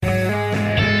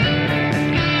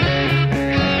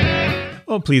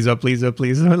Oh, please, oh, please, oh,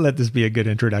 please. Let this be a good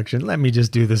introduction. Let me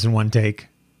just do this in one take.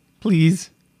 Please.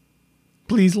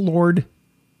 Please, Lord.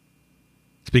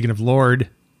 Speaking of Lord,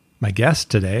 my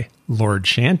guest today, Lord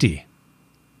Shanty,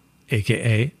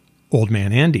 a.k.a. Old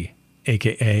Man Andy,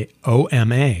 a.k.a.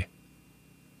 OMA,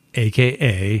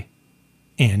 a.k.a.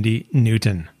 Andy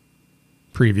Newton.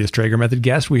 Previous Traeger Method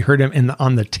guest, we heard him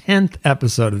on the 10th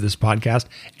episode of this podcast,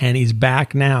 and he's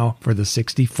back now for the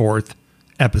 64th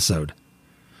episode.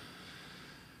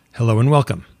 Hello and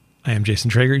welcome. I am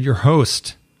Jason Traeger, your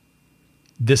host.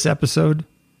 This episode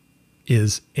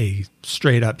is a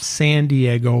straight up San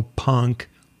Diego punk,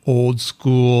 old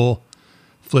school,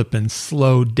 flippin'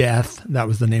 slow death. That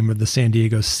was the name of the San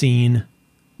Diego scene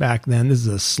back then. This is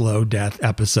a slow death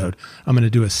episode. I'm going to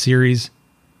do a series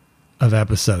of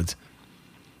episodes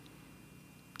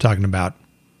talking about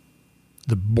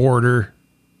the border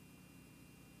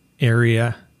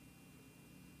area,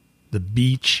 the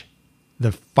beach,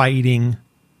 the fighting,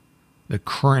 the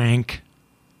crank,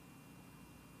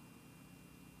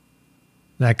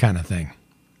 that kind of thing.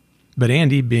 But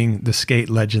Andy, being the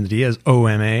skate legend that he is,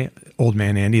 OMA, Old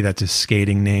Man Andy, that's his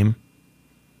skating name,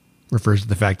 refers to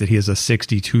the fact that he is a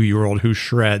 62-year-old who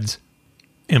shreds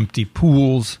empty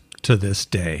pools to this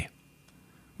day.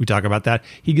 We talk about that.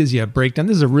 He gives you a breakdown.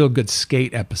 This is a real good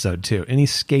skate episode, too. Any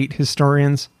skate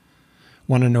historians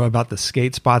want to know about the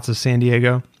skate spots of San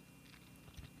Diego?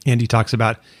 Andy talks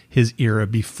about his era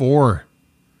before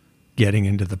getting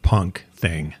into the punk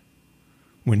thing,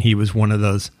 when he was one of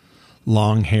those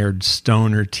long-haired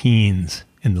stoner teens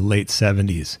in the late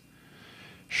 70s,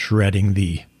 shredding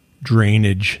the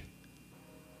drainage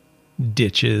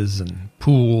ditches and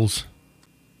pools,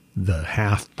 the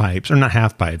half pipes, or not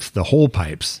half pipes, the whole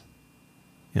pipes,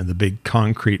 the big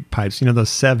concrete pipes, those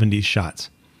 70s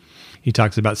shots. He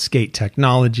talks about skate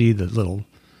technology, the little,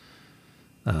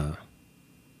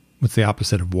 what's the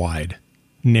opposite of wide?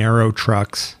 Narrow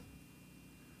trucks,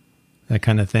 that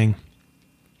kind of thing.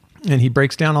 And he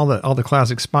breaks down all the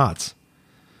classic spots.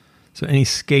 So any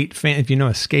skate fan, if you know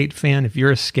a skate fan, if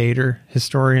you're a skater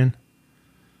historian,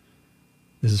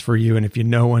 this is for you. And if you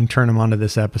know one, turn him onto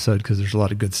this episode because there's a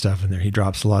lot of good stuff in there. He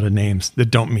drops a lot of names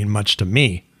that don't mean much to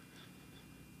me,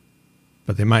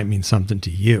 but they might mean something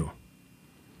to you.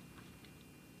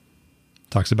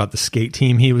 Talks about the skate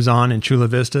team he was on in Chula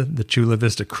Vista, the Chula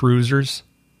Vista Cruisers.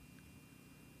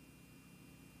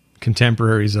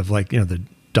 Contemporaries of the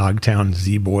Dogtown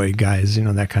Z-Boy guys,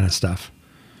 that kind of stuff.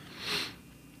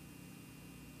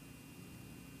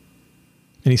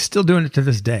 And he's still doing it to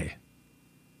this day.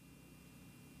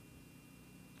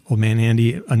 Old Man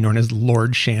Andy, known as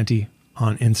Lord Shanty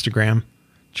on Instagram.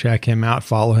 Check him out.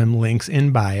 Follow him. Links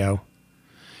in bio.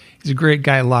 He's a great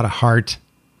guy. A lot of heart.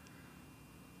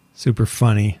 Super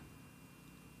funny.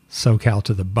 SoCal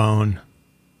to the bone.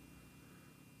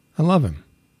 I love him.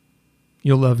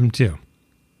 You'll love him too.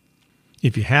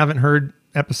 If you haven't heard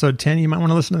episode 10, you might want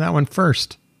to listen to that one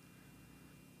first.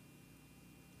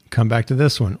 Come back to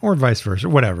this one, or vice versa,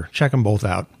 whatever. Check them both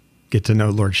out. Get to know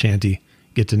Lord Shanty.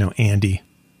 Get to know Andy.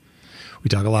 We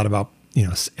talk a lot about,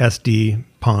 SD,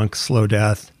 punk, slow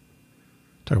death.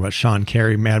 Talk about Sean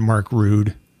Carey, Mad Mark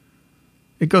Rude.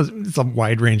 It's a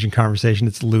wide-ranging conversation.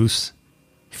 It's loose,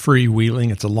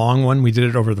 freewheeling. It's a long one. We did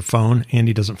it over the phone.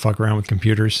 Andy doesn't fuck around with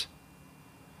computers.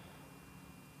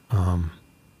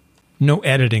 No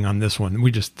editing on this one.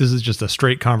 This is just a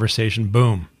straight conversation.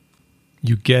 Boom.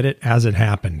 You get it as it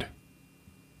happened.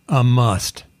 A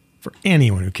must for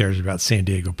anyone who cares about San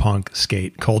Diego punk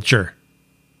skate culture.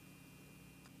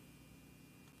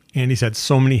 Andy's had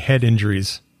so many head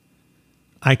injuries.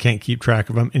 I can't keep track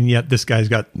of them. And yet this guy's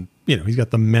got, he's got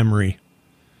the memory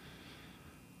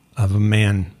of a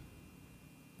man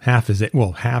half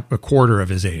a quarter of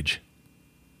his age.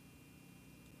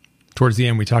 Towards the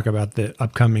end, we talk about the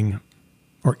upcoming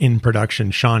or in production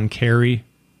Sean Carey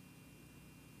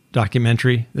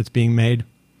documentary that's being made.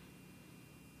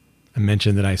 I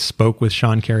mentioned that I spoke with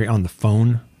Sean Carey on the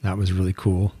phone. That was really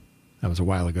cool. That was a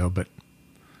while ago, but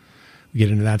we get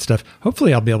into that stuff.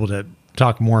 Hopefully I'll be able to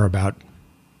talk more about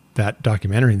that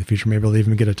documentary in the future. Maybe I'll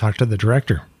even get to talk to the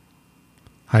director,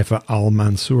 Haifa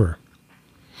Al-Mansour.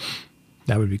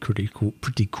 That would be pretty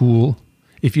cool.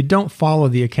 If you don't follow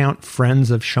the account Friends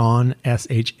of Sean,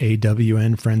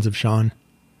 SHAWN, Friends of Sean,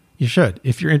 you should.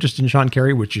 If you're interested in Sean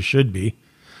Carey, which you should be,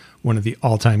 one of the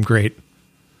all-time great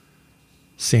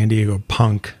San Diego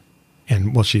punk,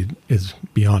 and she is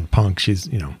beyond punk. She's,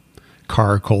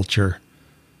 car culture,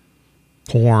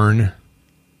 porn,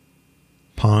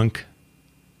 punk,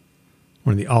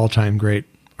 one of the all-time great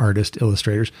artist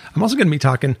illustrators. I'm also going to be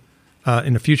talking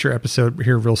in a future episode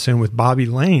here real soon with Bobby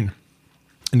Lane,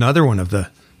 another one of the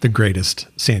the greatest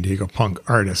San Diego punk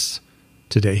artists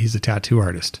today. He's a tattoo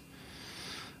artist,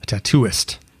 a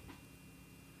tattooist,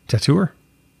 tattooer.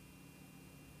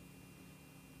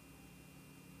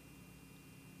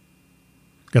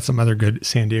 Got some other good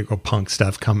San Diego punk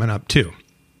stuff coming up too.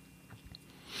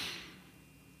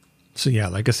 So yeah,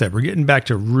 like I said, we're getting back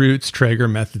to roots Traeger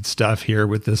method stuff here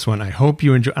with this one. I hope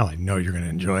you enjoy. Oh, I know you're going to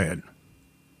enjoy it.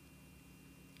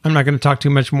 I'm not going to talk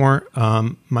too much more.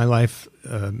 My life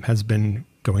has been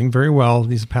going very well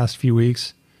these past few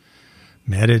weeks.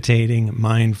 Meditating,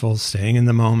 mindful, staying in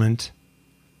the moment.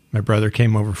 My brother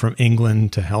came over from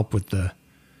England to help with the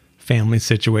family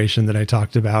situation that I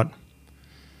talked about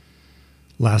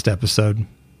last episode.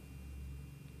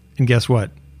 And guess what?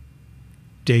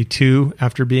 Day 2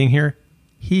 after being here,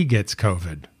 he gets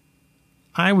COVID.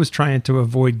 I was trying to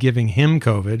avoid giving him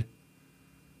COVID.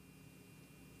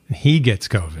 And he gets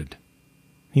COVID.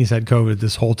 He's had COVID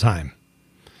this whole time.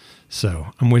 So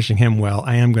I'm wishing him well.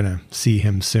 I am going to see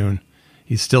him soon.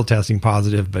 He's still testing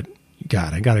positive, but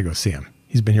God, I got to go see him.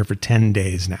 He's been here for 10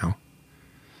 days now.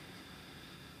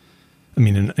 I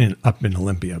mean, up in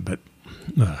Olympia, but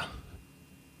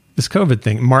this COVID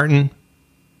thing, Martin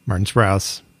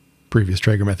Sprouse, previous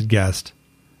Traeger Method guest,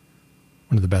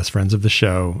 one of the best friends of the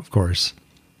show, of course.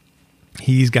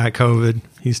 He's got COVID.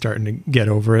 He's starting to get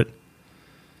over it.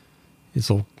 His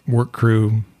whole work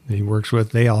crew that he works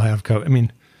with, they all have COVID. I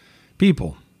mean,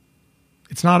 people,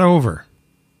 it's not over.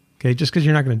 Okay, just because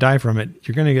you're not going to die from it,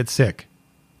 you're going to get sick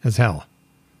as hell.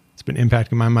 It's been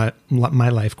impacting my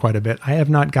life quite a bit. I have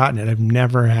not gotten it. I've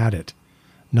never had it.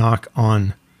 Knock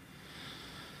on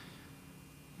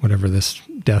whatever this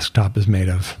desktop is made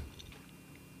of.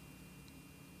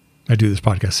 I do this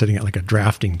podcast sitting at like a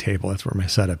drafting table. That's where my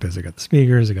setup is. I got the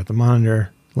speakers, I got the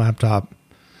monitor, laptop,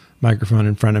 microphone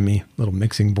in front of me, little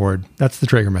mixing board. That's the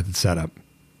Traeger Method setup.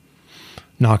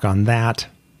 Knock on that.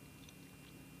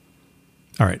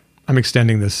 All right. I'm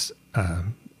extending this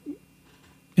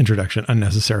introduction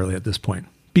unnecessarily at this point.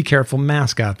 Be careful,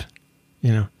 mask up.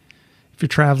 You know, if you're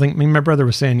traveling, I mean, my brother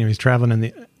was saying, he's traveling in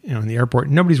the airport.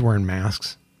 Nobody's wearing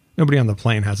masks. Nobody on the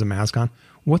plane has a mask on.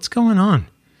 What's going on?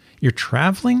 You're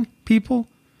traveling, people,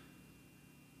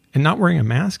 and not wearing a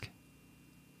mask?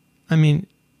 I mean,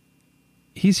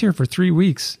 he's here for 3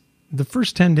 weeks. The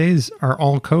first 10 days are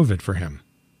all COVID for him.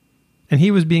 And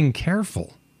he was being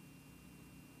careful.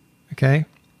 Okay?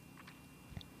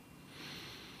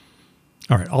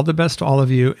 All right, all the best to all of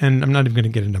you. And I'm not even going to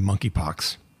get into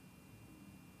monkeypox.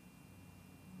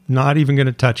 Not even going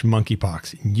to touch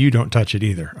monkeypox. You don't touch it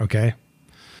either, okay?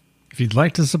 If you'd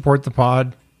like to support the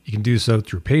pod, you can do so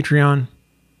through Patreon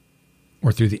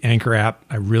or through the Anchor app.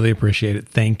 I really appreciate it.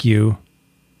 Thank you.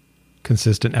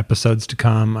 Consistent episodes to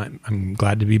come. I'm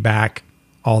glad to be back.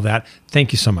 All that.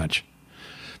 Thank you so much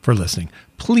for listening.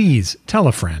 Please tell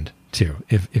a friend too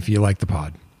if you like the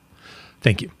pod.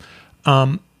 Thank you.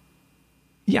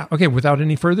 Yeah, okay, without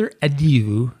any further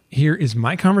ado, here is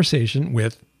my conversation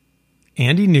with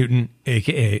Andy Newton,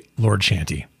 a.k.a. Lord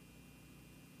Shanty.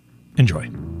 Enjoy.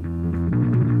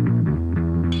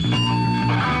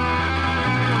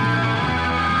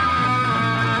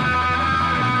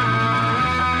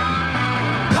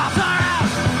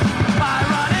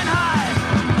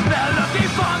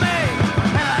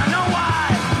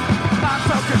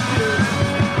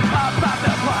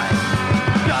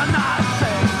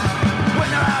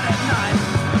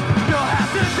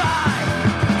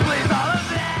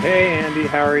 Hey, Andy,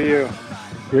 how are you?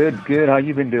 Good. How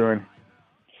you been doing?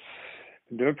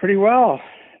 I'm doing pretty well.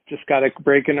 Just got a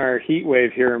break in our heat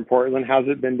wave here in Portland. How's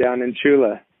it been down in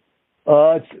Chula?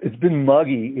 It's been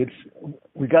muggy.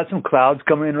 We got some clouds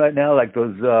coming in right now, like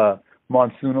those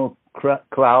monsoonal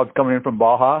clouds coming in from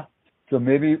Baja. So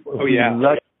maybe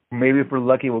if we're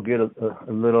lucky, we'll get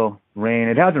a little rain.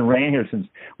 It hasn't rained here since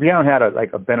we haven't had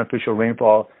a beneficial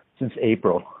rainfall since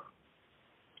April.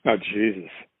 Oh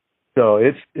Jesus. So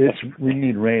we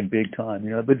need rain big time,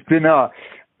 But it's been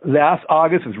last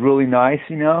August was really nice,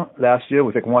 Last year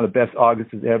was like one of the best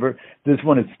Augusts ever. This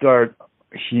one it started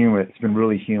humid. It's been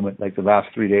really humid. Like the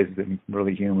last 3 days have been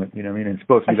really humid. You know what I mean? It's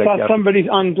supposed to be I saw somebody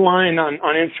online on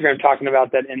Instagram talking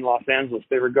about that in Los Angeles.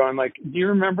 They were going like, "Do you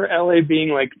remember LA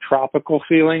being like tropical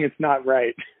feeling? It's not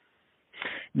right."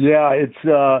 Yeah, it's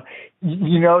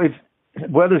it's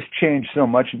weather's changed so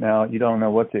much now. You don't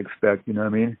know what to expect. You know what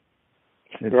I mean?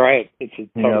 Right. It's a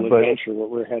total adventure what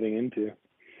we're heading into.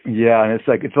 Yeah,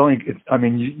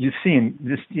 and you've seen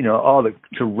this, all the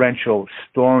torrential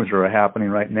storms that are happening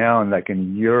right now, and like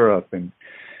in Europe and,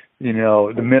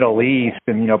 the Middle East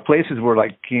and, places where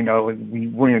we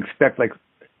wouldn't expect like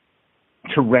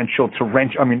torrential.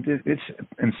 I mean, it's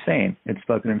insane. It's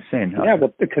fucking insane. Yeah,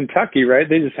 but Kentucky, right?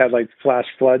 They just had like flash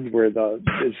floods where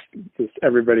just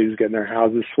everybody's getting their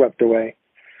houses swept away.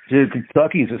 Dude,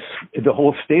 Kentucky's the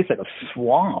whole state's like a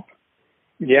swamp.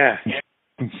 Yeah, it's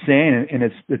insane, and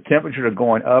it's the temperatures are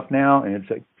going up now, and it's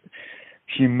like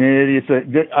humidity. It's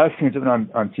I've seen something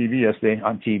on TV yesterday,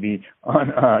 on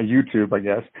YouTube, I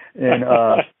guess, and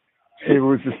it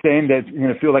was the same that it's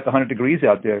going to feel like 100 degrees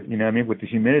out there. You know what I mean, with the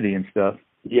humidity and stuff.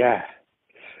 Yeah,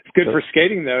 it's good for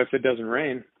skating though if it doesn't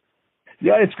rain.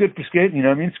 Yeah, it's good for skating. You know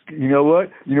what I mean? You know what?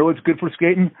 You know what's good for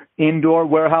skating? Indoor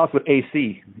warehouse with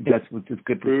AC. That's what's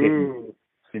good for skating.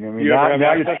 You know what I mean? You ever have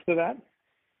access to that?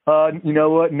 You know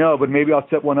what? No, but maybe I'll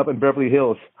set one up in Beverly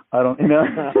Hills. I don't, you know.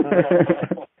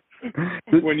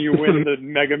 When you win the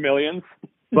Mega Millions?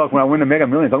 Fuck, when I win the Mega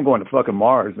Millions, I'm going to fucking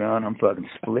Mars, man. I'm fucking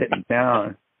splitting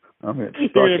down. I'm going to be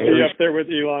up there with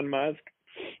Elon Musk.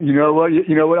 You know what?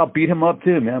 You know what? I'll beat him up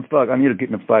too, man. Fuck, I need to get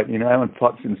in a fight. You know, I haven't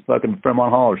fought since fucking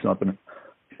Fremont Hall or something.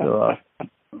 So,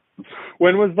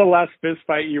 when was the last fist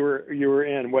fight you were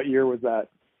in? What year was that?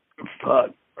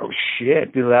 Fuck. Oh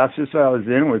shit. The last fist fight I was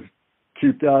in was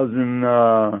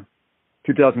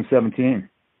 2017.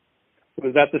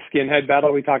 Was that the skinhead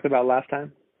battle we talked about last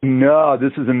time? No,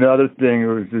 this is another thing. It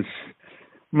was this.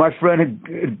 My friend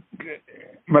is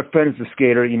a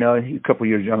skater, you know, he's a couple of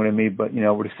years younger than me, but, you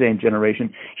know, we're the same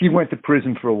generation. He went to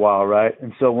prison for a while, right?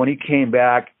 And so when he came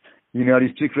back, you know,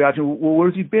 these chicks were asking, well,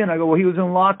 where's he been? I go, well, he was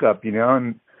in lockup, you know,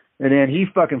 and then he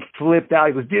fucking flipped out.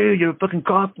 He goes, dude, you're a fucking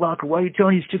cock blocker. Why are you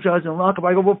telling these chicks I was in lockup?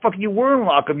 I go, well, fuck, you were in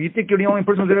lockup. You think you're the only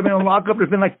person who's ever been in lockup? There's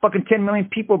been like fucking 10 million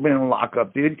people been in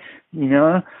lockup, dude, you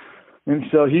know? And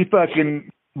so he fucking...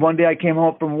 One day I came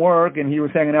home from work and he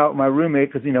was hanging out with my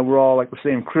roommate because, you know, we're all like the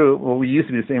same crew. Well, we used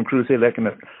to be the same crew, say like in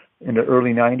the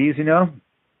early 90s, you know?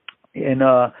 And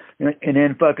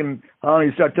then fucking,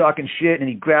 he started talking shit and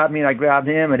he grabbed me and I grabbed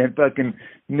him and then fucking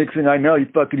next thing I know, he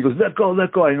goes, let go.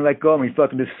 I didn't let go. And he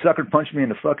fucking just sucker punched me in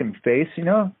the fucking face, you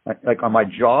know, like on my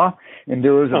jaw. And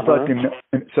there was a fucking,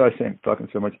 sorry, I'm saying fucking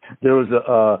so much. There was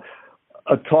a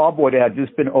tall boy that had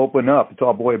just been opened up, a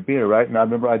tall boy of beer, right? And I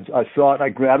remember I saw it and I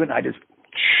grabbed it and I just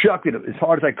chucked it as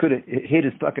hard as I could. It hit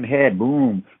his fucking head.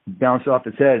 Boom. Bounced off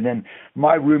his head. And then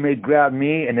my roommate grabbed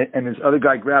me and this other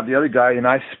guy grabbed the other guy and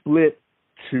I split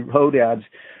to Hodad's.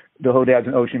 The Hodad's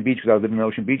in Ocean Beach because I was living in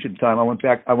Ocean Beach at the time. I went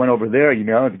over there, you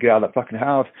know, to get out of the fucking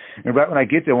house. And right when I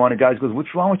get there, one of the guys goes,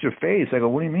 what's wrong with your face? I go,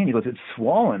 what do you mean? He goes, it's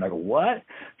swollen. I go, what?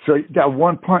 So that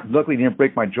one punch, luckily didn't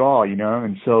break my jaw, you know.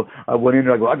 And so I went in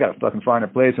there, I go, I got to fucking find a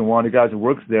place. And one of the guys who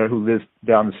works there who lives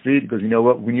down the street goes, you know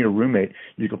what? We need a roommate.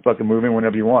 You can fucking move in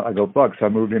whenever you want. I go, fuck. So I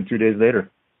moved in 2 days later.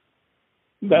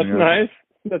 That's nice.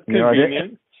 That's convenient. You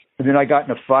know, and then I got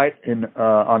in a fight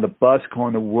on the bus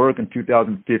going to work in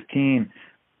 2015.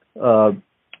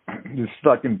 This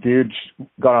fucking dude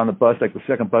got on the bus, like the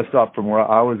second bus stop from where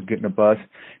I was getting a bus,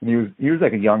 and he was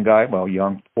like a young guy, well,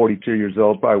 young, 42 years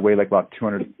old, probably weighed like about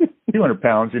 200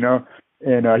 pounds, you know,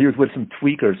 and he was with some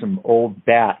tweaker, some old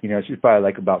bat, you know, she was probably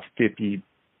like about 50,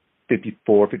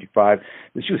 54, 55,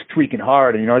 but she was tweaking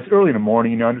hard, and, you know, it's early in the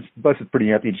morning, you know, and this bus is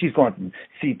pretty empty, and she's going from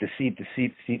seat to seat to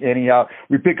seat to seat. Anyhow,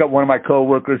 we pick up one of my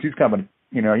coworkers, he's kind of a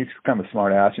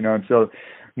smart ass, you know, and so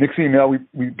next thing you know, we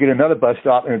get another bus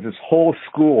stop, and there's this whole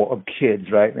school of kids,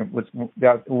 right? And it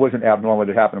wasn't abnormal.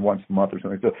 It happened once a month or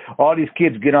something. So all these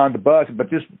kids get on the bus, but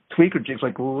this tweaker chick's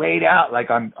like laid out,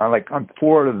 like on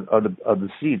four of the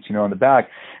seats, you know, in the back.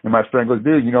 And my friend goes,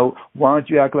 dude, you know, why don't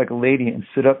you act like a lady and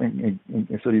sit up, and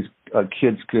so these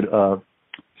kids could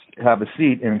have a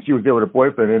seat. And she was there with her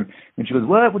boyfriend, and she goes,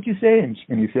 what'd you say? And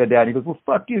he said that. And he goes, well,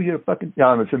 fuck you, you're a fucking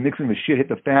down. So next thing the shit hit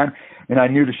the fan, and I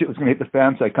knew the shit was going to hit the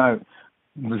fan, so I kind of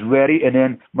was ready, and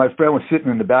then my friend was sitting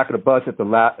in the back of the bus at the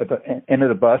end of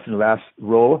the bus in the last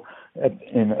row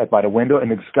by the window, and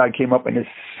this guy came up and just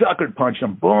sucker punched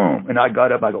him, boom, and I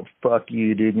got up, I go, fuck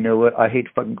you, dude, you know what, I hate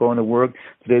fucking going to work,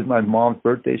 today's my mom's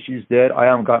birthday, she's dead, I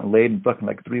haven't gotten laid in fucking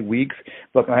like 3 weeks,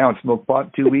 fucking I haven't smoked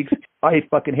pot in 2 weeks, I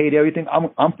fucking hate everything,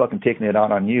 I'm fucking taking it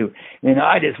out on you, and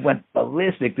I just went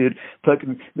ballistic, dude,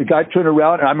 fucking, the guy turned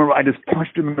around, and I remember I just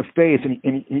punched him in the face, and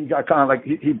he got kind of like,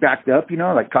 he backed up, you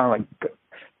know, like kind of like,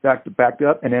 backed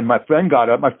up, and then my friend got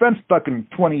up. My friend's fucking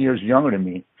 20 years younger than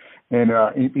me, and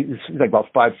he's like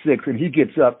about 5'6", and he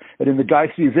gets up, and then the guy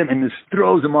sees him and just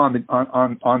throws him onto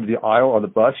the aisle of the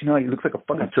bus. You know, he looks like a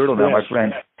fucking turtle now, my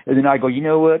friend. And then I go, you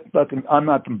know what, fucking, I'm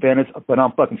not from Venice, but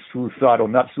I'm fucking suicidal,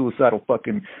 not suicidal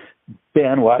fucking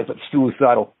band-wise, like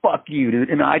suicidal, fuck you, dude.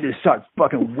 And I just start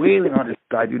fucking wailing on this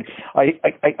guy, dude.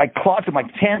 I clocked him like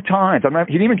 10 times. I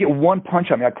remember, he didn't even get one punch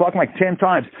on me. I clocked him like 10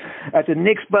 times. At the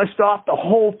next bus stop, the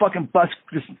whole fucking bus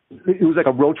just, it was like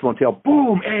a roach motel.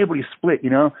 Boom, everybody split, you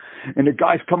know? And the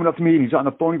guy's coming up to me and he's on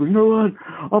the phone. He goes, you know what?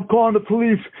 I'm calling the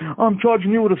police. I'm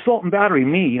charging you with assault and battery.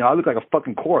 Me, you know, I look like a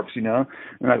fucking corpse, you know?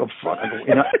 And I go, fuck.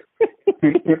 And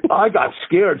I got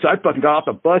scared, so I fucking got off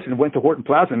the bus and went to Horton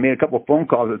Plaza and made a couple of phone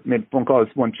calls. Made a phone call to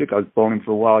this one chick I was boning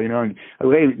for a while, you know. And I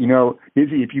go, hey, you know,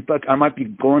 Izzy, if you fuck, I might be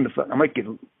going to, I might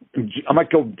go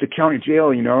to county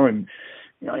jail, you know, and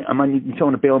you know, I might need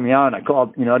someone to bail me out. And I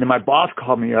called, you know, and then my boss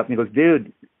called me up and he goes,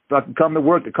 dude, fucking come to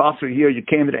work. The cops are here. You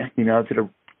came to the, you know, to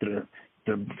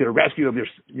the rescue of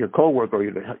your coworker,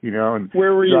 you know. And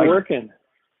where were you working?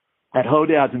 At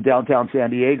Hodad's in downtown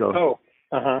San Diego. Oh,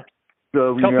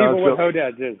 So, tell people what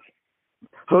Hodad's is.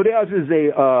 Hodad's is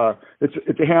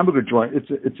it's a hamburger joint. It's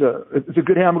a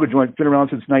good hamburger joint. It's been around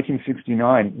since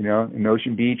 1969, you know, in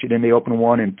Ocean Beach, and then they opened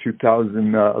one in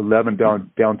 2011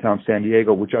 downtown San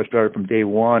Diego, which I started from day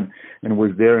one and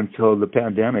was there until the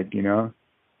pandemic, you know.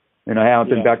 And I haven't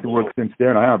been back to work since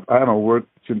then. I haven't worked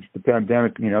since the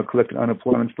pandemic, you know, collected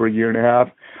unemployment for a year and a half.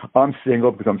 I'm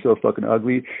single because I'm so fucking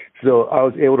ugly. So I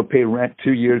was able to pay rent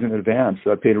 2 years in advance.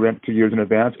 So I paid rent 2 years in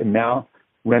advance, and now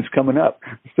rent's coming up.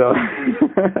 So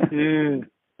you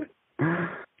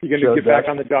gonna get back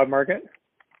on the job market?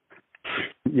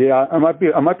 Yeah, I might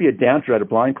be a dancer at a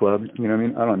blind club. You know what I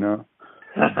mean? I don't know.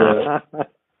 But,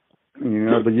 you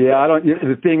know, but yeah, I don't.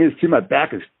 The thing is, too, my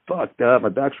back is fucked up. My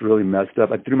back's really messed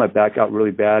up. I threw my back out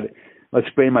really bad. I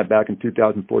sprained my back in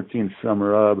 2014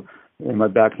 summer of, and my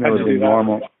back's never been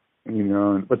normal. You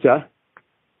know, what's that?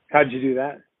 How'd you do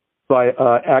that? By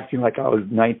acting like I was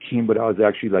 19, but I was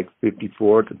actually like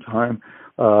 54 at the time.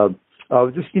 I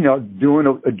was just, you know, doing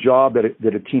a job that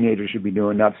a teenager should be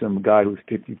doing, not some guy who's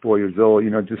 54 years old.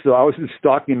 You know, just so I was just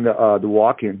stocking the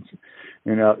walk-ins,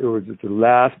 and it was just the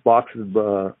last box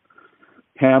of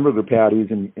hamburger patties,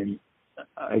 and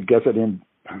I guess I didn't.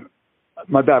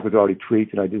 My back was already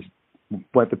tweaked, and I just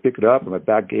went to pick it up, and my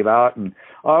back gave out, and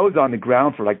I was on the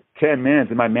ground for like 10 minutes,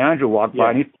 and my manager walked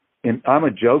by, and I'm a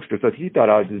jokester, so he thought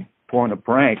I was just pulling a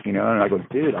prank, you know, and I go,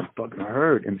 dude, I'm fucking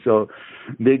hurt. And so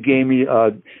they gave me,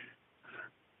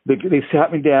 they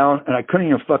sat me down, and I couldn't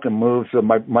even fucking move, so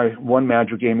my one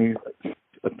manager gave me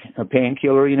a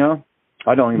painkiller, you know.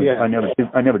 I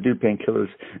never do painkillers.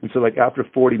 And so like after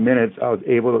 40 minutes, I was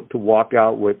able to walk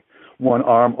out with one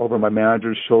arm over my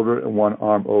manager's shoulder and one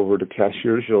arm over the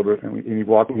cashier's shoulder, and he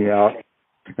walked me out,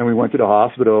 and we went to the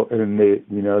hospital, and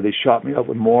they shot me up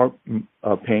with more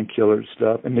painkiller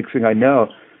stuff. And next thing I know,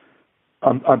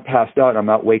 I'm passed out, and I'm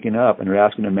not waking up, and they're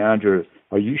asking the manager,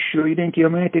 "Are you sure you didn't kill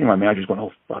him or anything?" And my manager's going,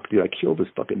 "Oh fuck, dude, I killed this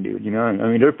fucking dude." You know, I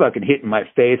mean, they're fucking hitting my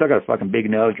face. I got a fucking big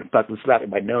nose. They're fucking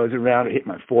slapping my nose around and hitting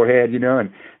my forehead. You know,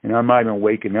 and I'm not even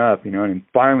waking up. You know, and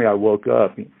finally I woke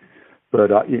up. But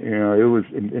you know, it was,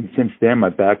 and since then my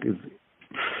back gives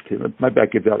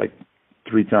out like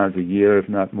 3 times a year, if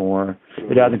not more.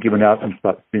 It hasn't given out in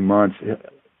about 3 months.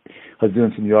 I was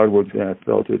doing some yard work and I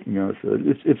felt it, you know. So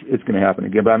it's going to happen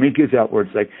again. But I mean, it gives out where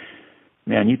it's like,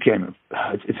 man, you can't even.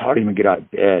 It's hard to even get out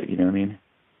of bed. You know what I mean?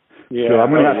 Yeah, so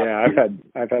I'm gonna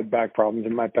I've had back problems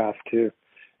in my past too.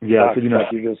 Yeah, so you know,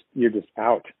 like you're just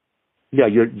out. Yeah,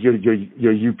 you're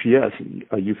UPS,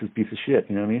 a useless piece of shit.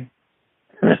 You know what I mean?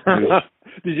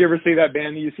 Did you ever see that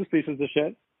band, the Useless Pieces of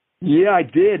Shit? Yeah, I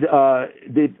did.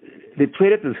 They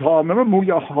played at this hall. Remember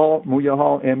Muya Hall, MUYA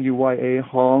Hall,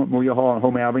 Muya Hall on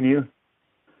Home Avenue?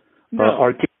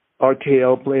 No.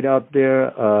 RKL played out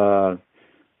there.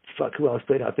 Who else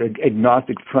played out there?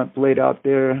 Agnostic Front played out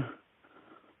there.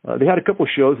 They had a couple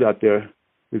shows out there.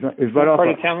 It was right off. What part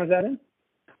of town was that in?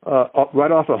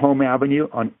 Right off of Home Avenue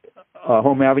on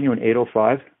Home Avenue in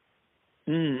 805.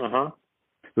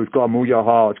 It was called Muya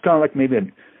Hall. It's kind of like maybe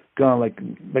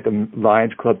like a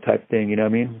Lions Club type thing, you know what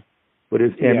I mean? But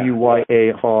it's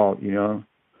MUYA Hall, you know.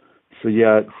 So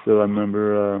I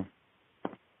remember,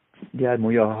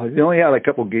 Muya Hall. They only had like a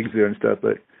couple gigs there and stuff,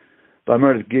 but I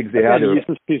remember the gigs they had.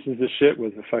 Useless Pieces of Shit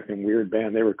was a fucking weird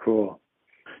band. They were cool.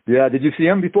 Yeah, did you see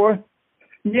them before?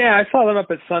 Yeah, I saw them up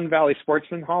at Sun Valley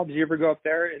Sportsman Hall. Did you ever go up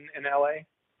there in LA?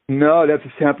 No, that's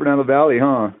the San Fernando Valley,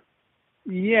 huh?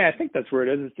 Yeah, I think that's where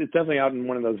it is. It's definitely out in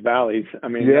one of those valleys. I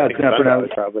mean, it's San Fernando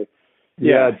probably.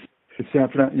 Yeah, it's San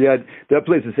Fernando. Yeah, that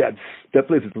place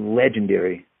is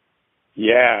legendary.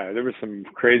 Yeah, there were some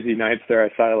crazy nights there. I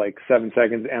saw like 7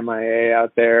 Seconds MIA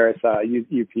out there. I saw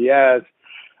UPS.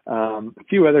 A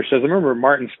few other shows. I remember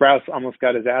Martin Sprouse almost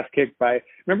got his ass kicked by.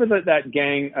 Remember that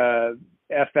gang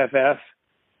FFS?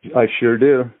 I sure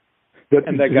do.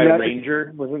 And that guy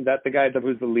Ranger, wasn't that the guy that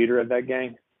was the leader of that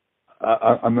gang?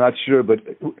 I'm not sure, but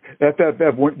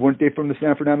FFF, weren't they from the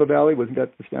San Fernando Valley? Wasn't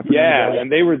that the San Fernando Valley? Yeah,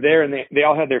 and they were there, and they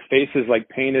all had their faces like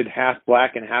painted half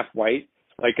black and half white,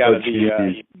 like out of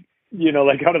the,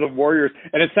 like out of the Warriors.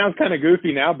 And it sounds kind of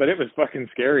goofy now, but it was fucking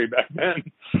scary back then.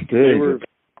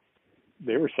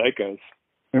 They were psychos.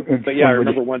 But yeah, I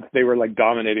remember once they were like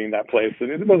dominating that place, and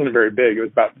it wasn't very big. It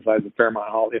was about the size of Fairmont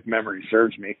Hall, if memory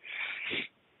serves me.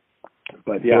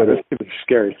 But yeah, it was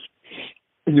scary.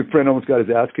 And your friend almost got his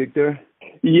ass kicked there?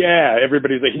 Yeah,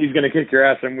 everybody's like, he's gonna kick your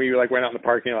ass, and we like went out in the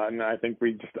parking lot, and I think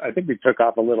we took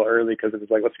off a little early because it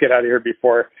was like, let's get out of here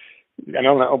before. I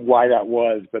don't know why that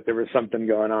was, but there was something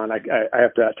going on. I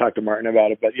have to talk to Martin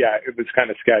about it, but yeah, it was kind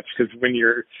of sketch because when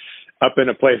you're up in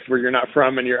a place where you're not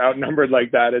from and you're outnumbered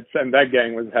like that, and that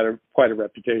gang had quite a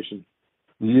reputation.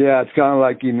 Yeah, it's kind of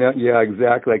like, yeah,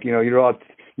 exactly. Like,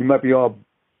 you might be all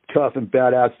tough and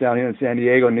badass down here in San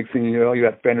Diego. Next thing you know, you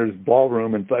got Fender's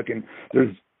Ballroom and fucking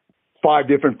there's 5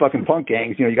 different fucking punk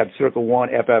gangs. You got Circle One,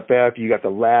 FFF, you got the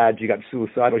Lads, you got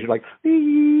Suicidals. You're like,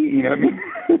 you know what I mean?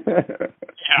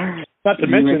 Yeah. Not to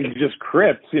mention just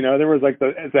Crips. There was like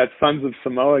that Sons of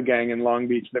Samoa gang in Long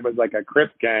Beach. There was like a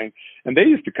Crip gang, and they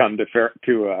used to come to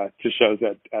shows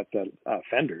at the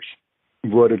Fenders.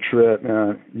 What a trip,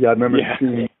 man! Yeah, I remember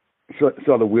seeing.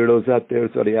 Saw the weirdos out there,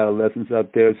 saw the adolescents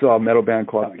out there, saw a metal band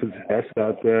called Possessed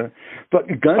out there. But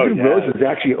Guns N' Roses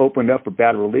actually opened up for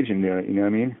Bad Religion there, you know what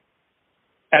I mean?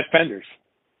 At Fenders.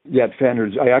 Yeah, at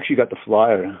Fenders. I actually got the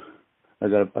flyer. I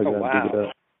got to dig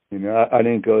it up. I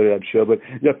didn't go to that show, but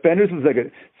yeah, Fenders was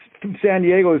from San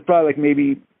Diego, it was probably like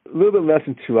maybe a little bit less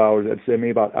than 2 hours, I'd say,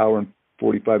 maybe about an hour and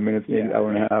 45 minutes, maybe an hour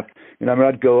and a half. And I remember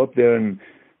I'd go up there and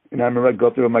I remember I'd go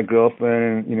up there with my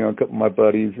girlfriend and, a couple of my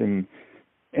buddies and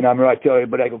I remember I tell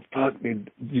everybody, I go, fuck, dude,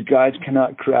 you guys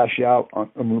cannot crash out.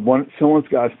 Someone's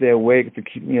got to stay awake to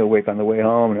keep me awake on the way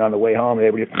home. And on the way home,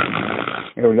 everybody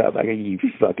got like, you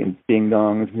fucking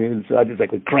ding-dongs, dude. So I just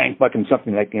like would crank fucking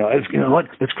something like,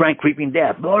 let's crank Creeping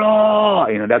Death.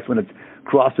 That's when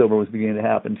crossover was beginning to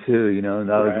happen too,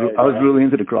 and I was really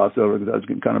into the crossover because I was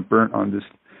getting kind of burnt on just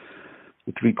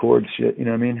the 3 chord shit, you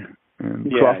know what I mean?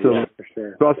 And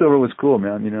crossover was cool,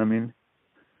 man, you know what I mean?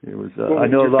 It was. What was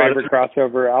your favorite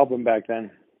crossover album back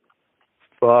then?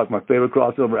 Fuck, my favorite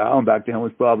crossover album back then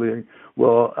was probably,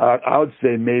 I would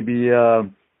say maybe,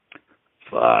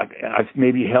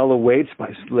 maybe Hell Awaits by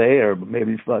Slayer, but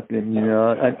maybe fucking,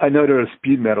 I know they're a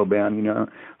speed metal band,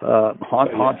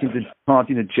 Haunting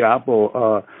the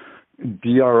Chapel,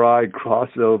 DRI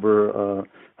crossover.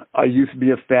 I used to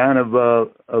be a fan of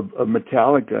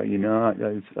Metallica,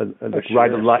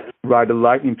 Ride the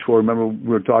Lightning tour. Remember we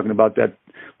were talking about that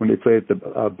when they played at the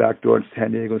back door at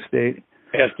San Diego State?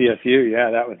 SDSU, yeah,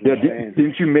 that was insane.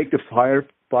 Didn't you make the flyer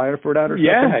for that or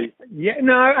something? Yeah.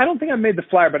 No, I don't think I made the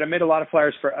flyer, but I made a lot of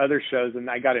flyers for other shows, and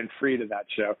I got in free to that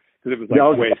show because it was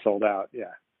way sold out.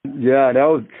 Yeah. Yeah, that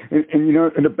was,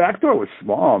 and the back door was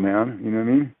small, man. You know what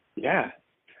I mean? Yeah.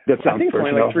 That sounds I think it's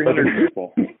only like 300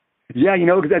 people. Yeah,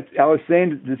 because I was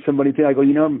saying to somebody today, I go,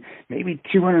 maybe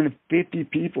 250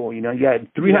 people. You got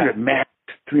 300 max.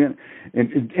 300,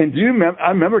 and do you remember? I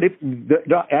remember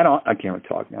I can't even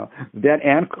talk now. That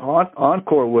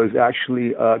encore was actually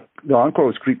the encore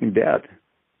was Creeping Death.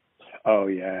 Oh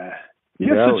yeah,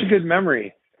 you have such a good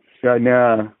memory. Yeah,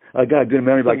 no, I got a good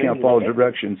memory, but I can't follow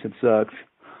directions. It sucks.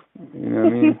 You know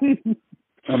what I mean?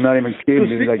 I'm not even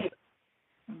kidding.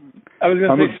 I was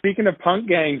going to say, speaking of punk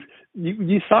gangs,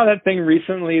 you saw that thing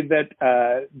recently that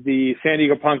the San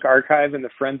Diego Punk Archive and the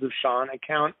Friends of Sean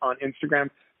account on Instagram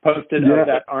posted of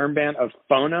that armband of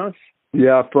Phonos.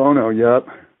 Yeah, Phono, yep.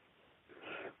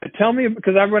 Tell me,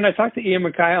 because when I talked to Ian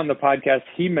MacKay on the podcast,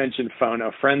 he mentioned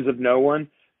Phono, Friends of No One,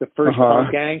 the first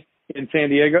punk gang in San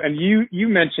Diego. And you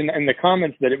mentioned in the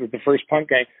comments that it was the first punk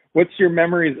gang. What's your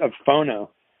memories of Phono?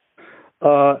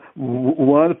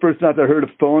 One of the first times I heard of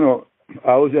Phono,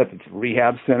 I was at the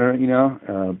rehab center,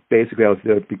 basically I was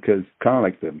there because kind of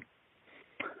like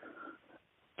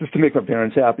just to make my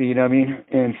parents happy, you know what I mean?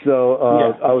 And so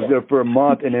I was there for a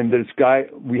month, and then this guy,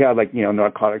 we had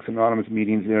Narcotics Anonymous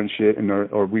meetings there and shit,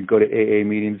 or we'd go to AA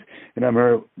meetings, and I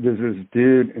remember there's this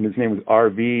dude, and his name was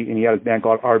RV, and he had his band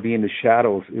called RV in the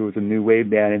Shadows. It was a new wave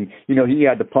band, and, he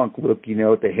had the punk look,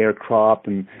 with the hair cropped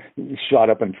and shot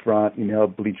up in front,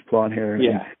 bleached blonde hair.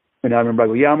 And I remember I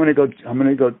go, I'm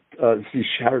gonna go see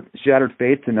Shattered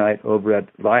Faith tonight over at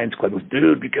Lions Club. He goes,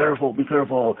 dude, be careful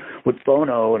with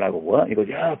Phono. And I go, what? He goes,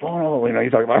 yeah, Phono.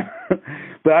 He's talking about.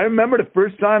 But I remember the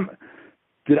first time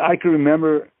that I could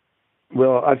remember.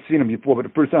 Well, I've seen him before, but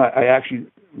the first time I actually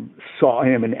saw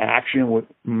him in action with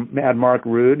Mad Mark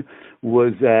Rude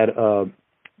was at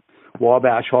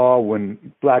Wabash Hall when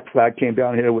Black Flag came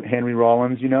down here with Henry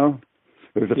Rollins, you know.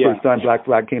 It was the first time Black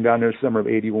Flag came down there, summer of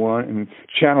 '81, and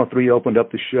Channel 3 opened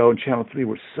up the show, and Channel 3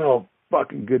 were so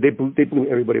fucking good. They blew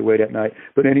everybody away that night.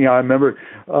 But anyhow, I remember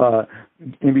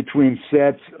in between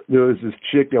sets there was this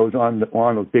chick that was on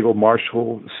those big old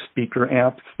Marshall speaker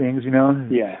amp things, you know.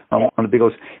 Yeah. On the big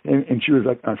old, and she was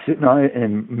like sitting on it,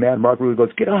 and Mad Mark really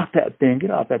goes, "Get off that thing!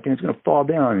 Get off that thing! It's gonna fall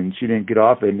down!" And she didn't get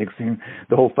off it. And next thing,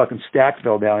 the whole fucking stack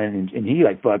fell down, and he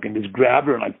like fucking just grabbed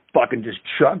her and like fucking just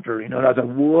chucked her, you know. And I was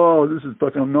like, "Whoa, this is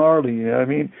fucking gnarly," you know what I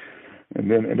mean? And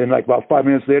then like about 5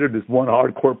 minutes later, this one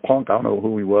hardcore punk, I don't know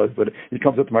who he was, but he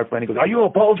comes up to my friend. He goes, "Are you a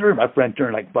poser?" My friend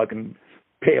turned like fucking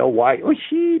pale white. "Oh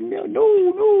shit, no,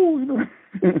 you know."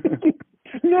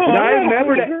 No, and I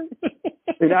remember that.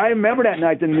 And I remember that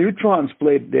night the Neutrons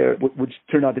played there, which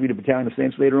turned out to be the Battalion of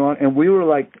Saints later on. And we were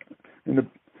like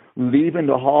leaving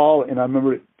the hall, and I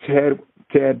remember Ted,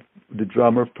 the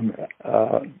drummer from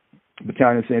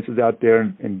Battalion of Saints was out there,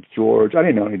 and George. I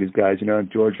didn't know any of these guys, you know. And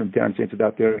George from Battalion of Saints was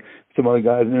out there, some other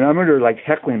guys, and I remember like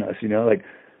heckling us, you know, like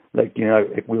you know,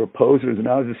 like we were posers. And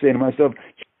I was just saying to myself,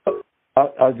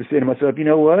 you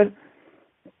know what?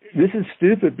 This is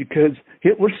stupid because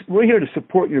we're here to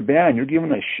support your band. You're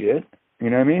giving us shit. You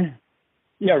know what I mean?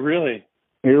 Yeah, really.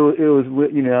 It was,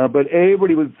 you know, but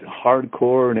everybody was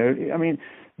hardcore, and I mean,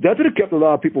 that would have kept a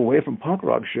lot of people away from punk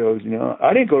rock shows. You know,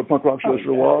 I didn't go to punk rock shows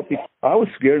for a while because I was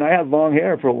scared, and I had long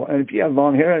hair for a while. And if you have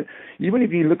long hair, even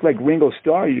if you look like Ringo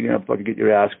Starr, you're gonna fucking get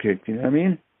your ass kicked. You know what I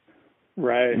mean?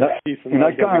 Right. And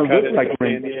I kind of looked like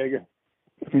Ringo.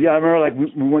 Yeah, I remember like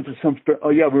we went to some.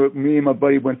 Me and my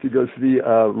buddy went to go see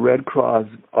Red Cross,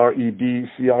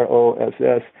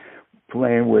 REDCROSS,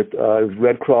 playing with it was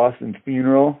Red Cross and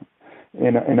Funeral,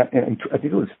 and I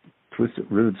think it was Twisted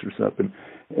Roots or something.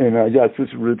 And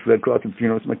Twisted Roots, Red Cross and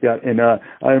Funeral, something like that. And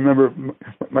I remember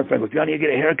my friend goes, "I need to get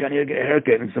a haircut.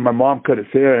 And so my mom cut his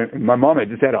hair, and my mom had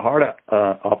just had a heart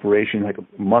operation like a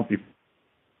month before,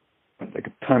 like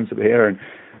tons of hair, and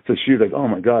so she was like, "Oh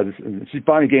my God!" She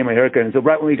finally gave me a haircut, and so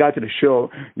right when we got to the show,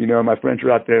 you know, my friends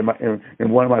were out there,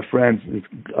 and one of my friends, this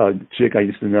chick I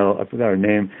used to know, I forgot her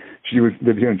name. She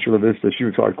lived here in Chula Vista. She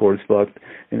was hardcore as fuck,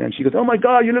 and then she goes, "Oh my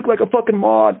God, you look like a fucking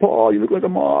mod, Paul. You look like a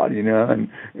mod," you know. And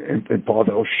Paul's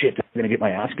like, "Oh shit, I'm gonna get my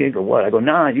ass kicked or what?" I go,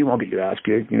 "Nah, you won't get your ass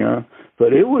kicked," you know.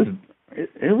 But it was.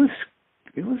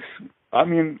 I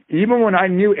mean, even when I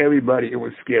knew everybody, it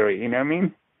was scary. You know what I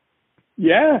mean?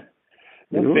 Yeah.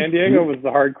 San Diego was the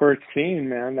hardcore scene,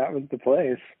 man. That was the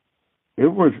place. I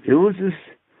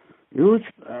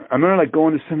remember like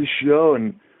going to some show,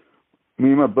 and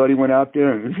me and my buddy went out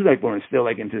there, and this is like when we're still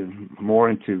like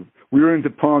we were into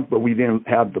punk, but we didn't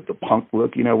have the punk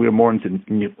look, you know. We were more into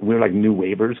we were like new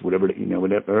wavers, whatever,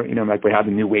 like we had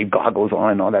the new wave goggles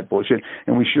on and all that bullshit.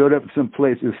 And we showed up at some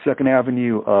place, it was 2nd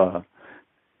Avenue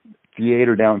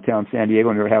Theater downtown San Diego,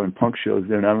 and they were having punk shows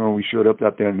there. And I remember we showed up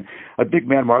out there, and I think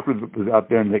Mad Mark was out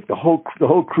there, and like the whole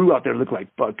crew out there looked like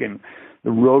fucking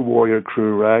the Road Warrior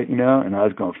crew, right? You know. And I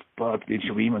was going, "Fuck,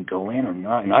 should we even go in or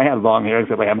not?" And I had long hair,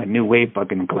 except I had my new wave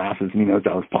fucking glasses, and, you know, so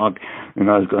I was punk. And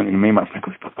I was going, and me and my friend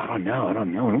goes, "I don't know."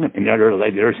 And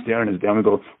they're staring us down. We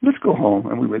go, "Let's go home,"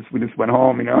 and we just went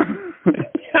home, you know.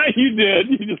 Yeah, you did.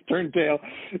 You just turned tail.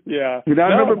 Yeah. And I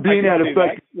remember being at a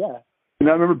fucking. Yeah. And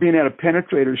I remember being at a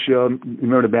Penetrator show. You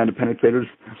remember the band of Penetrators?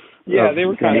 Yeah, they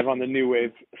were kind of on the new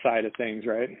wave side of things,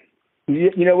 right?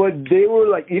 You know what? They were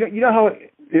like, you know how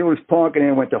it was punk and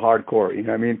then went to hardcore, you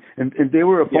know what I mean? And they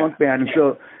were a punk band. And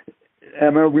so I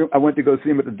remember I went to go see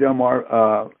them at the Del Mar,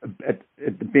 at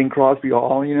the Bing Crosby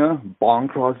Hall, you know, Bong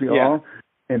Crosby Hall.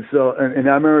 And so, and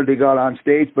I remember they got on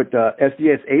stage, but the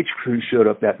SDSH crew showed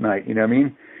up that night, you know what I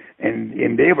mean?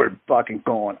 And they were fucking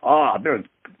going,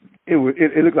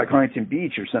 it looked like Huntington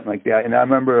Beach or something like that. And I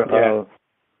remember,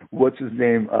 what's his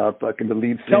name? Fucking the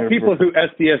lead singer. Tell people who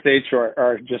SDSH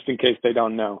are, just in case they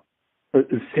don't know.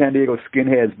 San Diego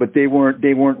skinheads, but they weren't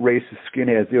racist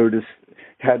skinheads.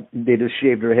 They just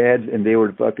shaved their heads, and they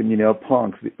were fucking, you know,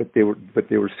 punks. But they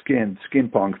were skin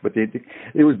punks. But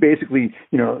it was basically,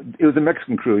 you know, it was a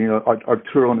Mexican crew. You know,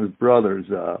 Arturo and his brothers,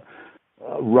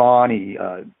 Ronnie,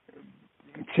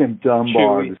 Tim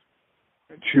Dunbar.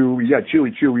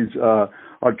 Chewy's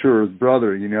Arturo's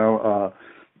brother, you know.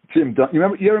 You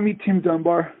ever meet Tim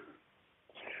Dunbar?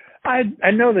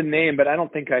 I know the name, but I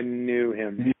don't think I knew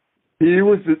him. He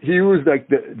was like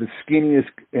the skinniest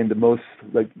and the most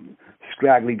like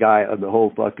scraggly guy of the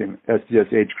whole fucking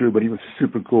SDSH crew, but he was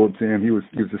super cool, Tim. He was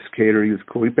a skater. He was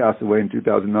cool. He passed away in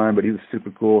 2009, but he was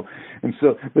super cool. And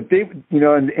so, but they, you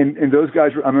know, and those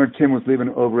guys were, I remember Tim was living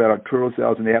over at Arturo's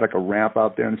house, and they had like a ramp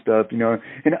out there and stuff, you know.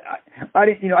 And I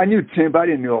didn't, you know, I knew Tim, but I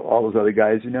didn't know all those other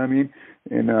guys, you know what I mean?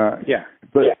 And yeah,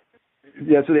 but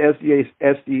yeah, so the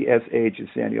SDSH is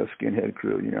San Diego Skinhead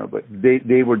Crew, but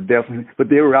they were definitely, but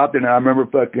they were out there. Now I remember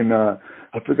fucking I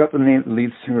forgot the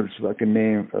lead singer's fucking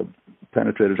name of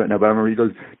Penetrators right now, but I remember he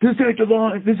goes, this ain't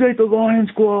the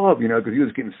Lions Club, because he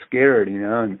was getting scared, and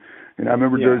I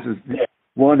remember there was this,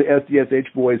 one of the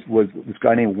SDSH boys was this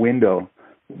guy named Window,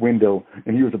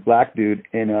 and he was a black dude,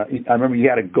 and I remember he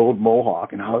had a gold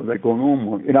mohawk, and I was like going, oh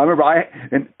my, and I remember I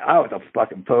was a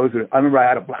fucking poser. I remember I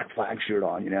had a Black Flag shirt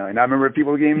on, and I remember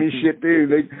people gave me shit too.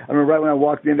 I remember right when I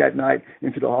walked in that night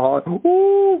into the hall,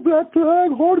 oh, Black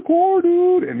Flag, hardcore,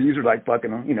 dude, and these are like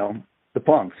fucking, the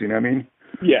punks, you know what I mean?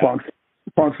 Yeah.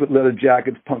 Punks with leather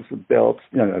jackets, punks with belts,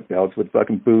 not belts, with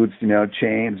fucking boots,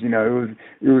 chains, it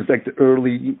was like the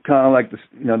early, kind of like the,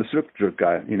 the circuit jerk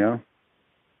guy,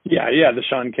 Yeah, the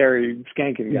Sean Carey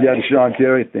skanking guy. Yeah, the Sean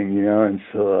Carey thing, and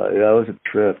so that was a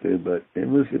trip, dude. But it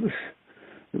was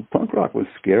punk rock was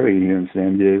scary here in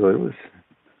San Diego. It was,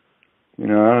 I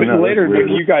don't know. Later,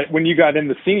 when you got in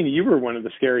the scene, you were one of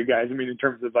the scary guys. I mean, in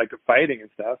terms of like the fighting and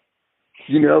stuff.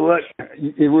 You know what?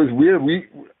 It was weird.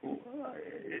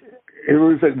 It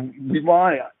was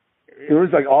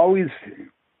like always.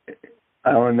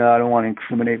 I don't know. I don't want to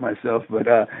incriminate myself, but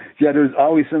there's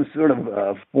always some sort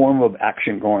of form of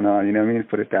action going on. You know what I mean?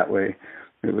 Put it that way.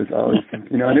 It was always, and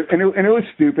it was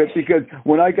stupid because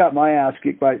when I got my ass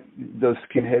kicked by those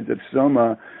skinheads at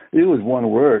Soma, it was one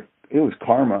word. It was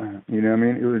karma. You know what I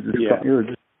mean? It was just,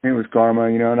 it was karma.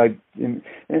 And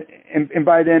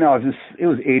by then it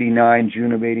was 89,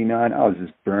 June of 89. I was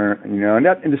just burnt. And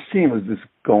the scene was just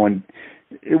going.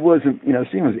 It wasn't, the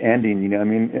scene was ending. I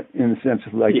mean, in the sense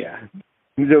of like. Yeah.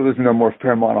 There was no more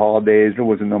Fairmont Hall days. There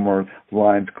wasn't no more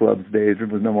Lions Clubs days. There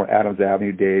was no more Adams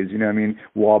Avenue days.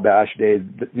 Wabash days.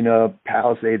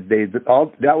 Palisades days. But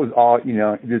all that was all. It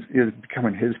was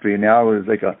becoming history. And now it was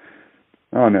like I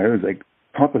don't know. It was like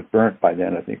punk was burnt by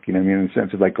then. I think. In the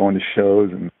sense of like going to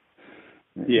shows and.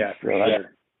 Yeah. So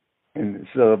and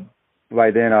so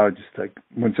by then I was just like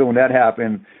when that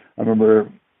happened, I remember.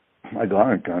 I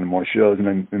got on more shows, and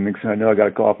then the next thing I know, I got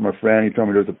a call from a friend. He told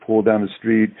me there was a pool down the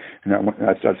street, and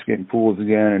I started skating pools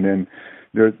again. And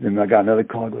then I got another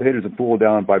call. I go, hey, there's a pool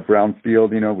down by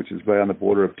Brownfield, which is right on the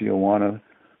border of Tijuana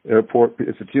Airport.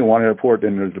 It's a Tijuana Airport,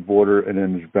 then there's the border, and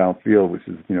then there's Brownfield, which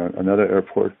is another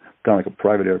airport, kind of like a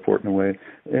private airport in a way.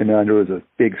 And there was a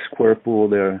big square pool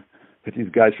there that these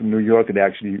guys from New York had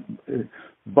actually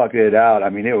bucketed out. I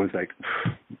mean, it was like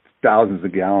thousands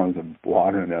of gallons of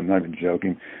water in there. I'm not even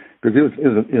joking. Because it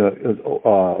was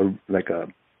like a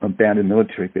abandoned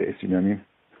military base, you know what I mean?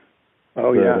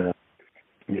 Oh, yeah.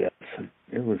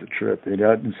 It was a trip.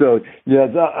 And so,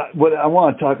 what I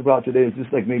want to talk about today is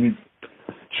just like maybe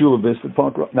Chula Vista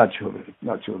punk rock, not Chula Vista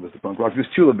punk rock,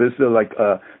 just Chula Vista, like,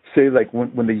 say like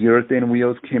when the urethane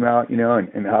wheels came out,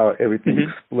 and how everything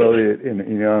exploded,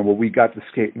 and what we got to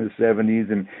skate in the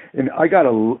 70s. And I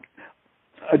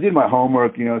did my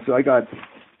homework, so I got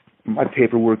my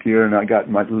paperwork here, and I got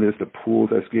my list of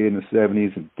pools I skated in the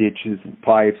 70s, and ditches and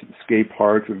pipes and skate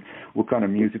parks and what kind of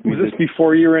music. Was this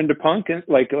before you were into punk?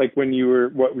 Like when you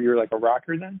were like a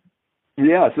rocker then?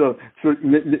 Yeah. So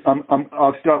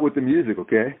I'll start with the music,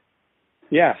 okay?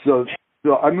 Yeah. So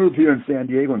I moved here in San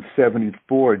Diego in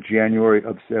 '74, January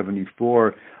of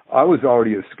 '74. I was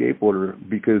already a skateboarder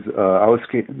because I was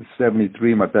skating in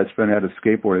 '73. My best friend had a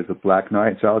skateboard as a Black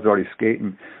Knight, so I was already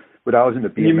skating. But I was in the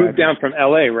BMX. You moved down from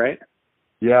LA, right?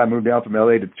 Yeah, I moved down from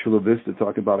LA to Chula Vista,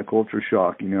 talking about a culture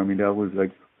shock. I mean, that was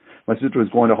like, my sister was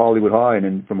going to Hollywood High, and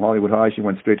then from Hollywood High, she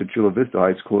went straight to Chula Vista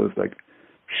High School. It's like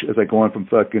going from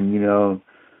fucking,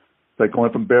 it's like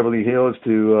going from Beverly Hills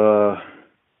to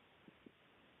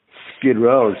Skid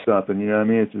Row or something. You know what I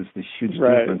mean? It's just a huge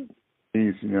difference.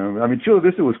 I mean, Chula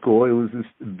Vista was cool. It was just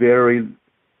very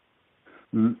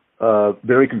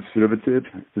conservative,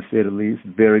 to say the least.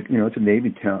 Very, it's a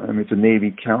Navy town. I mean, it's a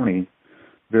Navy county.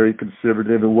 Very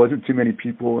conservative. There wasn't too many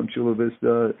people in Chula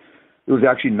Vista. It was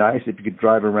actually nice if you could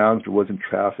drive around. There wasn't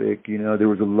traffic. There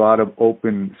was a lot of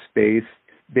open space.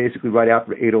 Basically, right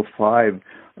after 805,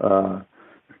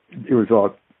 it was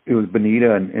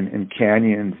Bonita and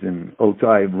canyons and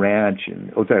Otay Ranch,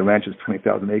 and Otay Ranch is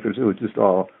 20,000 acres. It was just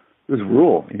all. It was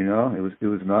rural. It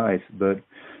was nice, but.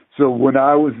 So when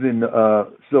I was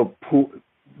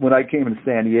when I came into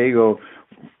San Diego,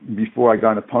 before I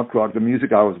got into punk rock, the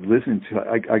music I was listening to,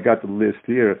 I got the list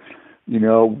here.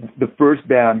 The first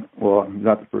band, well,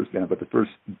 not the first band, but the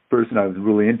first person I was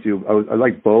really into, I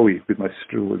liked Bowie, because my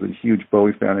sister was a huge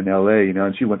Bowie fan in L.A.,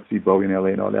 and she went to see Bowie in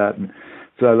L.A. and all that. And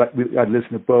so I'd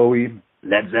listen to Bowie,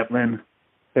 Led Zeppelin,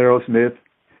 Aerosmith,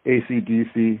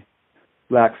 AC/DC,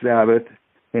 Black Sabbath,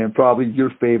 and probably your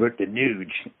favorite, the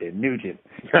Nugent.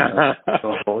 I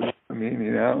mean,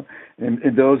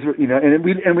 and those were, and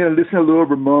we listen to a little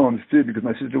Ramones too, because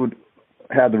my sister would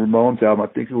have the Ramones album.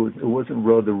 I think it wasn't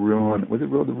Road to Ruin. Was it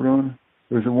Road to Ruin?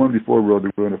 There was the one before Road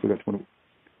to Ruin. I forgot which one.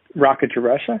 Rocket to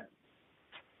Russia?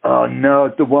 Oh no,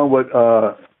 it's the one with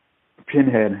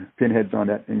Pinhead. Pinhead's on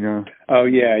that, Oh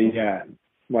yeah.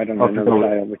 Why don't I know the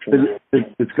title? Which one?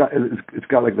 It's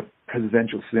got like the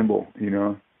presidential symbol,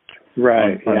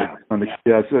 Right. But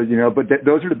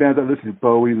those are the bands I listen to: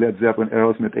 Bowie, Led Zeppelin,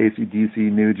 Aerosmith, AC/DC,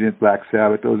 Nugent, Black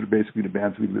Sabbath. Those are basically the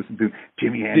bands we listen to.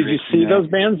 Jimi Hendrix. Did you see those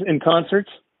bands in concerts?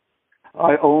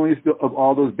 Of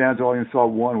all those bands, I only saw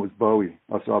one was Bowie.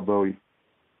 I saw Bowie.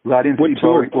 I didn't see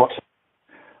tour? Bowie.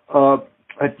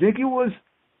 I think it was.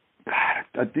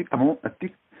 I think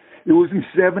it was in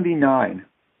 '79.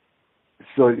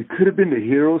 So it could have been the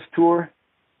Heroes tour,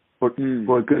 or it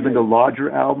could have been the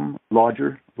Lodger album.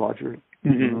 Lodger.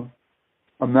 Mm-hmm.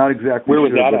 I'm not exactly sure. Where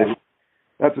was that at?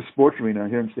 That's a sports arena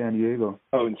here in San Diego.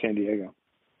 Oh, in San Diego.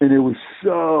 And it was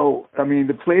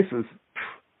the place was.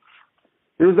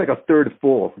 It was like a third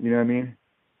full. You know what I mean?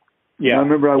 Yeah. And I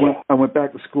remember I went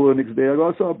back to school the next day. I go,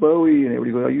 I saw Bowie, and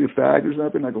everybody goes, "Are you a fag or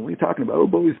something?" I go, "What are you talking about?" "Oh,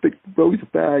 Bowie's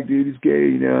a fag, dude. He's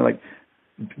gay." Like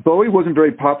Bowie wasn't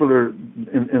very popular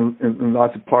in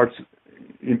lots of parts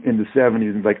in the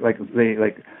 '70s. Like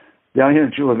down here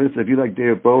in Chula Vista, if you like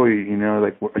David Bowie,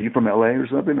 are you from LA or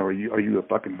something, or are you a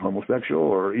fucking homosexual,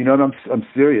 or I'm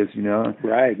serious,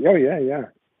 Right. Oh yeah.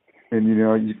 And you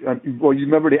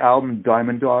remember the album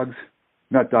Diamond Dogs?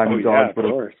 Not Diamond Dogs, but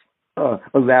of course.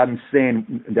 Aladdin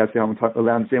Sane. That's the album.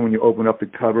 Aladdin Sane. When you open up the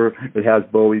cover, it has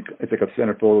Bowie. It's like a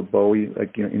centerfold of Bowie,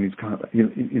 and he's kind of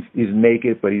he's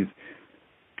naked, but he's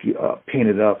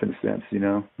painted up in a sense. Do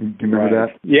you remember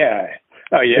that? Yeah.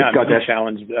 Oh yeah. He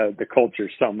challenged the culture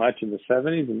so much in the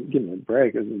 '70s, and give him a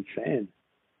break. It was insane.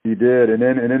 He did, and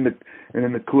then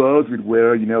the clothes we'd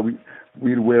wear.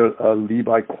 We'd wear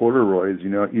Levi corduroys.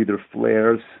 Either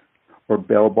flares or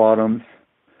bell bottoms.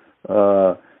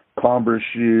 Converse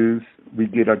shoes. We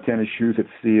get our tennis shoes at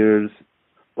Sears.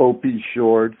 OP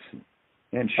shorts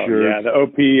and shirts. Oh,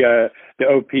 yeah, the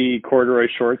OP corduroy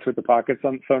shorts with the pockets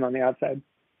sewn on the outside.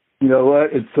 You know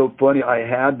what? It's so funny. I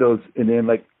had those, and then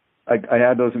I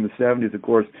had those in the '70s, of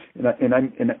course. And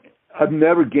I've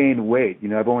never gained weight.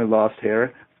 I've only lost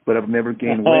hair, but I've never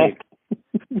gained weight.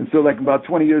 And so, about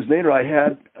 20 years later, I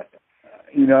had.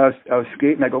 I was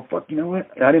skating. I go, fuck, you know what?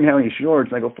 I didn't have any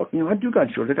shorts. And I go, fuck, I do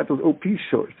got shorts. I got those OP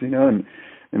shorts, and I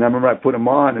remember I put them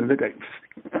on, and look like.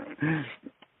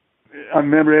 I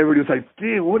remember everybody was like,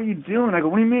 dude, what are you doing? I go,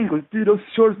 what do you mean? He goes, dude, those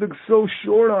shorts look so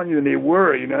short on you, and they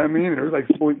were, you know what I mean? And it was like,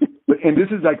 and this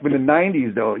is like in the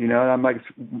 '90s, though, and I'm like,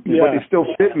 but they still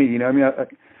fit me, I mean, I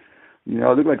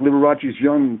look like Liberace's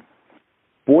young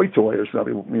boy toy or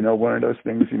something, one of those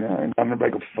things, and I'm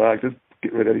like, oh, fuck, just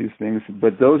get rid of these things.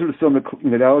 But those are some of the,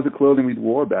 that was the clothing we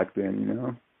wore back then,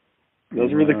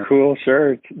 Those were the cool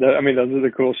shirts. Those are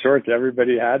the cool shorts.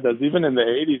 Everybody had those, even in the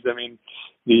 '80s. I mean,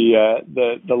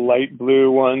 the light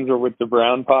blue ones or with the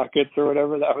brown pockets or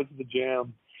whatever. That was the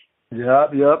jam.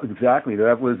 Yep, exactly.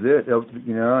 That was it.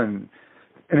 And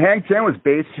Hang Ten was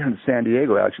based here in San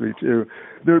Diego, actually, too.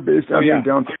 They were based out here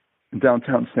in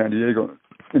downtown San Diego,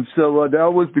 and so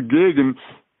that was the gig. And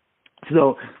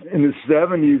so in the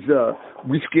 '70s,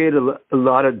 we skated a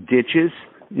lot of ditches,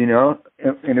 and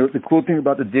the cool thing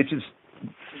about the ditches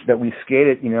that we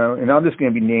skated, and I'm just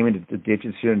going to be naming the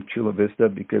ditches here in Chula Vista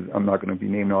because I'm not going to be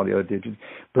naming all the other ditches.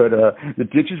 But the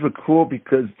ditches were cool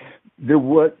because it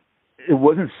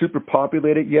wasn't super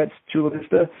populated yet, Chula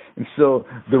Vista, and so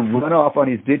the runoff on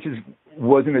these ditches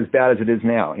wasn't as bad as it is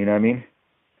now. You know what I mean?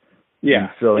 Yeah. And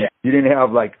so you didn't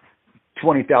have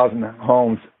 20,000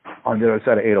 homes on the other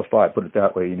side of 805, put it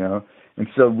that way, And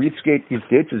so we'd skate these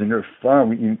ditches, and they're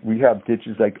fun. We have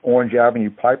ditches like Orange Avenue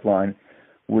Pipeline,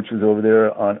 which was over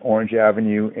there on Orange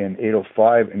Avenue and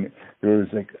 805, and there was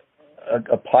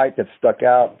a pipe that stuck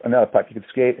out, another pipe you could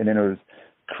skate, and then there was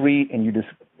Crete, and you just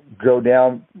go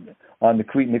down on the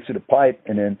Crete next to the pipe,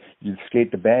 and then you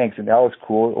skate the banks, and that was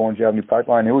cool, Orange Avenue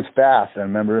Pipeline. It was fast, I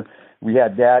remember. We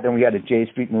had that, and we had the J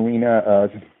Street Marina,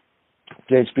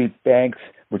 J Street Banks,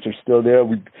 which are still there.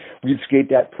 We'd skate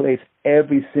that place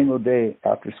every single day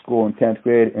after school in 10th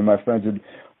grade, and my friends would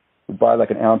buy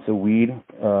an ounce of weed.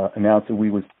 An ounce of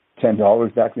weed was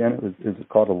 $10 back then. It was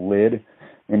called a lid,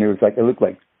 and it looked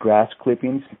like grass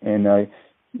clippings, and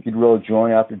you'd roll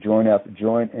joint after joint after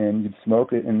joint, and you'd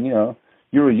smoke it, and you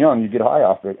were young, you'd get high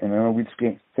off it. And I remember we'd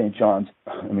skate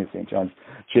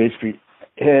J Street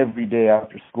every day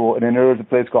after school, and then there was a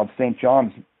place called St.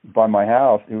 John's by my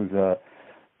house. It was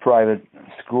private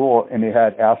school, and they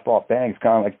had asphalt banks,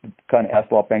 kind of like the kind of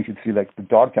asphalt banks you'd see like the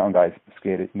Dogtown guys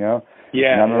skated, you know?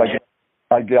 Yeah. And I remember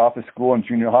I'd get off of school in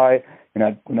junior high, and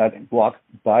I'd walk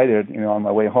by there, you know, on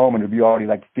my way home, and there'd be already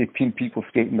like 15 people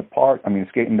skating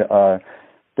skating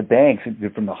the banks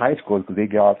from the high school, because they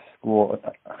get off school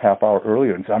a half hour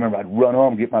earlier. And so I remember I'd run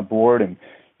home, get my board, and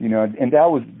you know, and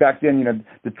that was back then. You know,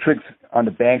 the tricks on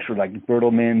the banks were like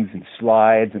Bertelmans and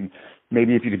slides, and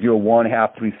maybe if you could do a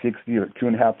 1.5 360 or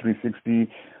 2.5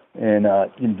 360, and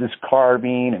you know, just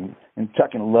carving and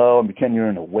tucking low and pretend you're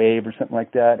in a wave or something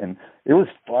like that. And it was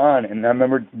fun. And I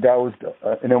remember that was,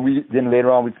 and then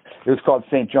later on, it was called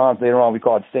St. John's. Later on, we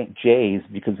called it St. Jay's,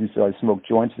 because we started smoke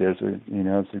joints there. So, you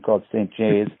know, so we called it St.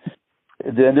 Jay's.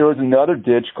 Then there was another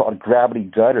ditch called Gravity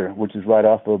Gutter, which is right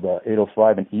off of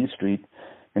 805 and E Street.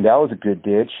 And that was a good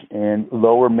ditch. And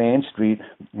Lower Main Street,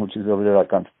 which is over there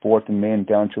like on 4th and Main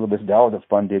down Chula Vista, that was a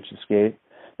fun ditch to skate.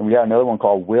 And we had another one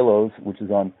called Willows, which is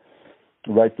on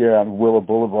right there on Willow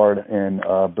Boulevard and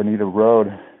Bonita Road,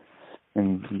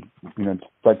 and you know,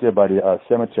 right there by the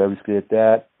cemetery. We skated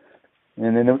that.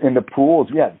 And then in the pools,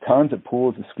 we had tons of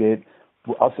pools to skate.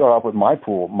 I'll start off with my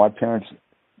pool. My parents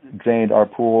drained our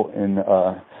pool in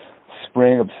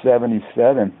spring of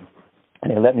 '77,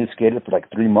 and they let me skate it for like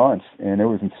 3 months, and it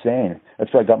was insane.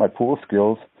 That's where I got my pool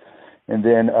skills. And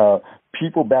then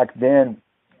people back then,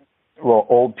 well,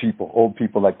 old people,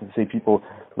 like say people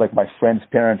like my friends'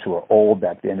 parents who were old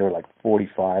back then. They were like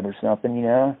 45 or something, you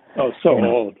know. Oh, so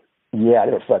old. Yeah,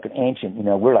 they were fucking ancient. You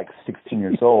know, we're like 16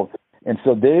 years old, and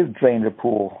so they drained their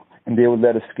pool, and they would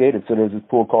let us skate it. So there was this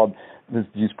pool called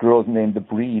these girls named the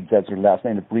Breeds. That's their last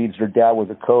name, the Breeds. Their dad was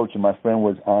a coach, and my friend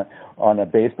was on a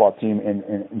baseball team, and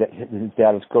his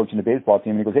dad was coaching the baseball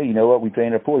team. And he goes, "Hey, you know what? We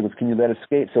drained our pool." He goes, "Can you let us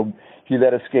skate?" So he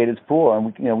let us skate his pool, and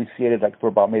we skated like for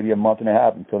about maybe a month and a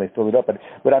half until they filled it up.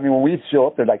 But I mean, when we'd show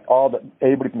up there, like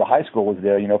everybody from the high school was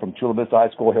there. You know, from Chula Vista High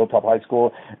School, Hilltop High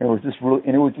School, and it was just really,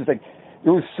 and it was just like, it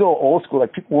was so old school.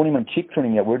 Like people weren't even kick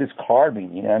turning yet. We're just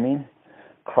carving. You know what I mean?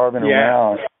 Carving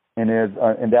around. And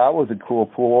and that was a cool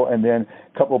pool. And then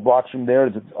a couple of blocks from there,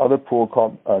 there's this other pool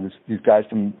called these guys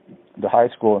from the high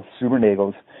school,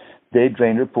 Subernagels. They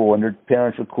drained their pool, and their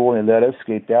parents were cool, and they let us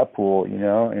skate that pool, you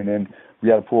know. And then we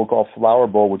had a pool called Flower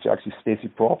Bowl, which actually Stacy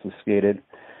Peralta skated.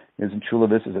 It was in Chula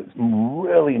Vista. It's a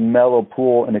really mellow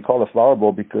pool, and they called it Flower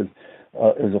Bowl because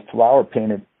it was a flower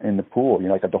painted in the pool. You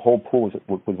know, like the whole pool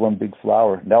was one big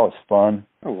flower. And that was fun.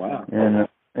 Oh wow! And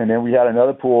then we had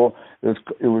another pool. It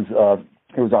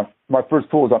was on, my first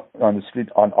pool was on the street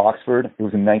on Oxford. It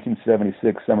was in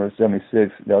 1976, summer of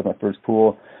 '76. That was my first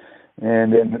pool.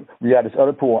 And then we had this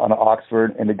other pool on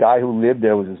Oxford, and the guy who lived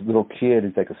there was this little kid.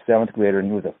 He's like a 7th grader, and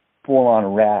he was a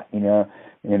full-on rat, you know.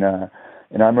 And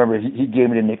I remember he gave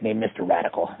me the nickname Mr.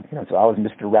 Radical. You know, so I was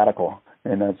Mr. Radical,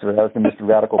 and so that was the Mr.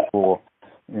 Radical pool.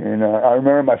 And I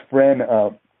remember my friend.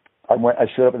 I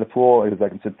showed up at the pool. It was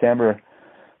like in September,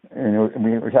 and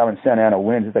we were having Santa Ana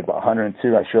winds. It's like about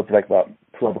 102. I showed up at like about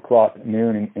 12 o'clock at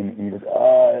noon, and he goes,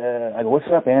 I go, "What's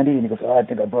up, Andy?" And he goes, "I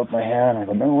think I broke my hand." I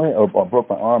go, "No way." Or I broke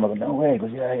my arm. I go, "No way." He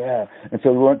goes, Yeah. And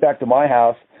so we went back to my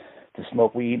house to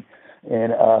smoke weed,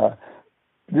 and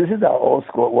this is how old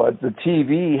school it was. The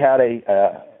TV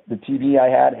I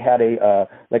had a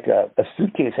like a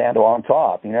suitcase handle on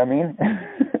top. You know what I mean?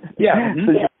 Yeah.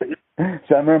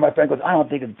 So I remember my friend goes, "I don't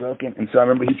think it's broken." And so I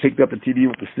remember he picked up the TV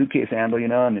with the suitcase handle, you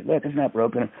know, and look, it's not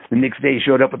broken. The next day he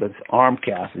showed up with his arm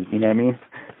cast, you know what I mean?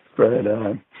 But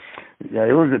yeah,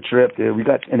 it was a trip, dude.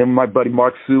 And then my buddy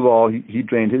Mark Suvall, he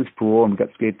drained his pool, and we got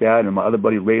to skate that. And my other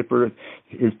buddy Raper,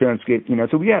 his parents skate, you know.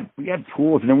 So we had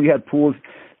pools, and then we had pools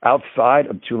outside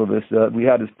of Chula Vista. We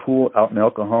had this pool out in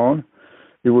El Cajon.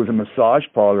 It was a massage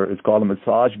parlor. It's called a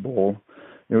Massage Bowl.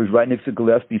 It was right next to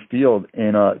Gillespie Field,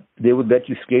 and they would let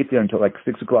you skate there until like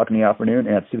 6 o'clock in the afternoon.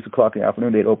 And at 6 o'clock in the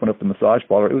afternoon, they'd open up the massage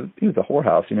parlor. It was a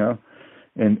whorehouse, you know.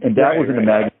 And that was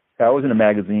in the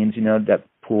magazines, you know. That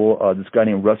pool. This guy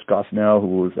named Russ Gosnell,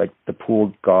 who was like the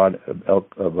pool god of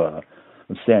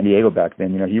San Diego back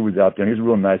then. You know, he was out there. And he was a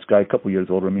real nice guy, a couple of years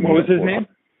older than me. What was his name?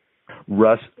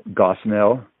 Russ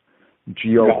Gosnell,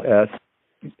 Gosnell,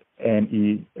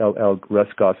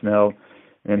 Russ Gosnell.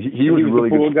 And he was really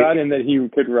the pool good god, and that he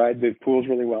could ride the pools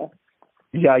really well.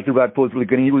 Yeah, he could ride pools really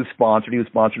good. And he was sponsored. He was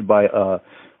sponsored by,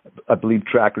 I believe,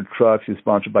 Tracker Trucks. He was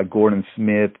sponsored by Gordon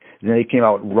Smith. And then he came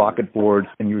out with rocket boards,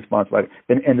 and he was sponsored by.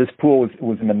 And this pool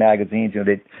was in the magazines. You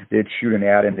know, they'd shoot an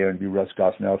ad in there and be Russ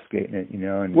Gosnell skating it. You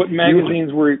know. And what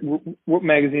magazines were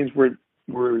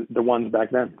the ones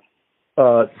back then?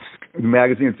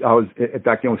 Magazines.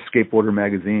 Back then was Skateboarder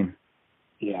magazine.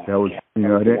 Yeah. That was, you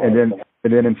know,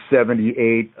 and then in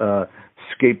 '78,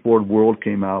 Skateboard World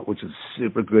came out, which is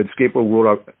super good. Skateboard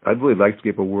World, I really liked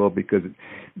Skateboard World because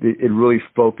it really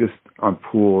focused on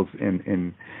pools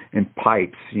and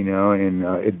pipes, you know, and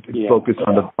it focused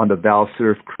on the Val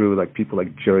Surf crew, like people like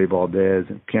Jerry Valdez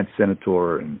and Kent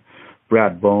Senator and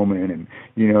Brad Bowman, and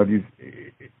you know,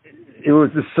 it was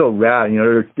just so rad. You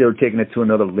know, they were taking it to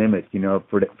another limit, you know,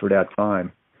 for that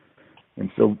time. And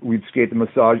so we'd skate the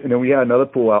massage, and then we had another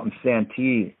pool out in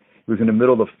Santee. It was in the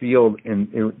middle of the field, and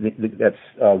that's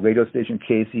radio station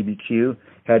KCBQ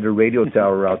had the radio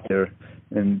tower out there,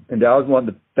 and that was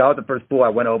the first pool I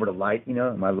went over to light, you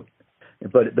know.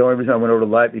 But the only reason I went over to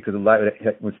light because the light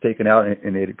was taken out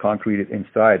and they had concreted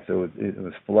inside, so it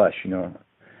was flush, you know.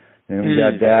 And we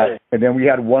had that, and then we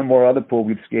had one more other pool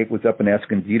we'd skate was up in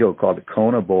Escondido called the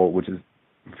Kona Bowl, which is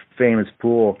a famous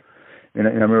pool. And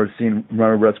I remember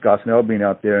Russ Gosnell being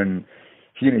out there, and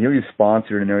he was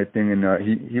sponsored and everything, and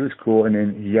he was cool. And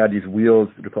then he had these wheels,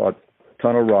 they're called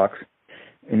Tunnel Rocks.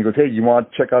 And he goes, hey, you want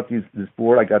to check out this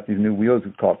board? I got these new wheels.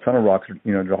 It's called Tunnel Rocks.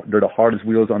 You know, they're the hardest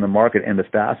wheels on the market and the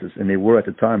fastest. And they were at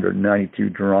the time. They're 92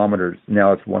 durometers.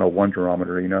 Now it's 101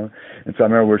 durometer, you know. And so I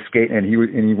remember we're skating, and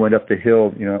he went up the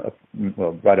hill, you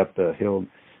know, right up the hill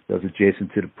that was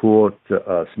adjacent to the pool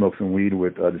to smoke some weed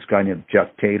with this guy named Jeff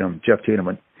Tatum. Jeff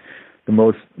Tatum, the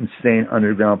most insane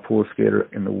underground pool skater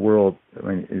in the world. I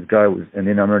mean, his guy was, and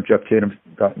then I remember Jeff Tatum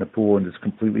got in the pool and just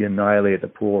completely annihilated the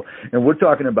pool. And we're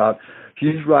talking about,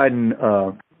 he's riding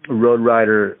Road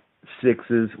Rider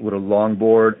 6s with a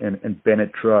longboard and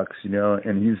Bennett trucks, you know,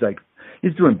 and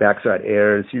he's doing backside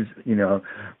airs. He's, you know,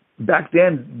 back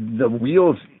then the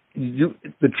wheels,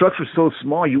 the trucks were so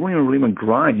small, you wouldn't even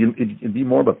grind. It'd be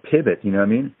more of a pivot, you know what I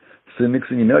mean? So next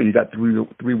thing you know, you got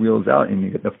three wheels out, and you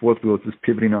get the fourth wheel just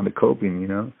pivoting on the coping, you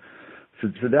know. So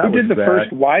that Who did the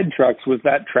first wide trucks? Was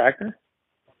that Tracker?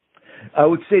 I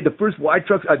would say the first wide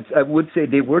trucks. I would say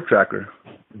they were Tracker.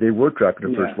 They were Tracker,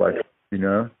 the first wide, you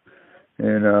know.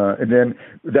 And then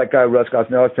that guy Russ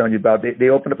Gosnell I was telling you about, they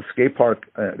opened up a skate park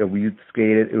that we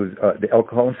skated. It was the El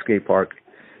Cajon skate park,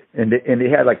 and they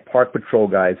had like park patrol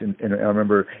guys. And I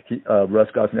remember Russ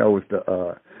Gosnell was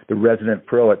the resident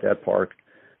pro at that park.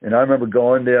 And I remember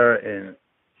going there, and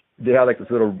they had like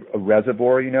this little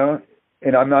reservoir, you know.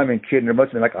 And I'm not even kidding. There must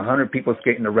have been like 100 people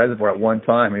skating the reservoir at one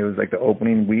time. It was like the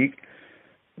opening week.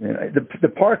 And the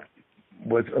park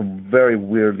was very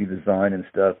weirdly designed and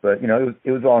stuff, but you know,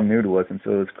 it was all new to us, and so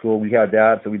it was cool. We had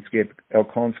that, so we'd skate El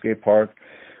Cajon Skate Park.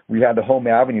 We had the Home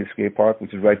Avenue Skate Park,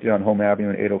 which is right there on Home Avenue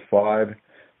in 805.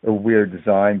 A weird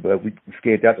design, but we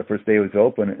skated that the first day it was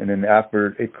open, and then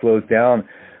after it closed down,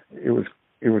 it was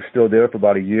still there for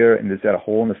about a year, and just had a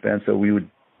hole in the fence. So we would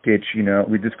ditch, you know,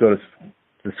 we'd just go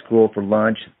to school for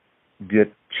lunch,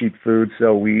 get cheap food,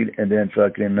 sell weed, and then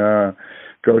fucking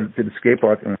go to the skate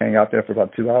park and hang out there for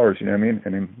about 2 hours, you know what I mean?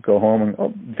 And then go home and,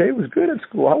 the day was good at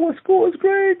school. How was school? It was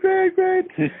great.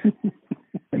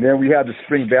 And then we had the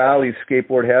Spring Valley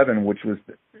Skateboard Heaven, which was,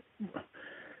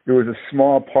 it was a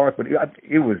small park, but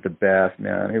it was the best,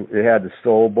 man. It had the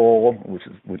Soul Bowl,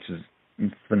 which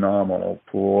is phenomenal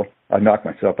pool. I knocked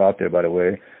myself out there, by the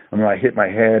way. I mean, I hit my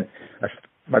head.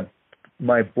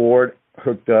 My board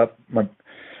hooked up.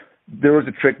 There was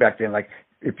a trick back then, like,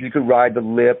 if you could ride the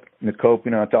lip and the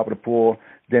coping on top of the pool,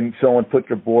 then someone put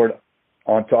your board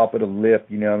on top of the lip,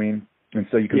 you know what I mean? And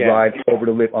so you could ride over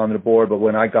the lip onto the board. But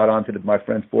when I got onto my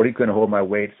friend's board, he couldn't hold my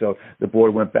weight. So the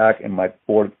board went back and my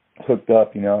board hooked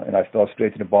up, you know, and I fell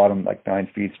straight to the bottom, like 9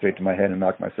 feet straight to my head and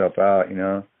knocked myself out, you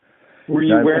know. Were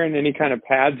you wearing any kind of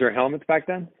pads or helmets back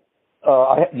then?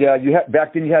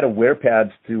 Back then you had to wear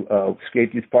pads to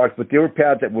skate these parks, but they were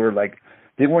pads that were like,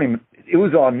 they weren't even, it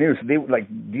was all new, so they were like,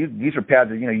 these are pads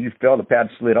that, you know, you fell, the pad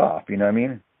slid off, you know what I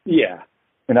mean? Yeah.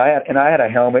 And I had a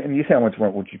helmet, and these helmets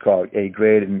weren't what you call A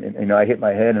grade, and you know, I hit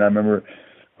my head, and I remember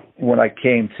when I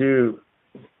came to,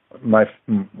 my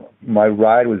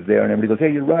ride was there, and everybody goes,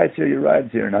 hey, your ride's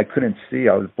here, and I couldn't see,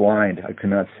 I was blind, I could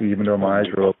not see, even though my eyes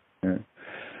were open.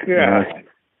 Yeah.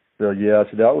 So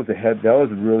that was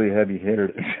a really heavy hitter.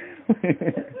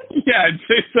 Yeah, I'd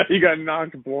say so. You got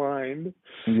knocked blind.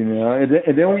 You know,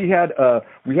 and then we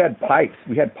had pipes.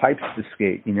 We had pipes to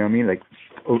skate. You know what I mean? Like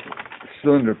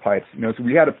cylinder pipes. You know, so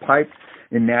we had a pipe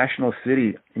in National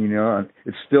City. You know,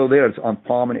 it's still there. It's on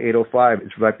Palm and 805.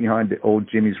 It's right behind the old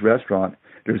Jimmy's restaurant.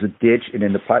 There's a ditch, and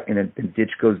then the pipe, and then the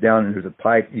ditch goes down, and there's a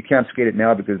pipe. You can't skate it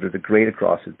now because there's a grate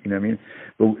across it. You know what I mean?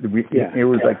 But it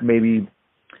was like maybe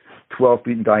 12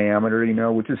 feet in diameter. You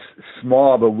know, which is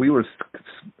small, but we were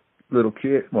little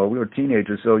kids. Well, we were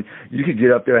teenagers, so you could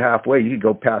get up there halfway. You could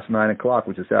go past 9 o'clock,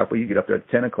 which is halfway. You get up there at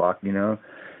 10 o'clock, you know.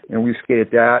 And we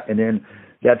skated that, and then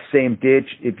that same ditch.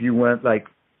 If you went like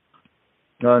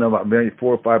no, about maybe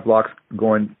 4 or 5 blocks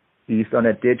going east on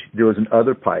that ditch, there was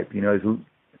another pipe, you know.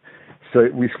 So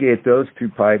we skated those 2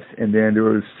 pipes, and then there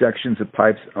was sections of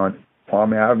pipes on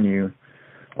Palm Avenue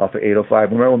off of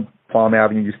 805. Remember when Palm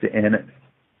Avenue used to end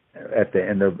at the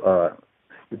end of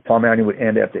Palm Avenue would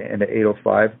end at the end of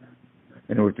 805,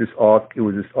 and it was just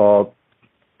all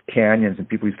canyons, and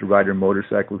people used to ride their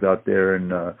motorcycles out there,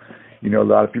 and you know, a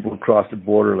lot of people would cross the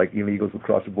border, like illegals would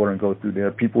cross the border and go through there.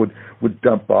 People would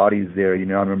dump bodies there, you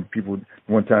know. I remember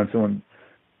one time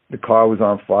the car was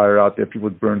on fire out there. People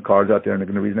would burn cars out there, and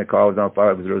the reason the car was on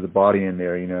fire was there was a body in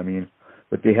there, you know what I mean?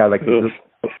 But they had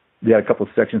they had a couple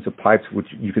of sections of pipes which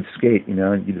you could skate, you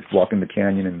know, and you just walk in the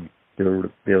canyon and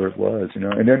there it was, you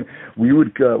know. And then we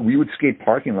would skate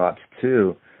parking lots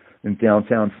too in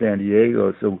downtown San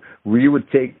Diego. So it would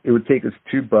take us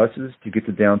 2 buses to get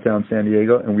to downtown San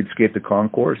Diego, and we'd skate the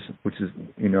concourse, which is,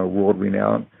 you know, world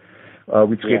renowned.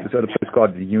 We'd skate this other place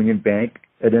called the Union Bank,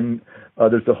 and then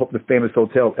there's the famous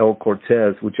hotel El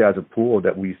Cortez, which has a pool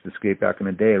that we used to skate back in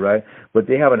the day, right? But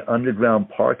they have an underground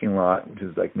parking lot, which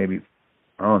is like maybe,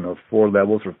 I don't know, 4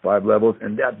 levels or 5 levels,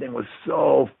 and that thing was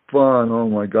so fun. Oh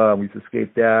my God, we used to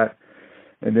skate that,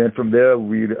 and then from there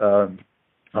we'd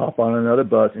hop on another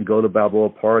bus and go to Balboa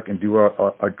Park and do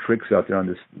our tricks out there on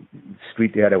this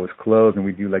street they had that was closed, and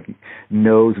we'd do like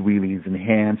nose wheelies and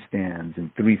handstands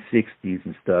and 360s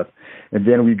and stuff. And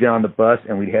then we'd get on the bus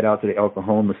and we'd head out to the El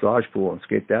Cajon massage pool and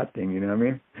skate that thing, you know what I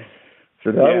mean?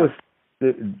 So that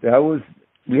was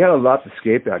we had a lot to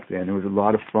skate back then. It was a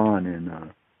lot of fun, and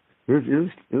it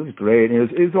was great.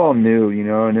 And it was all new, you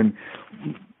know. And then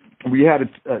we had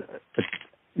a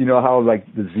you know how like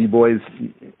the Z-Boys,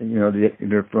 you know,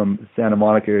 they're from Santa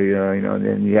Monica area, you know, and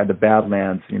then you had the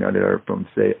Badlands, you know, that are from,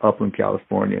 say, Upland,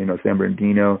 California, you know, San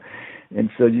Bernardino. And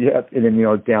so and then, you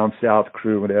know, down south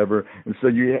crew, whatever. And so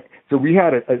we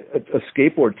had a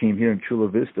skateboard team here in Chula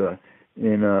Vista.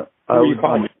 And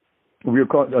we were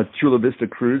called Chula Vista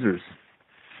Cruisers.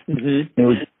 Mm-hmm.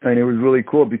 It was really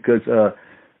cool because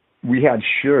we had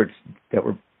shirts that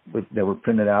were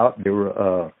printed out. They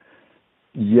were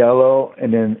yellow,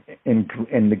 and then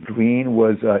and the green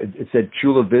was it said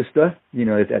Chula Vista, you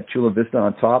know, it had Chula Vista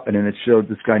on top, and then it showed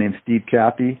this guy named Steve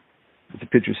Caffey. It's a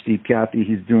picture of Steve Caffey.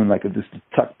 He's doing like just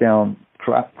a tuck down,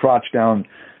 crotch down,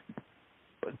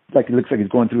 like it looks like he's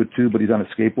going through a tube, but he's on a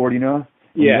skateboard, you know.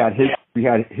 And yeah. We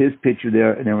had his picture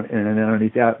there, and then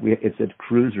underneath that it said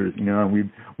Cruisers, you know.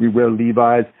 And we wear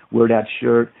Levi's, wear that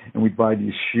shirt, and we'd buy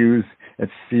these shoes at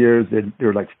Sears. They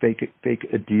were like fake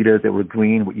Adidas that were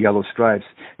green with yellow stripes,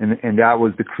 and that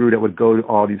was the crew that would go to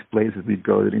all these places. We'd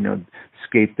go to, you know,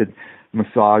 skate the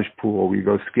massage pool. We'd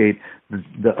go skate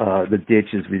the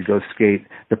ditches. We'd go skate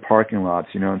the parking lots,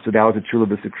 you know. And so that was the Chula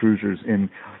Vista Cruisers. And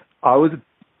I was,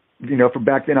 you know, from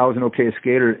back then I was an okay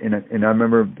skater, and I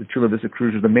remember the Chula Vista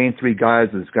Cruisers. The main 3 guys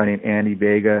was this guy named Andy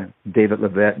Vega, David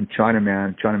Levette, and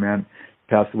Chinaman. Chinaman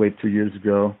passed away 2 years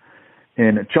ago.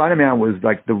 And Chinaman was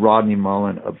like the Rodney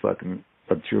Mullen of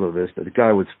Chula Vista. The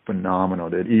guy was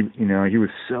phenomenal, dude. He was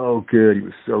so good. He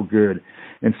was so good.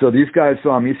 And so these guys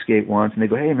saw me skate once, and they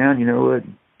go, "Hey, man, you know what?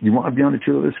 You want to be on the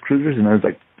Chula Vista Cruisers?" And I was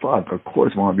like, "Fuck, of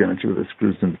course I want to be on the Chula Vista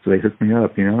Cruisers." And so they hooked me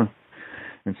up, you know.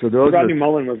 And so Rodney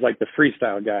Mullen was like the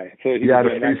freestyle guy. So the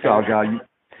freestyle guy.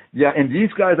 Yeah, and these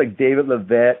guys like David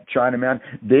Levette, Chinaman,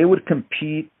 they would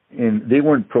compete. They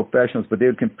weren't professionals, but they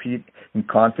would compete in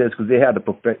contests because they'd have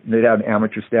an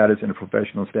amateur status and a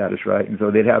professional status, right? And so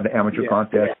they'd have the amateur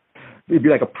contest. It'd be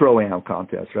like a pro-am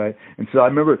contest, right? And so I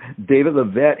remember David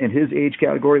Levette in his age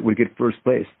category would get first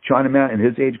place. Chinaman in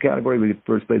his age category would get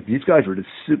first place. These guys were just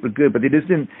super good, but they just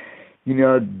didn't, you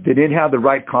know, they didn't have the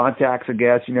right contacts, I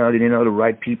guess. You know, they didn't know the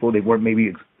right people. They weren't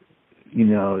maybe, you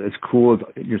know, as cool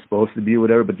as you're supposed to be or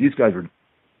whatever, but these guys were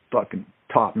fucking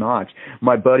top notch.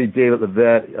 My buddy David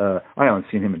Levette, I haven't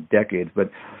seen him in decades,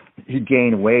 but he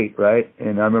gained weight, right?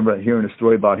 And I remember hearing a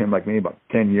story about him like maybe about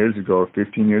 10 years ago or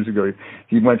 15 years ago.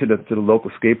 He went to the local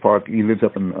skate park. He lives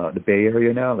up in the Bay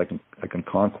Area now, like in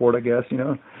Concord, I guess, you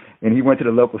know. And he went to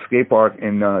the local skate park,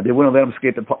 and they wouldn't let him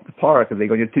skate the park because they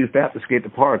go, "You're too fat to skate the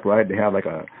park," right? They have like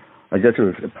I guess it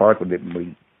was a park where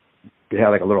they had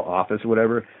like a little office or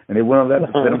whatever, and they wouldn't let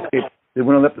him skate. They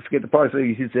wouldn't let him skate the park, so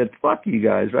he said, "Fuck you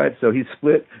guys," right? So he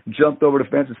split, jumped over the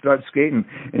fence, and started skating.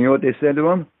 And you know what they said to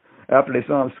him after they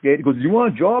saw him skate? He goes, "You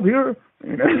want a job here?"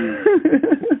 You know?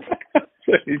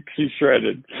 He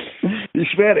shredded. He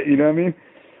shredded. You know what I mean?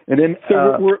 And then,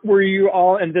 so were you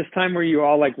all? And this time, were you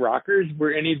all like rockers?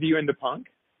 Were any of you into punk?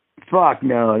 Fuck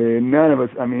no, dude. None of us.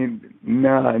 I mean,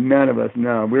 no, none of us.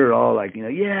 No, we were all like, you know,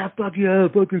 yeah, fuck yeah,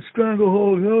 fucking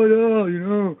Stranglehold, hell yeah, you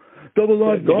know, double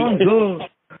live Gonzo.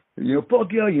 You know,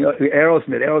 fuck yeah, you know,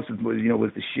 Aerosmith was, you know,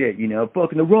 was the shit, you know,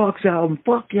 fucking the Rocks album,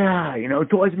 fuck yeah, you know,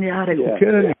 Toys in the Attic,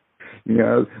 okay, you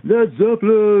know, Led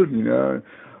Zeppelin,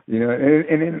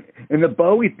 and the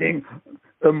Bowie thing,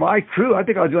 my crew, I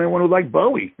think I was the only one who liked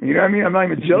Bowie, you know what I mean? I'm not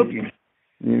even joking.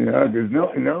 You know, there's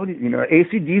no, you know,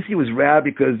 AC/DC was rad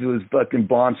because it was fucking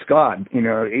Bon Scott, you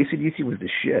know, AC/DC was the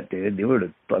shit, dude. They were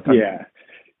the fucking... Yeah,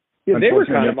 they were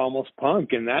kind of almost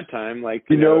punk in that time, like,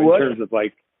 you know what? In terms of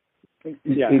like,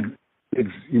 you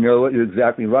know what? You're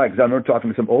exactly right. Because I remember talking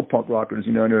to some old punk rockers,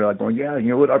 you know, and they're like going, yeah, you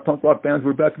know what our punk rock bands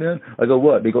were back then? I go,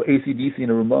 what? They go AC/DC and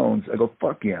the Ramones. I go,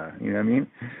 fuck yeah. You know what I mean?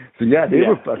 So yeah, they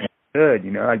were fucking good,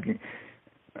 you know.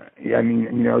 I mean,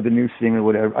 you know, the new singer,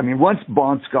 whatever. I mean, once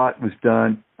Bon Scott was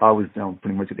done, I was done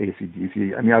pretty much with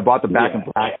AC/DC. I mean, I bought the Back in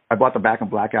Black. I bought the Back in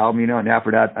Black album, you know, and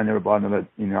after that, I never bought another.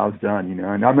 You know, I was done, you know.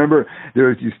 And I remember there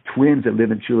was these twins that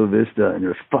lived in Chula Vista, and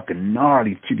they're fucking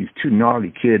gnarly. These two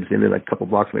gnarly kids. They lived like a couple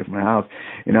blocks away from my house.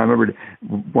 And I remember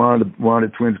one of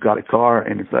the twins got a car,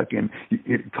 and it's fucking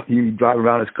you drive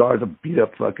around his car, it's a beat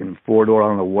up fucking 4-door. I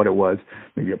don't know what it was,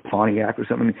 maybe a Pontiac or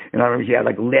something. And I remember he had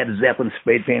like Led Zeppelin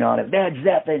spray paint on it. Led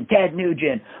Zeppelin, Ted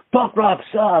Nugent, punk rock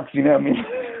sucks. You know what I mean?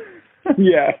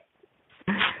 Yeah.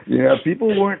 Yeah, people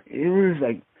weren't, it was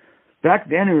like, back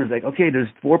then it was like, okay, there's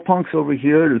 4 punks over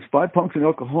here, there's 5 punks in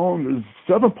El Cajon, there's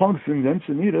 7 punks in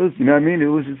Encinitas, you know what I mean? It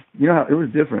was just, you know, it was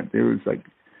different. It was like,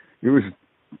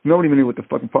 nobody even knew what the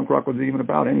fucking punk rock was even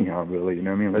about anyhow, really, you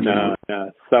know what I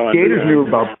mean? Skaters knew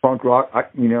about punk rock,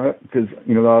 you know, because,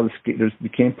 you know, a lot of the skaters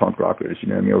became punk rockers, you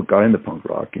know what I mean, or got into punk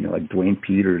rock, you know, like Dwayne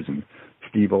Peters and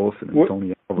Steve Olson and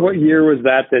Tony Alvarez. What year was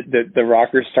that the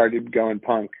rockers started going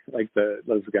punk, like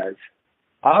those guys?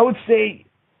 I would say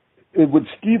with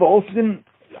Steve Olson,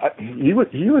 he was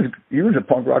a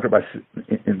punk rocker by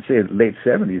in say late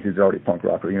 70s. He's already a punk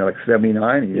rocker, you know, like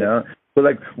 79, you know. But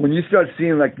like when you start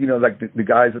seeing like, you know, like the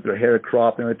guys with their hair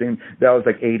cropped and everything, that was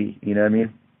like 80. You know what I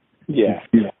mean? Yeah.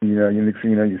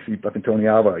 You see fucking Tony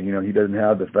Alva. You know, he doesn't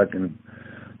have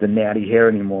the natty hair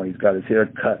anymore. He's got his hair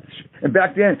cut. And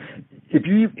back then, if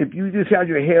you just had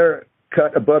your hair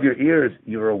cut above your ears,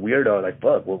 you were a weirdo. Like,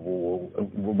 fuck,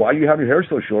 why you have your hair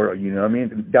so short? You know what I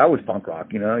mean? That was punk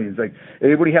rock, you know? It's like,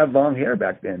 everybody had long hair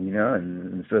back then, you know?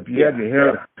 And so if you had your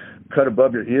hair cut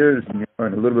above your ears, you know,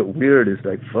 and a little bit weird, it's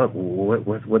like, fuck,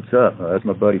 what's up? That's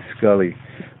my buddy Scully.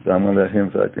 So I'm going to let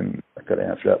him I got to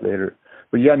answer that later.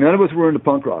 But yeah, none of us were into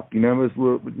punk rock. You know, this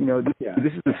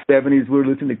is the 70s. We were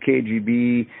listening to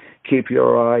KGB,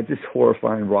 KPRI, just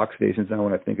horrifying rock stations now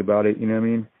when I think about it, you know what I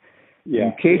mean?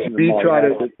 Yeah. KGB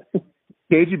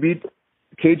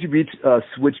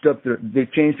switched up they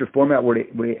changed their format where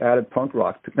they added punk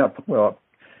rock.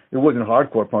 It wasn't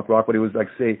hardcore punk rock, but it was like,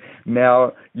 say,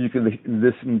 now you can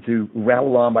listen to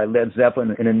Rattle On by Led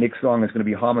Zeppelin, and a Nick song is going to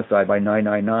be Homicide by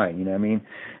 999, you know what I mean?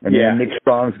 And then a Nick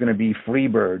song is going to be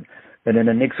Freebird, and then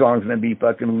the Nick song is going to be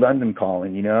fucking London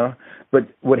Calling, you know? But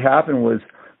what happened was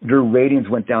their ratings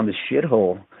went down the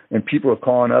shithole. And people are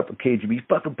calling up KGB,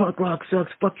 fucking punk rock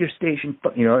sucks, fuck your station,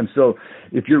 you know. And so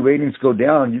if your ratings go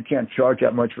down, you can't charge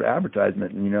that much for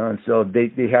advertisement, you know. And so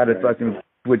they had to fucking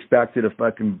switch back to the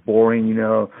fucking boring, you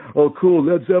know, oh, cool,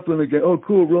 Led Zeppelin again, oh,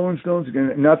 cool, Rolling Stones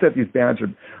again. Not that these bands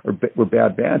were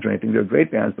bad bands or anything. They're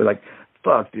great bands, but like,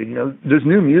 fuck, dude, you know, there's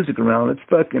new music around. Let's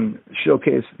fucking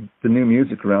showcase the new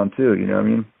music around too, you know what I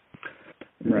mean?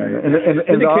 Right. And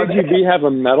did the KGB have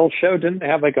a metal show? Didn't they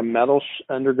have like a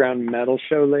underground metal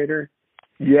show later?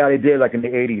 Yeah, they did, like in the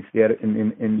 80s. They had,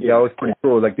 and that was pretty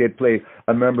cool. Like they'd play,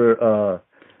 I remember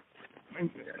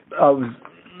I was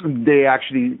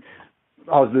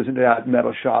listening to that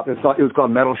Metal Shop. It was called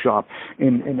Metal Shop.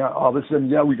 And all of a sudden,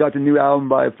 we got the new album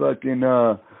by fucking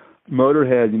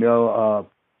Motorhead, you know,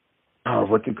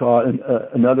 what they call it?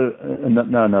 Not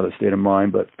Another State of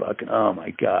Mind, but fucking, oh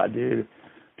my God, dude.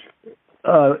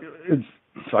 I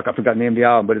forgot the name of the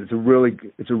album, but it's a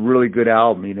really good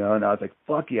album, you know. And I was like,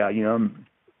 fuck yeah, you know.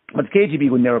 But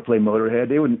KGB would never play Motorhead.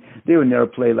 They would never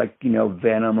play like, you know,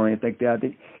 Venom or anything like that.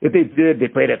 If they did, they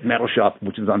played at Metal Shop,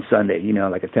 which was on Sunday, you know,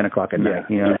 like at 10 o'clock at night,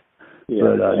 you know.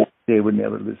 Yeah. But they would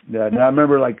never listen to that. And I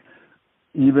remember like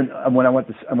even when I went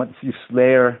to see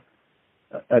Slayer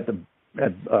at the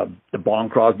Bon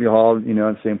Crosby Hall, you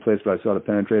know, the same place where I saw the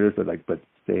Penetrators, but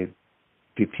they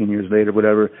 15 years later,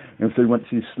 whatever. And so we went to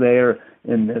see Slayer,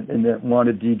 and one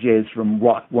of the DJs from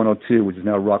Rock 102, which is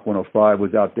now Rock 105,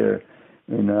 was out there.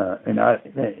 And I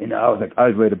was like, I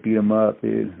was ready to beat him up,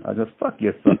 dude. I was like, fuck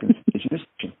your fucking station. This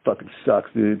shit fucking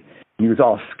sucks, dude. He was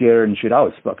all scared and shit. I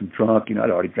was fucking drunk. You know,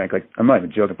 I'd already drank, like, I'm not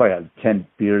even joking, probably had 10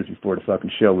 beers before the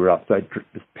fucking show. We were outside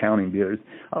just pounding beers.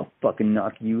 I'll fucking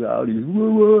knock you out. He goes,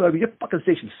 whoa. I mean, your fucking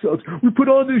station sucks. We put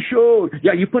on this show.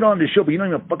 Yeah, you put on this show, but you don't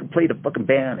even fucking play the fucking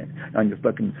band on your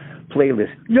fucking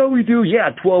playlist. Yeah, we do. Yeah,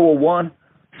 12:01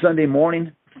 Sunday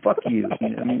morning. Fuck you. You know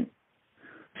what I mean?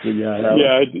 So,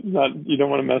 you don't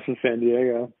want to mess with San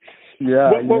Diego.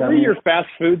 Yeah. What were your fast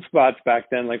food spots back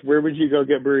then? Like, where would you go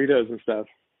get burritos and stuff?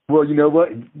 Well, you know what?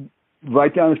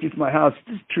 Right down the street from my house,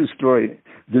 this is a true story.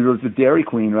 There was a Dairy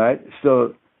Queen, right?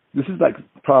 So this is like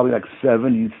probably like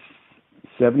 77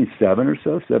 or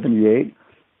so, 78,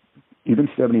 even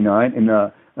 79.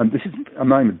 And this is, I'm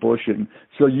not even bullshitting.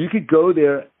 So you could go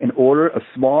there and order a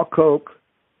small Coke,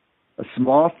 a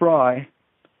small fry,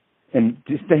 and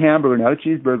just a hamburger, not a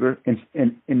cheeseburger, and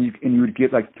you would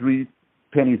get like 3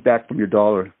 pennies back from your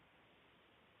dollar.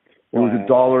 It was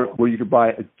 $1 where you could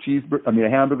buy a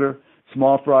hamburger,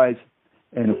 small fries,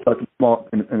 and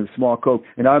a small Coke.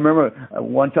 And I remember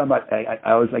one time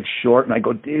I was like short, and I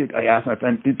go, dude, I asked my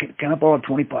friend, dude, can I borrow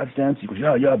 25 cents? He goes,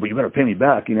 yeah, but you better pay me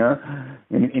back, you know.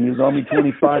 And he was owed me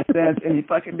 25 cents, and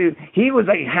he was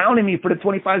like hounding me for the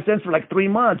 25 cents for like 3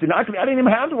 months, and I didn't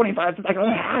even have 25 cents. I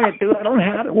don't have it, dude. I don't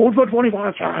have it. What's for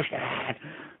 25 cents?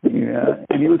 Yeah,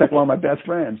 and he was like one of my best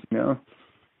friends, you know.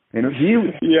 And he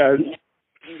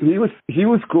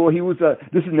was cool. He was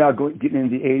this is now getting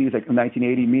into the 80s, like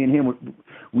 1980. Me and him,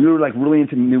 we were like really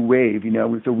into new wave, you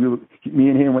know. So me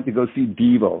and him went to go see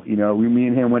Devo, you know. Me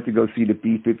and him went to go see the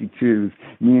B-52s.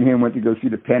 Me and him went to go see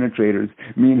the Penetrators.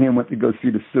 Me and him went to go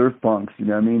see the Surf Punks, you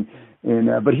know what I mean?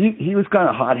 And but he was kind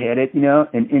of hot headed, you know,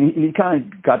 and he kind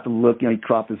of got the look, you know. He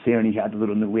cropped his hair and he had the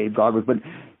little new wave goggles, but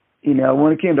you know,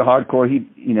 when it came to hardcore, he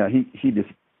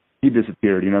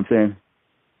disappeared. You know what I'm saying?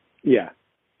 Yeah.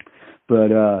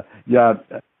 But I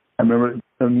remember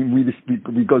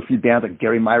we go see bands like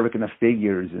Gary Myrick and the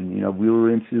Figures, and you know we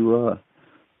were into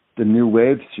the new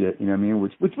wave shit. You know what I mean?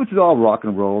 Which is all rock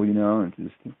and roll. You know, and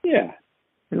just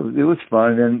it was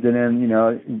fun. And then you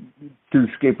know through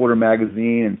Skateboarder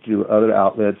magazine and through other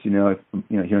outlets, you know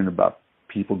hearing about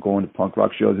people going to punk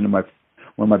rock shows. And one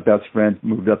of my best friends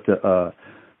moved up to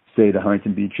say the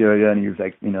Huntington Beach area, and he was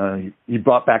like, you know, he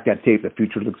brought back that tape, The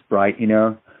Future Looks Bright, you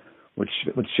know, which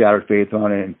Shattered Faith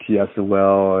on it, and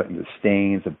TSOL, and the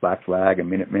Stains, the Black Flag, and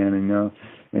Minutemen, you know,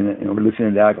 and we're listening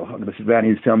to that. I go, oh, this is bad. And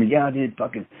he was telling me, yeah, dude,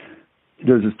 fucking,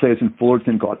 there's this place in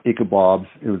Fullerton called Ichabod's.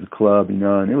 It was a club, you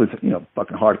know, and it was, you know,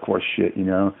 fucking hardcore shit, you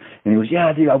know. And he goes,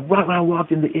 yeah, dude, when I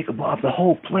walked into Ichabod's, the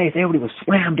whole place, everybody was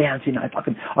slam dancing. I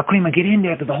couldn't even get in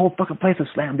there because the whole fucking place was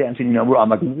slam dancing, you know. I'm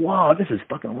like, wow, this is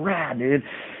fucking rad, dude.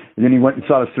 And then he went and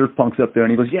saw the Surf Punks up there,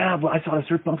 and he goes, yeah, well, I saw the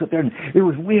Surf Punks up there, and it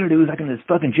was weird. It was like in this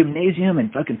fucking gymnasium,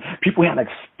 and fucking people had like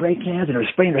spray cans, and they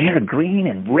were spraying their hair green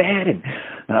and red, and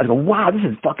I was going, wow, this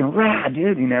is fucking rad,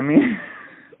 dude. You know what I mean?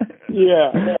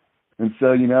 Yeah. And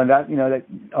so, you know, that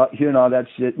hearing all that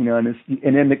shit, you know, and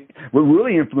then what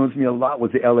really influenced me a lot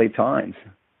was the L.A. Times,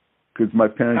 because my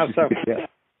parents used to get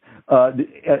that.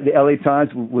 The L.A.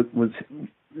 Times would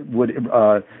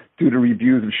do the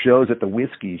reviews of shows at the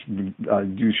Whiskey,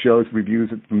 do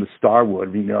reviews from the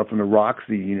Starwood, you know, from the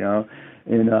Roxy, you know,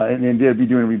 and then they'd be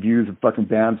doing reviews of fucking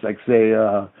bands like, say,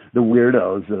 the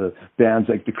Weirdos, bands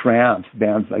like the Cramps,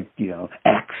 bands like, you know,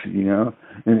 X, you know,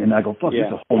 and I go, fuck,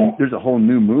 there's a whole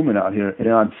new movement out here. And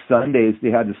on Sundays they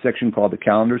had this section called the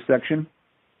calendar section,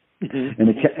 and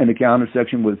the calendar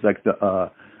section was like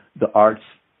the arts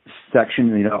section,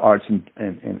 you know, arts and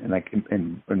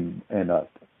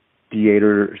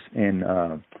theaters and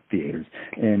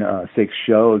six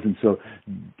shows, and so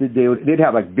they'd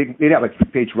have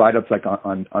 3-page write-ups like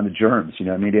on the Germs, you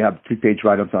know what I mean? They'd have 3-page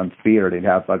write-ups on Fear. They'd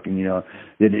have fucking, you know,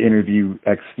 they'd interview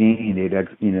Exene, and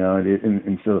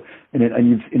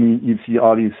you'd see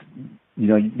all these, you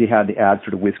know, they had the ads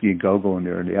for the Whiskey and Go-Go in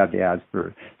there, and they had the ads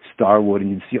for Starwood,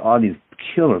 and you'd see all these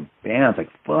killer bands. Like,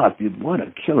 fuck, dude, what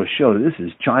a killer show. This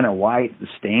is China White, The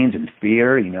Stains, and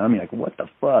Fear, you know? I mean, like, what the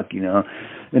fuck, you know?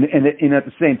 And at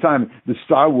the same time, the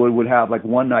Starwood would have, like,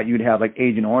 one night you'd have, like,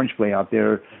 Agent Orange play out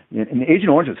there, and Agent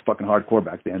Orange was fucking hardcore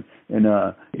back then, and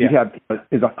you'd have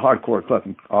is a hardcore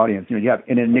fucking audience, you know? You have,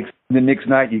 and then the next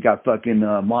night you got fucking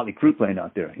Motley Crue playing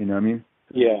out there, you know what I mean?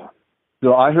 Yeah.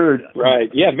 So I heard... Right.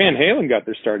 Yeah, Van Halen got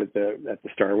their start at the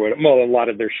Starwood. Well, a lot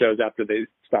of their shows after they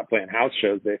stopped playing house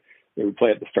shows, they would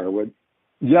play at the Starwood.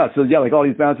 Yeah, so like all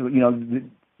these bands, you know,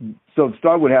 so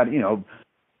Starwood had, you know,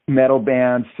 metal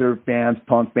bands, surf bands,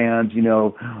 punk bands, you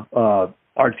know,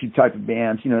 artsy type of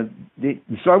bands, you know.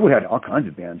 Starwood had all kinds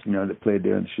of bands, you know, that played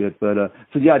there and shit. But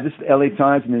so yeah, just LA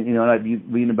Times, and you know, and I'd be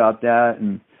reading about that,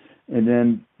 and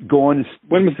then going to.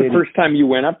 When was the first time you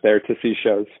went up there to see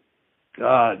shows?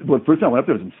 Well, the first time I went up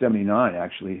there was in '79,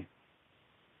 actually.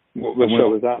 What show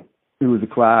was that? It was a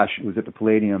Clash. It was at the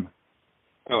Palladium.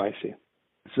 Oh, I see.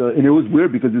 So, and it was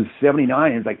weird because it was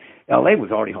 '79. It's like LA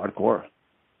was already hardcore.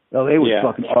 LA was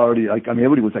fucking already, like, I mean,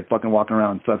 everybody was like fucking walking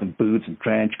around in fucking boots and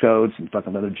trench coats and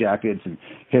fucking leather jackets and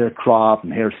hair cropped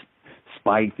and hair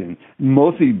spiked, and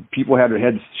mostly people had their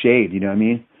heads shaved, you know what I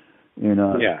mean? And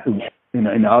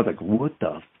and I was like, what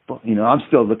the fuck? You know, I'm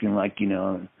still looking like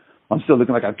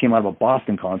I came out of a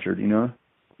Boston concert, you know?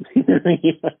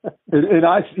 and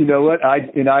I, you know what?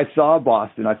 I saw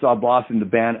Boston. The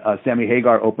band Sammy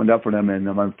Hagar opened up for them, and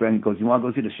my friend goes, "You want to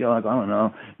go see the show?" I go, "I don't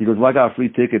know." He goes, "Well, I got free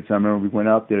tickets." I remember we went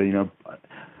out there. You know,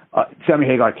 Sammy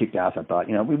Hagar kicked ass. I thought,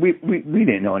 you know, we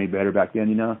didn't know any better back then,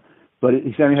 you know. But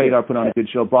Sammy Hagar put on a good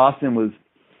show. Boston was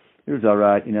all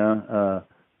right, you know.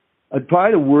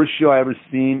 Probably the worst show I ever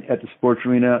seen at the Sports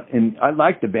Arena, and I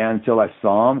liked the band until I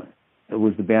saw them. It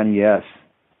was the band Yes.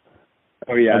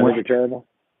 Oh yeah, they were terrible.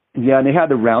 Yeah, and they had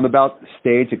the roundabout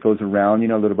stage that goes around, you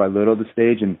know, little by little the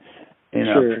stage, and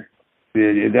sure.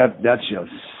 That show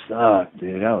sucked,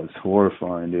 dude. That was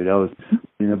horrifying, dude. That was,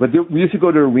 you know. But we used to go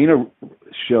to arena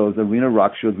shows, arena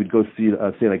rock shows. We'd go see,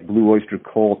 say, like Blue Oyster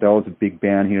Cult. That was a big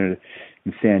band here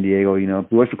in San Diego. You know,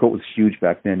 Blue Oyster Cult was huge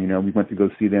back then. You know, we went to go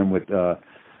see them with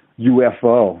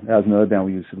UFO. That was another band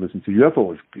we used to listen to. UFO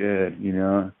was good, you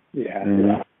know. Yeah.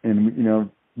 And you know,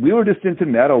 we were just into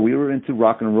metal. We were into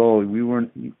rock and roll. We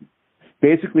weren't,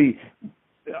 basically,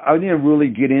 I didn't really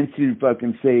get into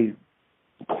fucking, say,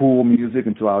 cool music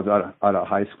until I was out of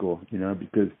high school, you know,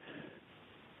 because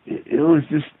it was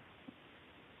just,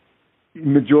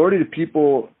 majority of the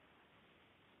people,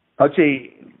 I'd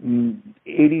say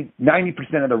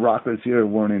 90% of the rockers here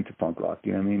weren't into punk rock,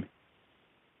 you know what I mean?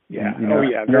 Yeah. You know,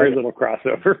 very little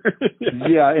crossover.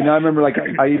 Yeah, and I remember, like,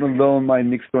 I even loaned my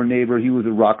next door neighbor. He was a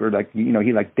rocker, like, you know,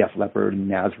 he liked Def Leppard and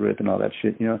Nazareth and all that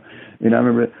shit, you know. And I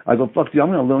remember, I go, fuck, dude, I'm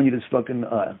gonna loan you this fucking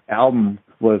album.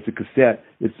 Well, it's a cassette.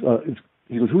 He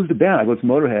goes, who's the band? I go, it's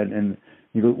Motorhead. And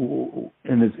he goes,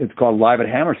 and it's called Live at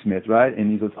Hammersmith, right?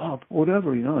 And he goes, oh,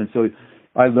 whatever, you know. And so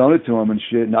I loaned it to him and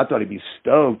shit, and I thought he'd be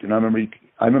stoked. And I remember,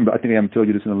 I think I haven't told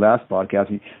you this in the last podcast.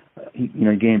 He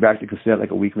gave me back the cassette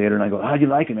like a week later, and I go, how'd you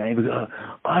like it, man? He goes,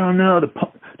 I don't know,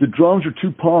 the drums are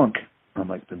too punk. I'm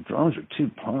like, the drums are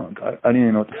too punk? I didn't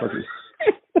even know what the fuck it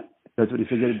was. That's what he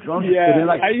said, the drums. Yeah,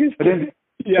 and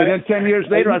then 10 years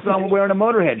later, I saw him wearing a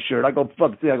Motorhead shirt. I go,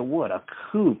 fuck, dude. I go, what a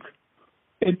kook.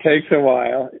 It takes a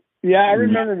while. Yeah, I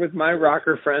remember with my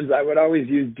rocker friends, I would always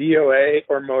use DOA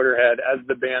or Motorhead as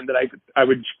the band that I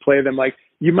would play them. Like,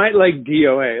 you might like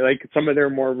DOA, like some of their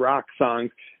more rock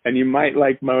songs, and you might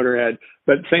like Motorhead,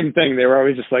 but same thing. They were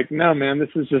always just like, no, man, this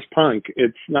is just punk.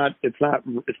 It's not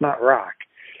rock.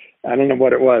 I don't know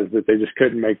what it was that they just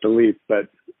couldn't make the leap, but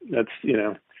that's, you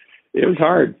know, it was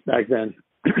hard back then.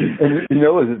 And you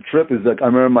know, as a trip is like, I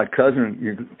remember my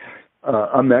cousin.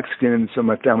 I'm Mexican, so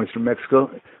my family's from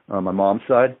Mexico, my mom's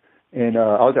side, and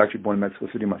I was actually born in Mexico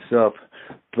City myself.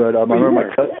 But I remember my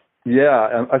cousin.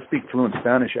 Yeah, I speak fluent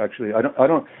Spanish actually. I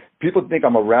don't. People think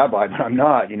I'm a rabbi, but I'm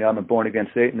not. You know, I'm a born again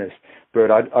Satanist.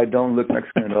 But I don't look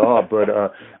Mexican at all. But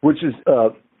which is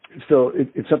so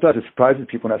it sometimes it surprises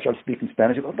people when I start speaking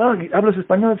Spanish. They go, "Oh, hablas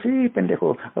español? Sí,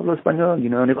 pendejo. Hablo español." You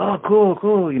know, and they go, "Oh,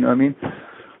 cool." You know what I mean?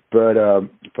 But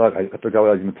fuck, I forgot what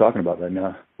I was even talking about right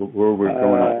now. Where we're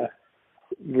going on.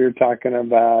 We were talking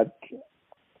about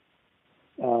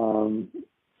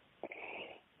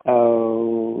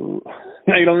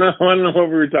I don't know what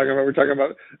we were talking about. We're talking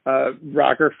about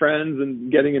rocker friends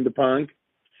and getting into punk.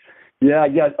 Yeah.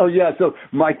 Oh, yeah. So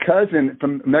my cousin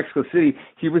from Mexico City,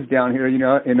 he was down here, you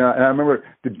know, and I remember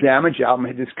the Damage album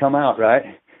had just come out, right?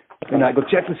 And I go,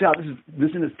 check this out.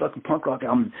 Listen to this fucking punk rock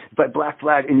album by Black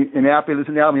Flag. And after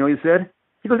listening to the album, you know what he said?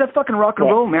 He goes, that's fucking rock and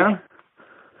roll, man.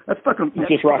 That's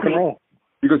just rock and roll.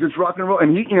 He goes, it's rock and roll.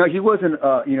 And he wasn't,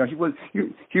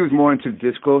 he was more into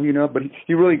disco, you know, but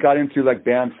he really got into like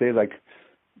bands, say like,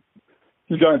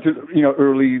 he got into, you know,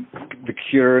 early The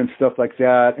Cure and stuff like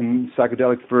that, and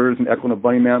Psychedelic Furs and Echo and the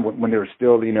Bunnymen when they were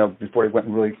still, you know, before they went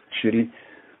really shitty.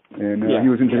 And he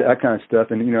was into that kind of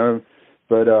stuff. And, you know,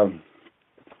 but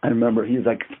I remember he was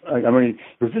like, he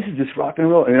goes, this is just rock and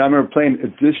roll. And I remember playing a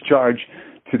Discharge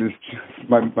to this,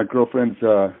 my girlfriend's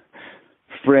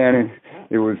friend, and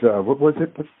it was, what was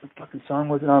it? What the fucking song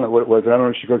was it? I don't know what it was. I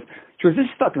don't know. She goes, this is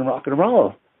fucking rock and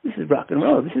roll. This is rock and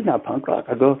roll. This is not punk rock.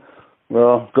 I go,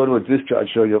 well, go to a Discharge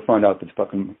show. You'll find out if it's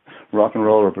fucking rock and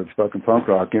roll or if it's fucking punk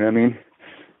rock. You know what I mean?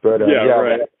 But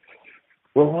right.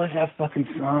 What was that fucking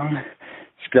song?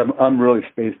 I'm really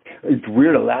spaced. It's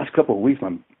weird. The last couple of weeks,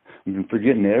 I'm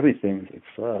forgetting everything. It's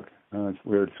like, fuck. Oh, it's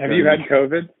weird. Have you had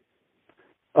COVID?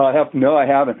 No, I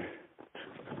haven't.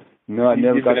 No, I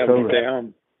never got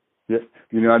COVID. Yeah,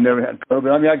 I've never had COVID.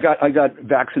 I mean, I got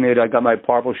vaccinated. I got my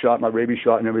parvo shot, my rabies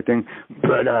shot, and everything,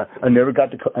 but I never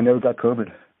got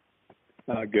COVID.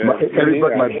 Good.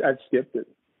 I skipped it.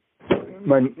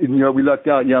 We lucked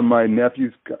out. Yeah, my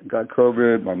nephews got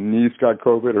COVID. My niece got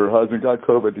COVID. Her husband got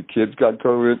COVID. The kids got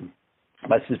COVID.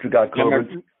 My sister got COVID.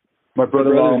 Yeah, my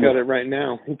brother's got it right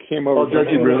now. He came over to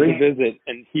visit,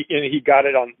 and he got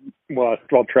it while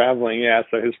traveling. Yeah,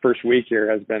 so his first week here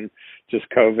has been just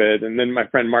COVID. And then my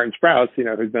friend Martin Sprouse,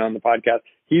 who's been on the podcast,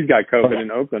 he's got COVID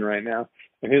in Oakland right now,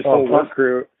 and his whole work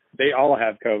crew, they all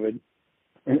have COVID.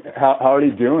 How are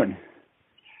they doing?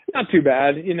 Not too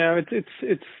bad.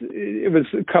 It was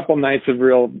a couple nights of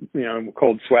real,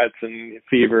 cold sweats and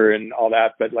fever and all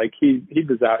that. But like he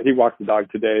was out, he walked the dog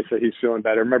today, so he's feeling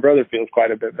better. My brother feels quite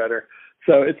a bit better.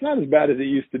 So it's not as bad as it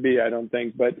used to be, I don't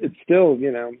think, but it's still,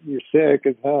 you're sick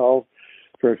as hell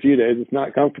for a few days. It's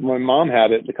not comfortable. My mom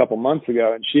had it a couple months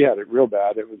ago and she had it real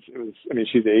bad. It was, I mean,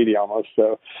 she's 80 almost.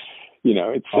 So,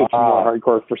 it's more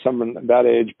hardcore for someone that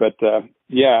age, but,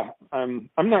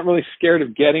 I'm not really scared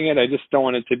of getting it. I just don't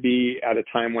want it to be at a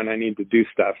time when I need to do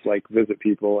stuff like visit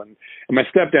people. And my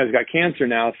stepdad's got cancer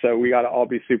now, so we got to all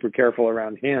be super careful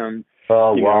around him.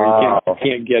 Oh, wow. You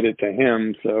can't get it to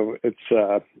him. So it's,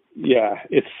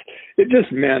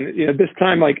 this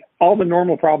time, like all the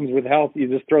normal problems with health, you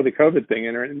just throw the COVID thing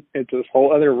in and it's this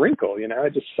whole other wrinkle,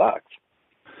 it just sucks.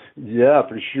 Yeah,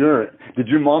 for sure. Did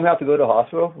your mom have to go to the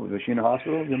hospital? Was she in the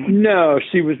hospital? No,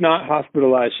 she was not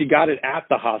hospitalized. She got it at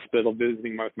the hospital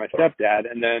visiting with my stepdad,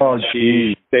 and then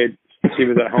she stayed. She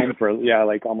was at home for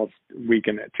like almost a week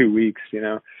and 2 weeks,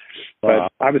 But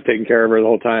I was taking care of her the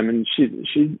whole time, and she's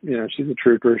a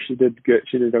trooper. She did good.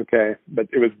 She did okay, but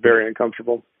it was very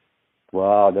uncomfortable.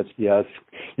 Wow, that's yes.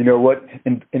 You know what?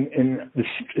 And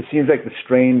it seems like the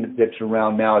strain that's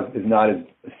around now is not as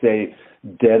say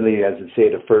deadly as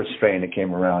the first strain that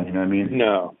came around. You know what I mean?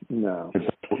 No.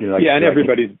 And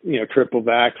everybody's triple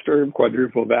vaxxed or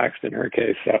quadruple vaxxed in her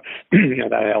case, so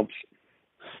that helps.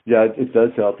 Yeah, it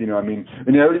does help. I mean,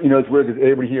 it's weird because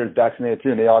everybody here is vaccinated too,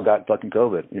 and they all got fucking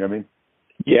COVID. You know what I mean?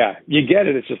 Yeah, you get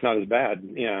it. It's just not as bad.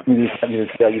 Yeah.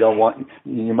 You don't want.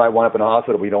 You might wind up in a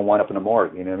hospital, but you don't wind up in a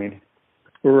morgue. You know what I mean?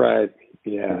 Right.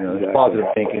 Yeah. Exactly.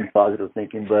 Positive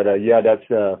thinking. But that's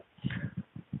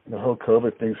the whole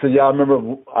COVID thing. So I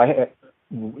remember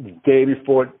the day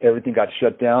before everything got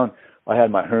shut down, I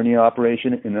had my hernia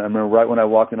operation, and I remember right when I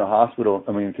walked into the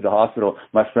hospital,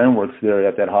 my friend works there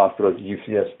at that hospital at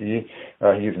UCSD.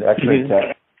 He's an X-ray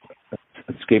tech,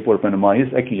 a skateboard friend of mine.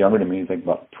 He's actually younger than me. He's like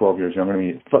about 12 years younger than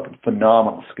me. Fucking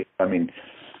phenomenal skate. I mean,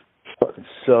 fucking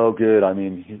so good. I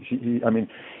mean,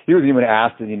 he was even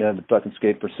asked to fucking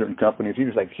skate for certain companies. He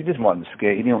was like, he just wanted to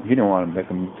skate. He didn't want to make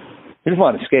them. He just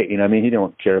wanted to skate. He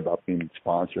didn't care about being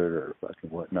sponsored or fucking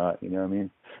whatnot. You know what I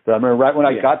mean? But I remember right when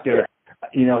I got there.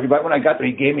 Right when I got there,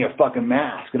 he gave me a fucking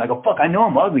mask. And I go, fuck, I know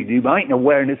I'm ugly, dude, but I ain't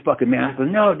wearing this fucking mask. But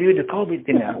no, dude, the COVID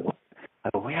thing. I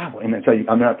go, yeah. And so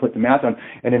I'm going to put the mask on.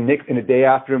 And then the day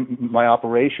after my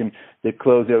operation, they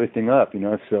closed everything up,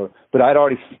 So, but I'd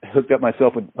already hooked up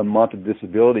myself with a month of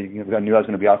disability. I knew I was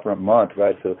going to be out for a month,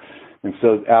 right? So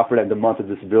after that, the month of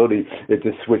disability, it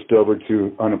just switched over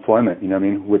to unemployment,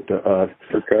 with the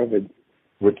for COVID.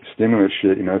 With the stimulus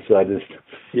shit, So I just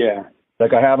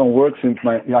Like I haven't worked since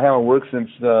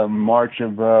March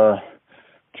of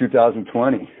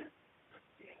 2020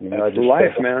 That's the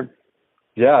life, man.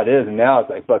 Yeah, it is. And now it's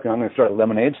like fucking. I'm gonna start a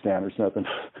lemonade stand or something.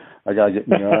 I gotta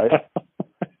get.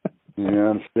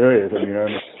 I'm serious.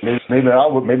 Maybe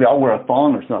I'll wear a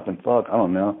thong or something. Fuck, I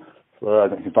don't know.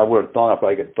 If I wear a thong, I'll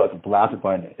probably get fucking blasted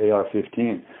by an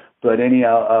AR-15. But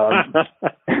anyhow,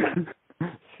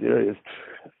 serious.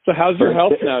 So how's your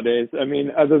health nowadays? I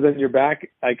mean, other than your back,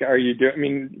 like, are you doing? I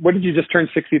mean, what did you just turn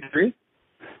 63?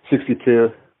 62.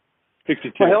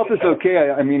 62. My health is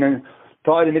okay. I mean,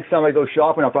 probably the next time I go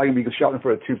shopping, I'll probably be shopping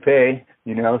for a toupee,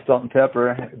 salt and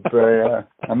pepper.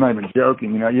 But I'm not even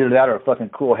joking. Either that or a fucking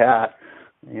cool hat.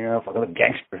 Fucking a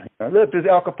gangster. Look, there's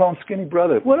Al Capone's skinny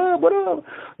brother. What up?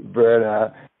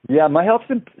 But my health's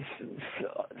been,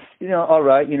 all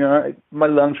right. My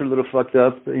lungs are a little fucked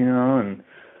up. And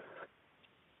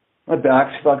my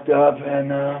back's fucked up,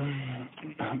 and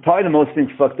probably the most thing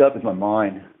fucked up is my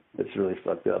mind. It's really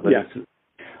fucked up. But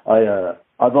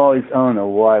I've always, I don't know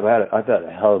why, I've had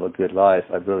a hell of a good life.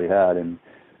 I really had, and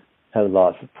had a lot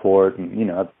of support, and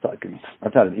I've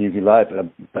had an easy life,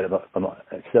 but I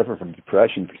suffer from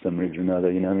depression for some reason or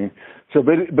another. You know what I mean? So,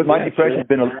 but my depression's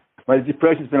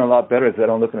been a lot better, because I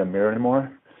don't look in the mirror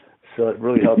anymore. So it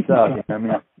really helps out. I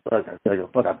mean, I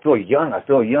feel young.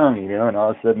 And all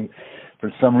of a sudden,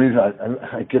 for some reason,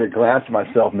 I get a glance at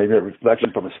myself, maybe a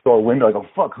reflection from a store window. I go,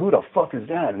 fuck, who the fuck is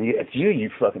that? And it's you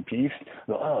fucking piece. I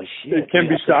go, oh, shit. It can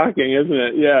be shocking, isn't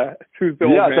it? Yeah. Who's the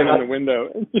old man in the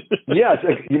window? Yeah, it's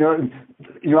like, you know,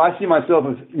 I see myself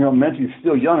as, mentally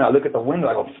still young. I look at the window,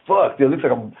 I go, fuck, dude, it looks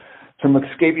like I'm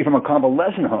escaping from a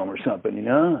convalescent home or something,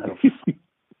 I go,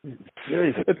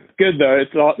 seriously. It's good, though.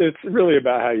 It's really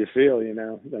about how you feel, I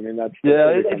mean, that's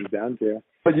what it comes down to.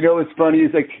 But what's funny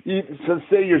is like, so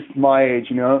say you're my age,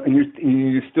 and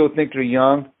you still think you're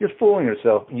young. You're fooling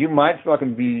yourself. You might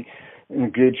fucking be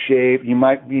in good shape. You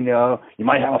might be, you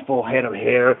might have a full head of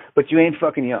hair, but you ain't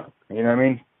fucking young. You know what I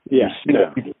mean? Yeah.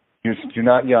 You're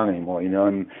not young anymore.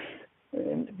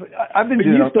 But I've been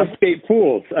doing. You still skate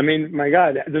pools. I mean, my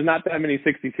God, there's not that many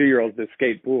 62-year-olds that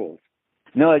skate pools.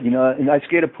 No, and I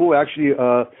skate a pool actually.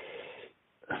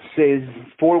 Say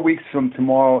 4 weeks from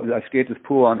tomorrow, I skate this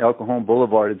pool on El Cajon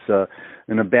Boulevard. It's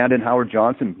an abandoned Howard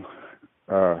Johnson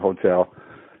hotel,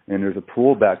 and there's a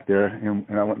pool back there. And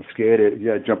I went and skated.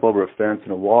 Yeah, I jump over a fence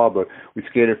and a wall, but we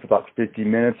skated for about 50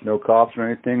 minutes, no cops or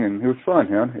anything, and it was fun,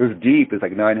 man. It was deep. It was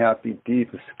like 9.5 feet deep.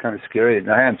 It was kind of scary.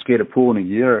 And I hadn't skated a pool in a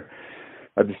year.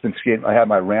 I've just been skating. I had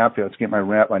my ramp. I was skating my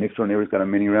ramp. My next door neighbor's got a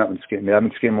mini ramp. I've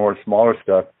been skating more smaller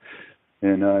stuff,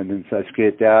 and then so I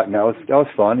skated that, and that was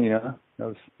fun,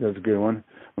 That was a good one.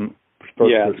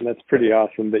 That's pretty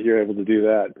awesome that you're able to do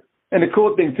that. And the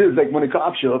cool thing too is like when the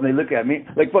cops show up and they look at me,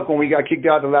 like look, when we got kicked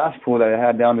out of the last pool that I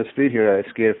had down the street here, I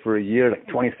skated for a year, like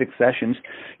 26 sessions,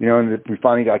 and we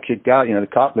finally got kicked out. The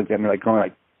cop looked at me like going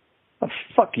like, "What the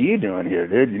fuck are you doing here,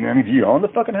 dude? I mean, do you own the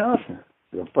fucking house?"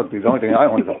 Fuck, the only thing I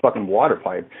own is a fucking water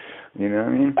pipe. You know what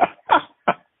I mean?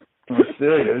 I'm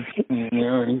serious,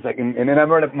 and he's like, and then I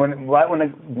remember when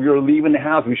we were leaving the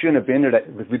house, we shouldn't have been there.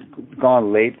 We'd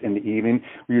gone late in the evening.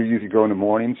 We usually go in the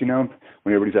mornings, when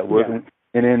everybody's at work. Yeah.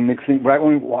 And then next thing, right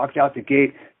when we walked out the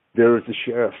gate, there was the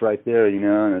sheriff right there,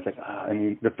 and it's like,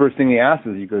 and the first thing he asked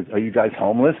was, he goes, "Are you guys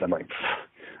homeless?" I'm like,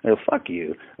 I go, "Fuck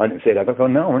you." I didn't say that. I go,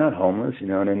 "No, we're not homeless," and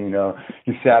then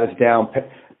he sat us down,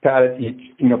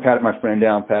 patted my friend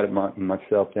down, patted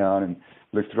myself down, and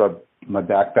looked through my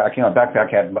backpack. My backpack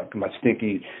had my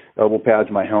stinky elbow pads,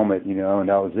 my helmet, and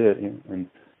that was it. And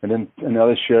then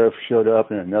another sheriff showed up,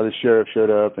 and another sheriff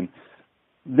showed up, and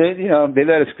they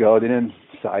let us go. They didn't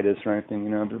cite us or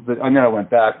anything, But I never went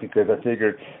back because I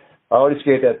figured I already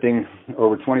skated that thing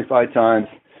over 25 times.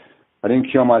 I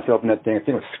didn't kill myself in that thing. I think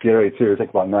it was scary too. It was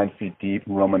like about 9 feet deep,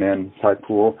 Roman N type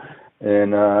pool.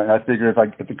 And I figured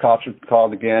if the cops were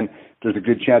called again, there's a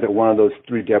good chance that one of those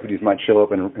 3 deputies might show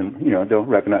up and they'll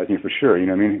recognize me for sure, you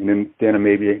know what I mean? And then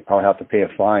maybe I'll have to pay a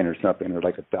fine or something, or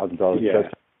like $1,000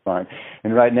 fine.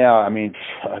 And right now, I mean,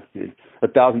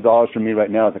 $1,000 for me right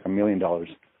now is like $1 million.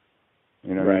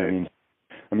 You know what I mean?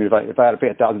 I mean, if I had to pay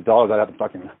 $1,000, I'd have to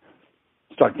fucking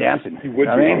start dancing. You would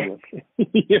right.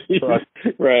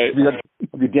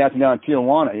 I'd be dancing down in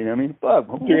Tijuana, you know what I mean? Fuck.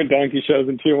 Doing donkey shows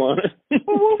in Tijuana.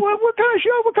 What kind of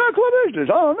show? What kind of club is this?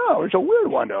 I don't know. It's a weird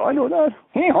one, though. I know that.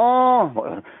 Hee-haw.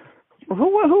 Who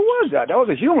was that? That was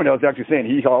a human that was actually saying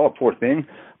hee-haw, poor thing.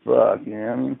 Fuck, you know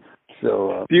what I mean?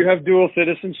 So, do you have dual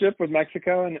citizenship with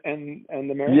Mexico and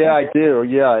America? Yeah, I do.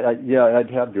 I'd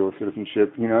have dual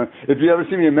citizenship, If you ever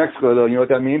see me in Mexico, though, you know what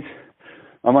that means?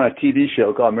 I'm on a TV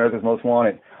show called America's Most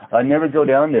Wanted. I never go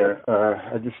down there.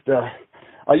 I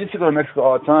used to go to Mexico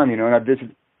all the time, and I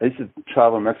used to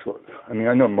travel in Mexico. I mean,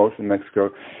 I know most of Mexico,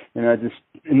 and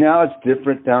now it's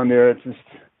different down there. It's just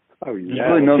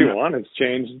Tijuana's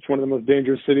changed. It's one of the most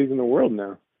dangerous cities in the world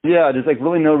now. Yeah, there's like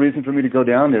really no reason for me to go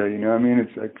down there. You know what I mean?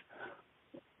 It's like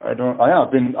I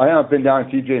haven't been down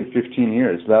to TJ in 15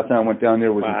 years. Last time I went down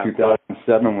there was in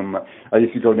 2007 when I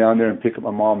used to go down there and pick up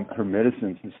my mom her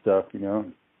medicines and stuff. Yeah.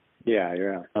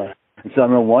 And so I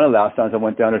remember one of the last times I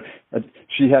went down there,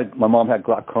 my mom had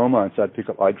glaucoma, and so I'd pick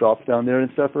up eye drops down there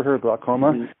and stuff for her,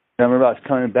 glaucoma. Mm-hmm. And I remember I was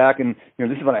coming back, and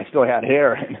this is when I still had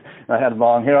hair, and I had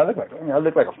long hair. I looked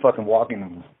like a fucking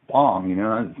walking bomb,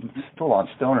 I was full on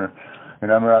stoner. And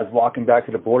I remember I was walking back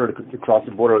to the border, to cross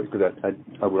the border, because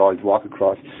I would always walk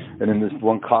across. And then this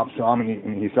one cop saw me,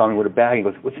 and he saw me with a bag. He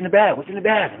goes, "What's in the bag? What's in the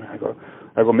bag?" And I go,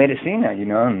 "Medicina,"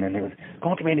 And then he goes,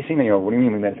 "Como que medicina?" What do you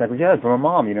mean medicina? I go, "Yeah, it's for my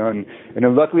mom," And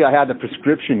then luckily I had the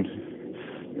prescription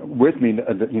with me,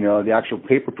 the actual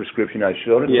paper prescription. I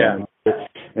showed it to him.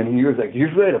 And he was like, he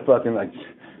was ready to fucking like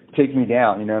take me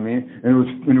down, you know what I mean? And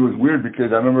it was weird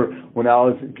because I remember when I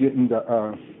was getting the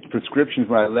prescriptions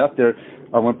when I left there,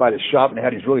 I went by the shop and they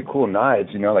had these really cool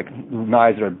knives, like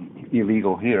knives are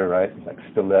illegal here, right? Like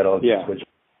stilettos. Yeah.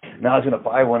 And I was going to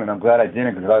buy one, and I'm glad I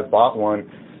didn't, because if I bought one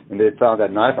and they found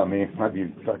that knife on me, I'd be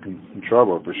fucking in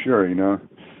trouble for sure, Yeah.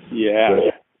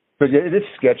 But yeah, it is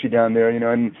sketchy down there, and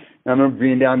I remember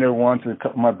being down there once with a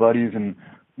couple of my buddies, and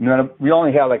we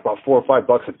only had like about $4 or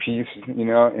 $5 a piece, and it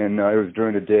was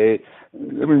during the day.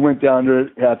 Then we went down there,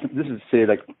 this is say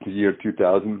like the year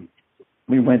 2000.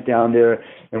 We went down there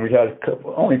and we had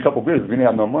only a couple beers. We didn't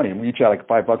have no money. We each had like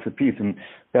 $5 a piece, and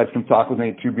we had some tacos and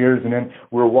ate 2 beers. And then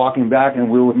we were walking back,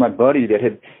 and we were with my buddy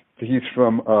he's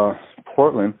from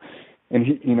Portland, and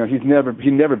he'd never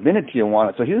been to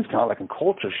Tijuana, so he was kind of like in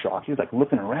culture shock. He was like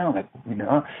looking around, like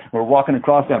we're walking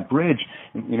across that bridge,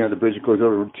 the bridge that goes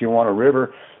over the Tijuana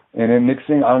River. And then next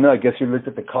thing, I don't know, I guess he looked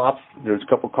at the cops. There's a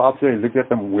couple cops there. He looked at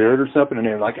them weird or something, and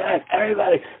they were like, hey,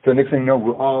 everybody. So next thing you know,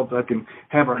 we're all fucking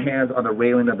have our hands on the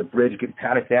railing of the bridge, get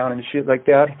patted down and shit like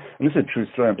that. And this is a true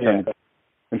story I'm telling you.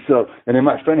 And then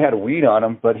my friend had a weed on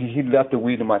him, but he left the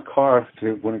weed in my car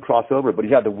when he crossed over. But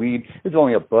he had the weed. It was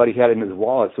only a bud. He had it in his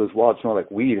wallet, so his wallet smelled like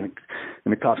weed. And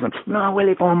the cops went, no,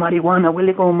 huele como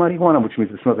marihuana, which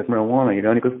means it smells like marijuana,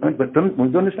 And he goes, but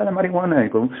 ¿dónde está la marihuana? I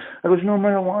goes, no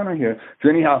marijuana here. So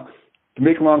anyhow, to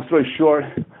make a long story short,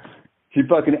 he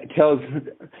fucking tells,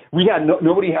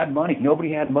 nobody had money.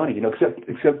 Nobody had money,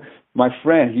 except my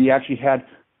friend. He actually had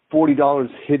 $40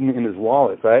 hidden in his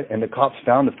wallet, right? And the cops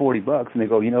found the $40, and they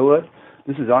go, you know what?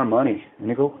 This is our money. And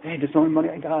they go, hey, this is the only money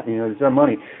I got. This is our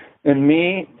money. And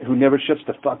me, who never shuts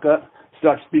the fuck up,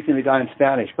 starts speaking to the guy in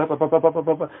Spanish. This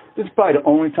is probably the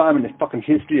only time in the fucking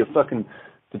history of fucking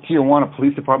the Tijuana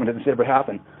Police Department that this ever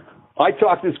happened. I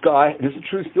talked this guy, this is a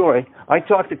true story, I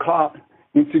talked the cop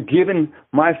into giving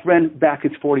my friend back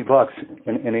his $40,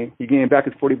 and he gave him back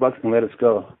his $40 and let us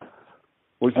go.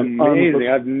 Which is amazing.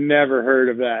 I've never heard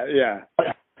of that. Yeah.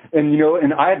 And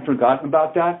and I had forgotten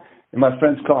about that. And my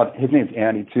friend's his name's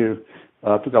Andy too.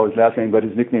 I forgot his last name, but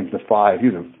his nickname's the Five.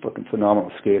 He's a fucking phenomenal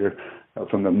skater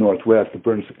from the Northwest.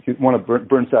 He's one of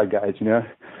Burnside guys, And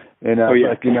and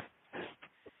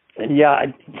yeah,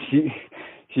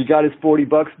 he got his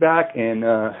 $40 back,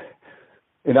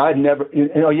 and I'd never,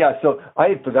 so I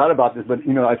had forgot about this, but,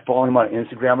 I'd follow him on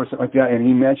Instagram or something like that, and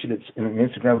he mentioned it in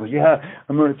Instagram. He goes, yeah,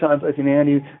 I remember the time I seen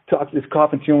Andy talk to this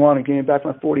cop in Tijuana and gave him back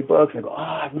my $40. And I go,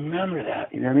 I remember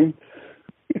that, you know what I mean?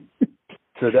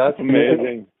 So that's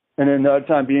amazing. And then another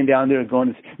time being down there and going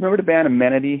to, remember the band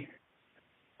Amenity?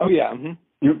 Oh, yeah. Mm-hmm.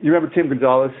 You remember Tim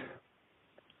Gonzalez?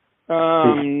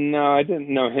 No, I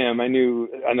didn't know him. I knew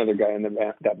another guy in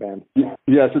that band.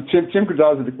 Yeah, so Tim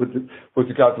Gonzalez was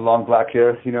the guy with the long black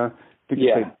hair,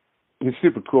 Yeah. He's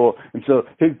super cool. And so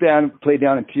his band played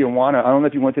down in Tijuana. I don't know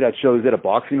if you went to that show. It was at a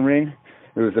boxing ring.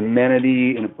 There was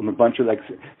Amenity and a bunch of like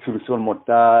Subversión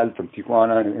Mortal from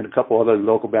Tijuana and a couple other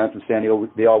local bands from San Diego.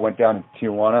 They all went down to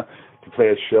Tijuana to play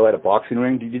a show at a boxing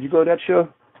ring. Did you go to that show?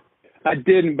 I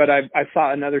didn't, but I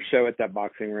saw another show at that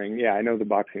boxing ring. Yeah, I know the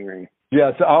boxing ring.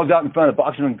 Yeah, so I was out in front of the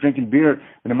boxing ring drinking beer,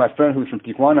 and then my friend who's from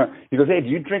Tijuana, he goes, hey, do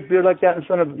you drink beer like that in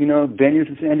front of, venues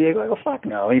in San Diego? I go, fuck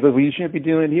no. And he goes, well, you shouldn't be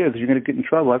doing it here because you're going to get in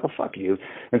trouble. I go, fuck you.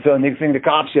 And so next thing the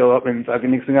cops show up, and fucking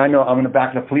next thing I know, I'm in the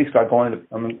back of the police car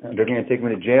they're going to take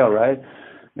me to jail, right?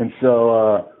 And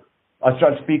so I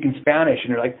started speaking Spanish,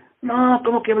 and they're like, no,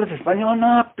 ¿cómo que hablas español?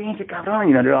 No, pinche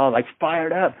cabrón. They're all like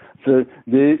fired up. So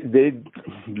they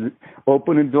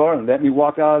opened the door and let me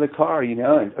walk out of the car,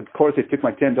 And of course they took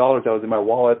my $10 that was in my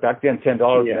wallet. Back then, $10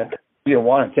 meant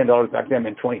 $10 back then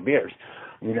meant 20 beers.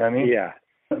 You know what I mean? Yeah.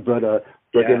 But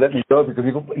they let me go because I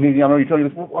remember you told me,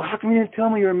 well, how come you didn't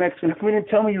tell me you were Mexican? How come you didn't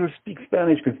tell me you speak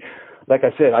Spanish? Because, like I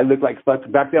said, I look like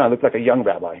back then I looked like a young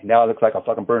rabbi. Now I look like a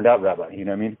fucking burned out rabbi. You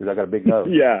know what I mean? Because I got a big nose.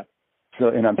 Yeah. So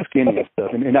and I'm skinny and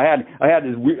stuff, and I had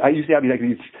this. I used to have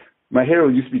these. My hair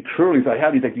used to be curly, so I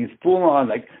had these full on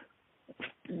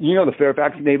the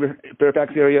Fairfax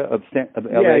area of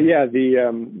LA. Yeah.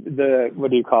 The what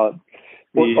do you call it?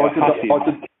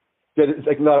 It's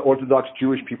like a lot of Orthodox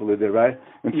Jewish people live there, right?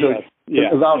 And so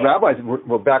a lot of rabbis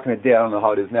were back in the day. I don't know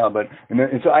how it is now, but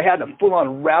and so I had the full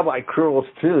on rabbi curls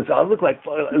too. So I looked like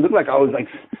I was like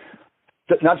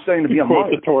not starting to be a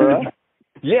monk.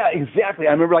 Yeah, exactly.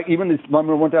 I remember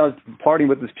remember one time I was partying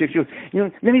with this chick. She goes,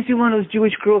 let me see one of those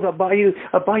Jewish girls. I'll buy you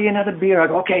another beer. I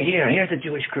go, okay, here's a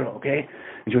Jewish girl, okay?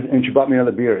 And she bought me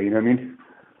another beer. You know what I mean?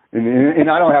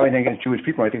 And I don't have anything against Jewish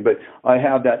people or anything, but I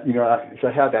have that. So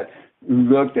I have that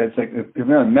look that's like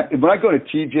when I go to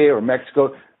TJ or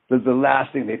Mexico, the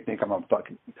last thing they think I'm a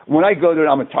fucking. When I go there,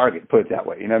 I'm a target. Put it that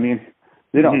way. You know what I mean?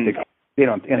 They don't think. They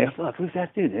don't. And they go, fuck, who's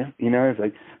that dude? It's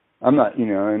like. I'm not,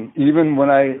 and even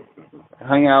when I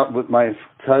hung out with my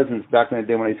cousins back in the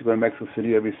day when I used to go to Mexico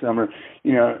City every summer,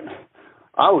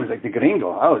 I was like the gringo.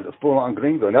 I was a full-on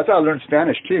gringo. And that's how I learned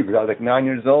Spanish, too, because I was like 9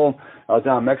 years old. I was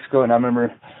down in Mexico, and I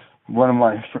remember one of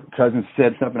my cousins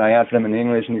said something. I asked him in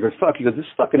English, and he goes, "Fuck." He goes, "This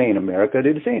fucking ain't America,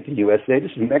 dude. This ain't the USA.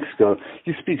 This is Mexico.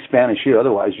 You speak Spanish here,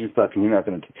 otherwise you're not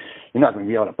gonna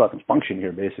be able to fucking function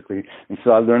here, basically." And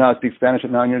so I learned how to speak Spanish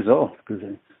at 9 years old.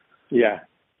 Yeah.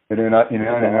 And then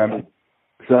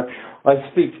so I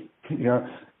speak,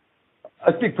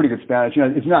 I speak pretty good Spanish.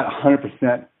 It's not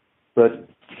 100%, but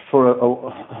for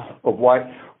a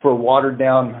watered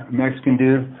down Mexican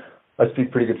dude, I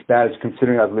speak pretty good Spanish,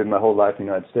 considering I've lived my whole life in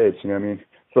the United States. You know what I mean?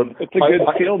 So it's a good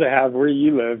skill to have where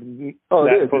you live.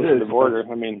 That close to the border.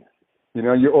 I mean,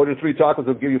 you order 3 tacos,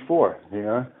 they'll give you 4.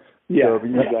 Yeah, so,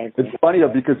 exactly. It's funny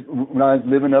though, because when I was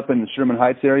living up in the Sherman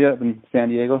Heights area up in San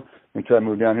Diego until I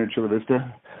moved down here to Chula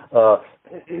Vista,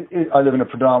 I live in a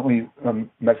predominantly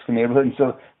Mexican neighborhood, and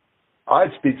so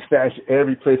I'd speak Spanish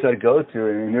every place I'd go to,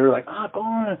 and they were like, go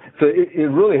on. So it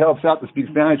really helps out to speak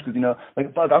Spanish because,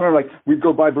 I remember, we'd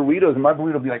go buy burritos, and my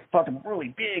burrito would be, fucking really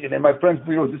big, and then my friend's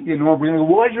burrito would just be a normal burrito.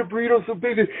 Why is your burrito so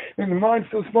big, and mine's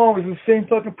so small? It's the same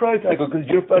fucking price. I go,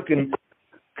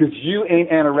 because you ain't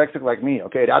anorexic like me,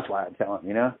 okay? That's why I tell them,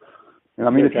 And I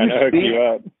mean, if you hook you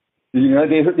up.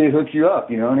 They hook you up,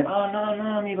 and they,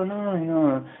 no, amigo,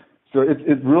 no. So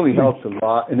it really helps a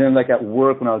lot. And then at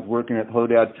work, when I was working at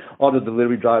Hodad, all the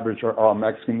delivery drivers are all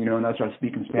Mexican, and I started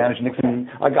speaking Spanish. Next thing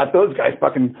I got those guys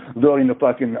fucking loading the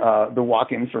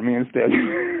walk-ins for me instead.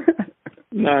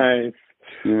 Nice.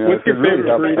 What's your favorite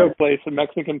burrito place, a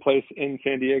Mexican place in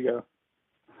San Diego?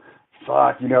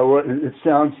 Fuck, it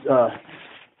sounds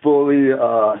fully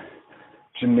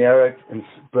generic,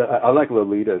 but I like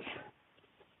Lolita's.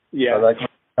 Yeah.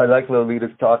 I like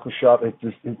Lolita's Taco Shop.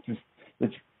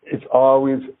 It's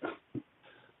always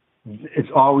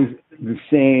the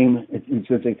same. It's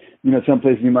just some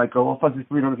places you might go, "Oh, fuck, this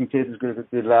burrito doesn't taste as good as it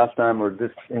did last time," or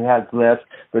 "This it has less."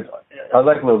 But I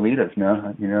like Lolita's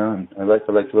now, and I like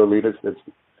Lolita's.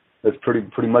 That's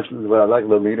pretty much what I like,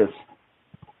 Lolita's.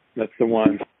 That's the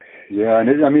one. Yeah, and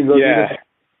Lolita's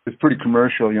is pretty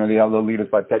commercial. They have Lolita's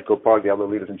by Petco Park. They have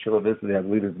Lolita's in Chula Vista. They have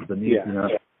Lolita's in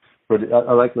Benita. But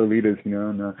I like Lolita's.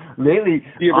 And lately,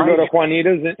 do you ever go to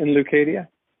Juanita's in Leucadia?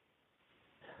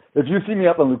 If you see me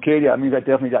up in Leucadia, I mean, I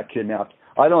definitely got kidnapped.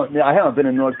 I haven't been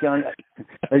in North County.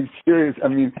 I'm serious. I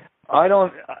mean, I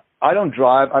don't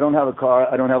drive. I don't have a car.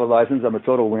 I don't have a license. I'm a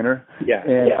total winner. Yeah.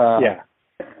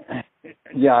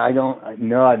 Yeah, I don't.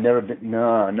 No, I've never been. No.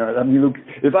 I mean, look,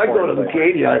 if I go to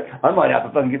Leucadia, I might have to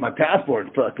fucking get my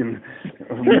passport fucking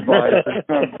revised or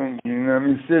something. I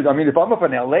mean, seriously. I mean, if I'm up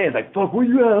in LA, it's like, fuck, where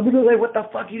you at? I'm in LA. What the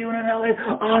fuck are you doing in LA?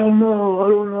 I don't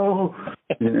know.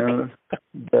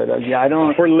 But I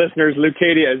don't. For listeners,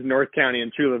 Leucadia is North County,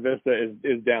 and Chula Vista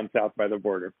is down south by the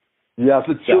border. Yeah,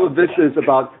 so Chula Vista is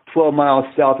about 12 miles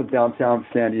south of downtown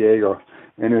San Diego,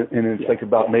 and it's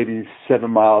about maybe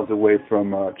 7 miles away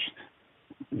from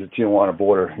the Tijuana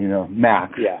border,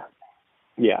 max.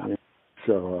 Yeah.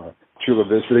 So Chula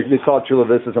Vista, they call it Chula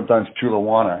Vista, sometimes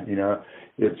Chulawana.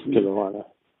 It's Chulawana.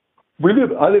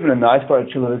 I live in a nice part of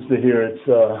Chula Vista here. It's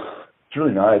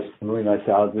really nice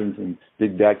houses and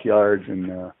big backyards, and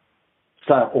it's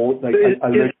kind of old.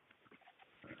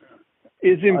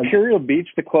 Is Imperial Beach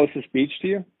the closest beach to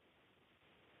you?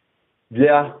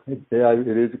 Yeah, it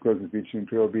is the closest beach to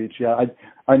Imperial Beach. Yeah,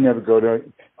 I never go there.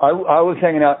 I was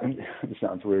hanging out. This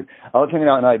sounds weird. I was hanging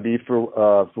out in IB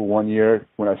for 1 year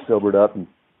when I sobered up in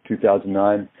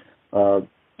 2009. I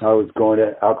was going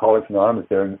to Alcoholics Anonymous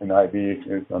there in IB.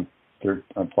 It was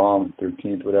on Palm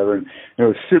 13th, whatever. And it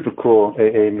was super cool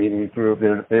AA meeting group.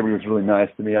 Everybody was really nice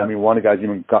to me. I mean, one of the guys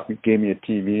even gave me a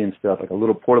TV and stuff, like a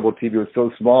little portable TV. It was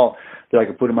so small that I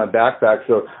could put in my backpack.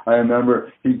 So I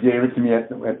remember he gave it to me at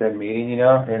that meeting,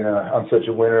 and I'm such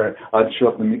a winner. I'd show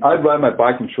up I'd ride my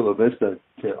bike from Chula Vista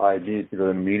to IB to go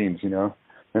to the meetings, and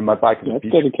my bike was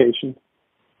dedication.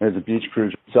 As a beach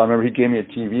cruiser. So I remember he gave me a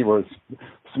TV where it was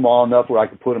small enough where I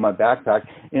could put it in my backpack.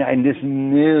 And I just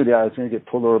knew that I was going to get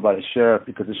pulled over by the sheriff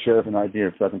because the sheriff and IB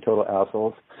are fucking total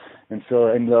assholes. And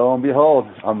lo and behold,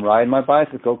 I'm riding my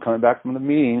bicycle coming back from the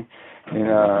meeting. And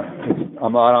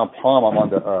I'm out on Palm. I'm on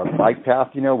the bike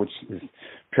path, which is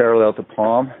parallel to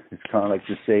Palm. It's kind of like,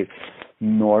 just say,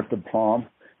 north of Palm.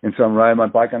 And so I'm riding my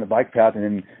bike on the bike path. And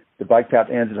then the bike path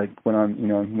ends like when I'm,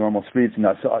 normal streets. And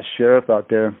I saw a sheriff out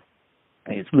there.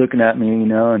 He's looking at me,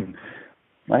 and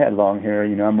I had long hair,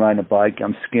 I'm riding a bike,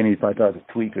 I'm skinny, so I thought I was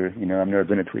a tweaker, I've never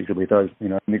been a tweaker, but he thought,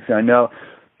 next thing I know,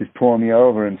 he's pulling me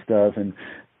over and stuff, and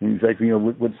he's like,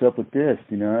 what's up with this,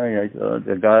 I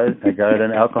got it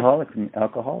an alcoholics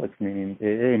meeting,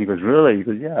 AA, and he goes, really? He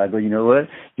goes, yeah. I go, you know what,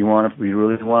 you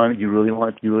really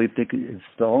think it's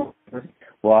stolen?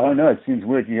 well, I don't know. It seems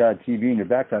weird. You got a TV in your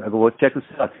backpack. I go, well, check this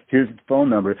out. Here's the phone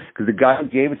number. Because the guy who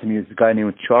gave it to me is a guy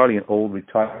named Charlie, an old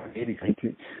retired Navy guy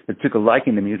that took a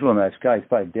liking to me. He's a real nice guy. He's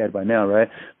probably dead by now, right?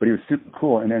 But he was super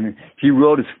cool. And then he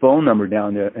wrote his phone number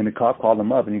down there, and the cop called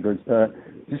him up, and he goes,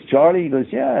 this Charlie? He goes,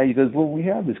 yeah. He goes, well, we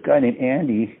have this guy named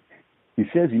Andy. He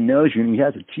says he knows you, and he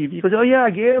has a TV. He goes, oh, yeah,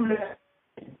 I gave him that.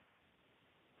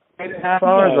 Half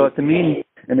hour ago at the meeting.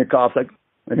 And the cop's like,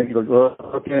 and then he goes, well,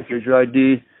 okay, here's your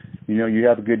ID. You know, you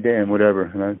have a good day and whatever.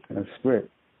 And I split.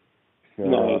 So,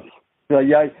 nice. So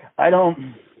yeah, I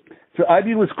don't. So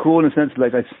IB was cool in the sense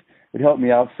like it helped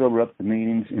me out sober up the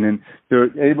meetings, and then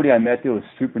everybody I met there was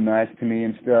super nice to me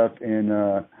and stuff. And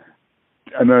I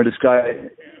remember this guy.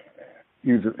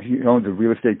 He owns a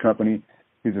real estate company.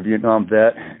 He's a Vietnam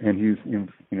vet, and he's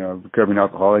recovering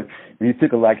alcoholic. And he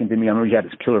took a liking to me. I remember he had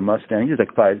this killer Mustang. He was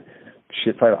like probably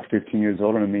about 15 years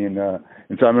older than me. And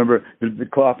so I remember the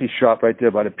coffee shop right there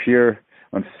by the pier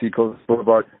on Seacoast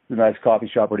Boulevard. It's a nice coffee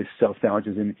shop where they sell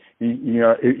sandwiches. And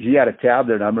he had a tab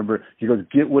there. And I remember he goes,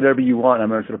 get whatever you want.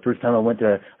 And I remember so the first time I went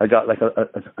there, I got like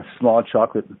a small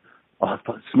chocolate.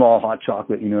 Small hot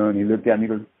chocolate, and he looked at me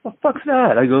and he goes, what the fuck's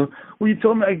that? I go, well, you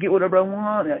told me I could get whatever I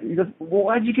want. He goes, well,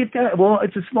 why'd you get that? Well,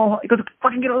 it's a small, he goes,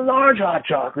 fucking get a large hot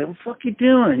chocolate. What the fuck you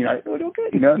doing? I go,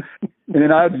 okay, And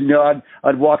then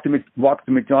I'd walk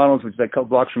to McDonald's, which is like a couple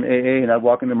blocks from AA, and I'd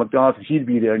walk into McDonald's and he'd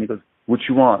be there and he goes, what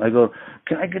you want? I go,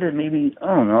 can I get I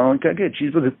don't know, can I get a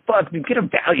cheeseburger? Fuck, get a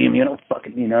value,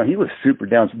 fucking, he was super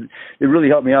down. So it really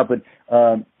helped me out. But,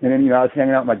 and then, I was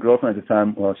hanging out with my girlfriend at the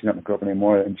time. Well, she's not my girlfriend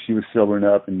anymore, and she was sobering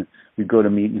up, and we'd go to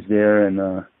meetings there. And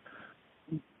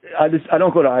I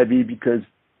don't go to IB because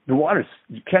the water's,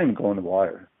 you can't even go in the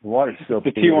water. The water's so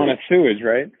The Tijuana sewage,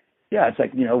 right? Yeah, it's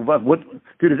like, what,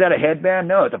 dude, is that a headband?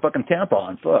 No, it's a fucking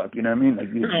tampon. Fuck, you know what I mean?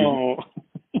 Like, no.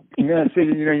 So,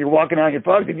 you're walking out, you're,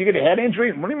 fuck, did you get a head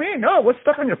injury? What do you mean? No, what's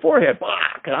stuck on your forehead?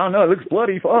 Fuck, I don't know, it looks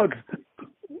bloody, fuck.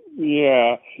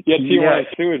 Yeah, Tijuana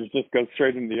sewage just goes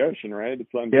straight into the ocean, right? It's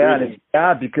yeah, and it's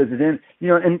bad because then,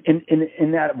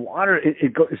 in that water,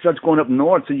 it starts going up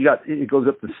north, so it goes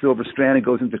up the Silver Strand, it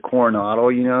goes into Coronado,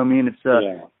 you know what I mean?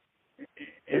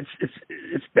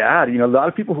 It's bad. A lot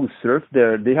of people who surf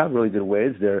there, they have really good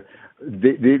waves there.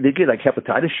 They get like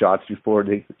hepatitis shots before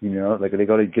they, like they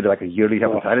go to get like a yearly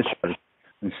hepatitis shot.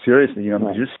 And seriously,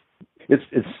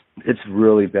 it's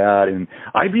really bad. And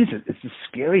IB, it's a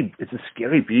scary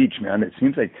beach, man. It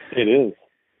seems like it is.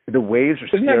 The waves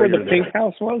are. Isn't that where the Pink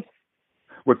House was?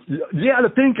 Yeah, the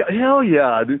Pink. Hell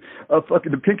yeah,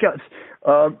 fucking the Pink House.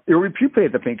 We played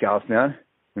at the Pink House, man.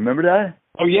 Remember that?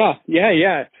 Oh yeah.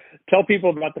 Tell people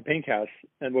about the Pink House,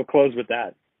 and we'll close with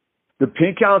that. The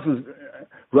Pink House was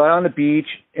right on the beach,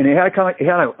 and it had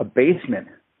a basement,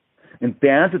 and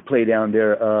bands would play down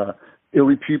there. Ill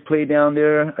Repute played down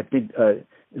there. I think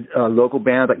local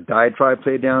bands like Diatribe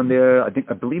played down there. I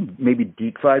believe maybe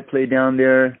Deep Fried played down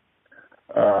there.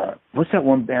 What's that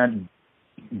one band?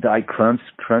 Die Kreutzen?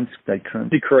 Die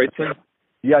Kreutzen?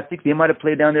 Yeah, I think they might have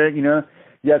played down there.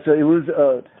 Yeah, so it was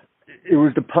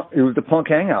the punk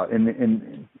hangout,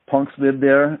 and punks lived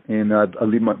there, and I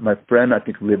believe my friend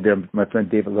lived there. My friend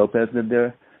David Lopez lived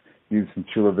there. He was from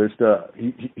Chula Vista.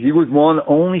 He was one of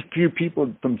the only few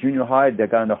people from junior high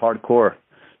that got into hardcore.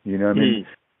 You know what I mean?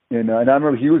 And I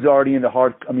remember he was already into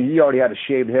he already had a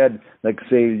shaved head, like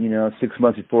say, 6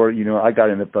 months before, I got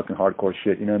into fucking hardcore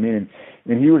shit, you know what I mean?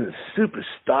 And he was a super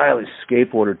stylish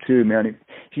skateboarder too, man.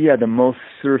 He had the most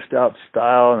surfed out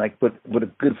style, and but with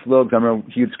a good flow. I remember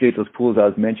he would skate those pools I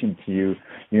was mentioning to you,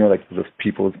 like those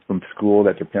people from school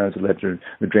that their parents would let their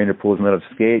drain their pools and let them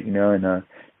skate, and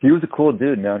he was a cool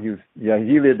dude, man.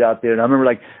 He lived out there. And I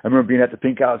remember being at the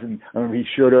Pink House, and I remember he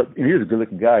showed up, and he was a good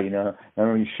looking guy, I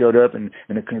remember he showed up in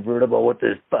a convertible with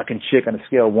this fucking chick on a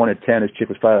scale of 1 to 10. This chick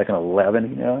was probably like an 11,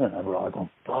 and I was all going,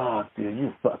 fuck, dude,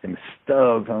 you fucking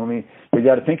stoked, homie. But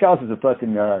yeah, the Pink House is a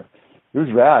fucking, it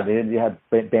was rad. They had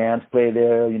bands play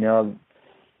there, a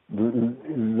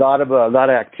lot of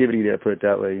activity there, put it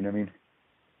that way, you know what I mean?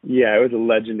 Yeah, it was a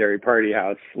legendary party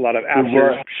house. A lot of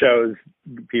after shows,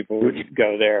 people would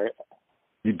go there.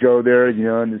 You'd go there,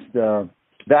 and just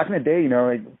back in the day,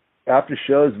 after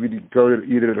shows, we'd go to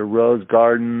either the Rose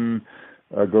Garden,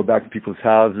 go back to people's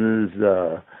houses,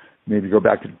 maybe go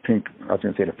back to the Pink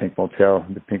Motel.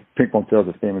 The Pink Motel is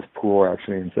a famous pool,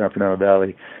 actually, in San Fernando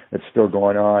Valley. It's still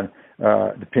going on.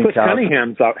 The Pink Cliff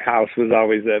Cunningham's house was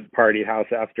always a party house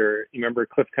after. You remember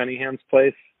Cliff Cunningham's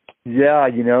place? Yeah,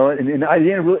 and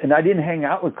I didn't hang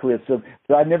out with Cliff, so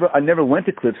I never went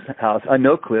to Cliff's house. I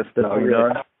know Cliff, but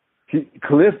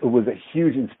Cliff was a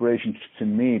huge inspiration to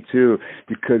me too,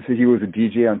 because he was a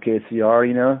DJ on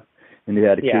KCR, and they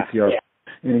had a KCR.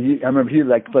 And I remember he'd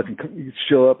like fucking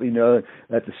show up, you know,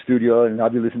 at the studio, and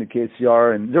I'd be listening to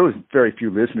KCR, and there was very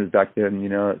few listeners back then, you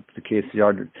know, to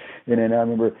KCR. And then I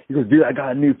remember he goes, dude, I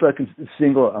got a new fucking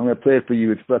single. I'm gonna play it for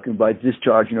you. It's fucking by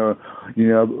Discharge, you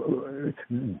know,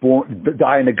 Born to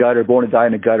Die in the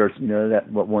Gutter, you know,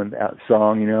 that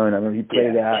song, you know. And I remember he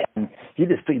played that, and he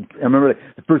just. I remember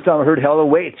the first time I heard Hell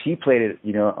Awaits, he played it,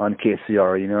 you know, on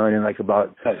KCR, you know, and then like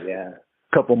about. Oh yeah.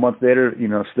 Couple months later, you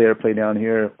know, Slayer played down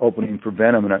here opening for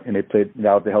Venom, and they played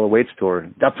out the Hell Awaits tour.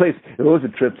 That place, it was a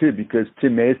trip too, because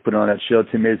Tim Mays put on that show.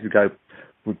 Tim Mays, the guy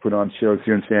who put on shows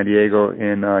here in San Diego,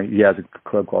 and he has a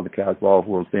club called the Casbah,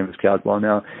 world famous Casbah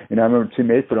now. And I remember Tim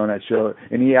Mays put on that show,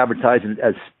 and he advertised it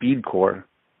as Speedcore.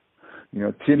 You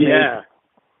know, Tim Mays.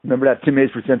 Remember that Tim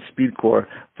Mays presents Speedcore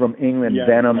from England,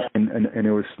 Venom, and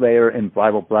it was Slayer and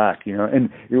Bible Black, you know, and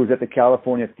it was at the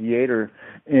California Theater,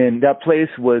 and that place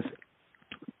was.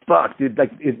 Fuck, dude,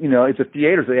 like, you know, it's a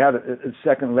theater, so they have a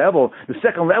second level. The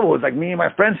second level was like me and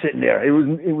my friend sitting there. It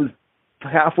was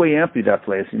halfway empty, that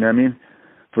place, you know what I mean?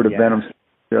 For the Venom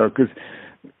show, because...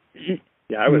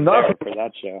 I was there for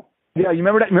that show. Yeah, you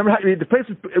remember that? Remember how the place,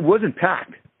 it wasn't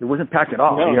packed. It wasn't packed at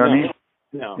all, you know what I mean?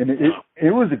 No. And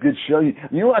it was a good show. You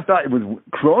know what I thought? It was,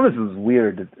 Cronus was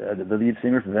weird, the lead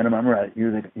singer for Venom. I remember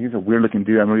he was a weird looking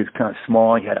dude. I remember he was kind of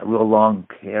small. He had a real long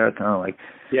hair, kind of like...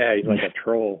 Yeah, he's like a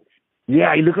troll.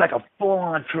 Yeah, he looked like a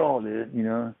full-on troll, dude, you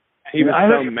know? He was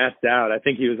so messed out. I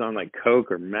think he was on, like,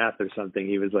 coke or meth or something.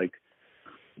 He was, like,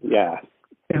 yeah.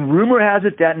 And rumor has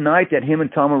it that night that him and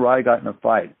Tom Araya got in a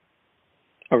fight.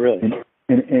 Oh, really? And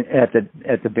at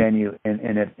the venue,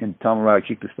 and Tom Araya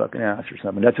kicked his fucking ass or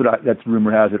something. That's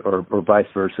rumor has it, or vice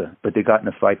versa. But they got in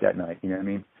a fight that night, you know what I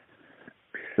mean?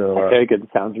 So, okay, good.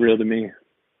 Sounds real to me.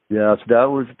 Yeah, so that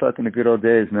was fucking the good old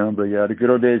days, man. But yeah, the good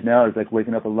old days now is like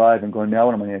waking up alive and going, now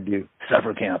what am I going to do?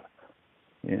 Suffer camp.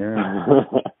 Yeah.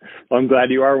 Well, I'm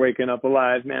glad you are waking up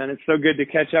alive, man. It's so good to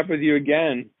catch up with you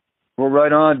again. Well,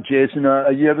 right on, Jason.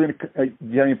 Are you ever do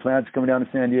you have any plans coming down to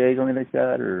San Diego or anything like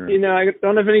that? Or? You know, I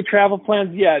don't have any travel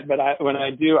plans yet, but when I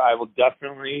do, I will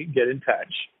definitely get in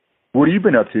touch. What have you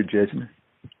been up to, Jason?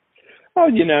 Oh,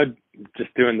 you know,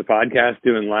 just doing the podcast,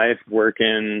 doing life,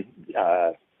 working,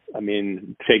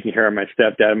 taking care of my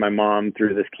stepdad and my mom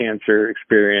through this cancer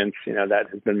experience. You know, that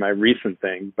has been my recent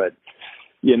thing. But,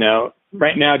 you know,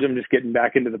 right now I'm just getting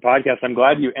back into the podcast. I'm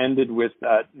glad you ended with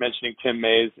mentioning Tim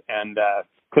Mays and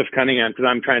Cliff Cunningham, because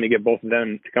I'm trying to get both of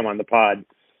them to come on the pod.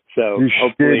 So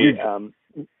hopefully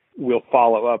we'll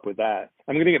follow up with that.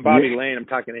 I'm going to get Bobby Lane. I'm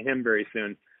talking to him very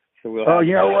soon. So we'll have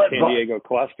San Diego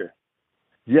cluster.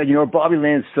 Yeah, you know, Bobby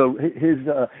Lane, so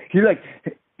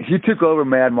he took over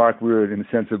Mad Mark Rude in the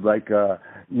sense of like, you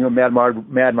know, Mad Mark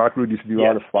Rude used to do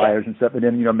all the flyers and stuff, and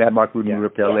then, you know, Mad Mark Rude moved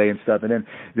up to LA and stuff, and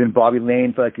then Bobby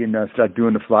Lane fucking started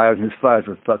doing the flyers, and his flyers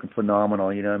were fucking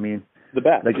phenomenal, you know what I mean? The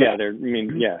best. Like, legendary.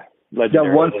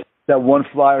 That one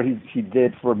flyer he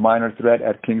did for Minor Threat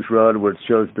at Kings Road, where it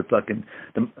shows like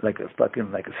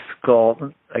a skull,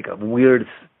 like a weird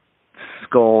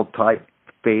skull type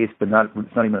face, but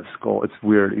it's not even a skull. It's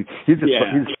weird.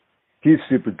 He's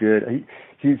super good.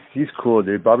 He's cool,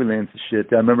 dude. Bobby Lane's the shit.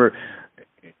 I remember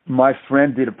my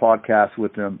friend did a podcast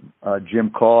with him, Jim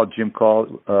Call. Jim Call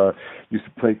used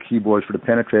to play keyboards for the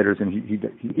Penetrators, and he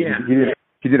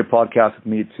did a podcast with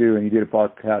me too, and he did a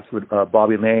podcast with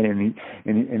Bobby Lane,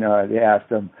 and they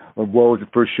asked him, well, what was the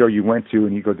first show you went to?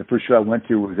 And he goes, the first show I went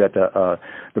to was at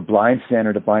the Blind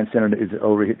Center. The Blind Center is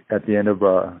over at the end of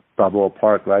Balboa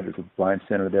Park, right? There's a Blind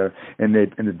Center there, and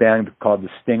the band called the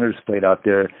Stingers played out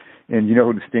there. And you know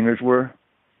who the Stingers were?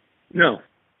 No.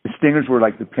 The Stingers were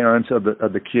like the parents of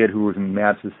the kid who was in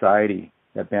Mad Society.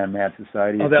 That band, Mad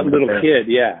Society. Oh, that little kid,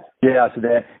 yeah. Yeah, so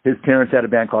his parents had a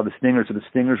band called the Stingers, so the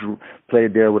Stingers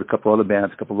played there with a couple other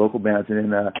bands, a couple local bands,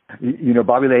 and then, you know,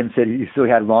 Bobby Layden said he still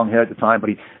had long hair at the time,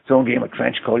 but someone gave him a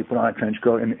trench coat, he put on a trench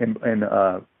coat, and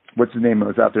what's his name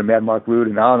was out there, Mad Mark Rude,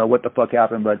 and I don't know what the fuck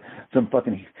happened, but some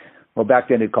fucking... Well, back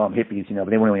then they'd call them hippies, you know,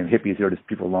 but they weren't even hippies. They were just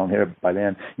people with long hair by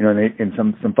then, you know, and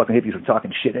some fucking hippies were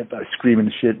talking shit and screaming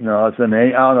and shit, and all of a sudden,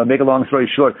 I don't know, make a long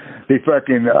story short, they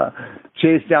fucking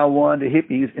chased down one of the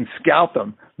hippies and scalped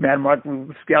them. Mad Mark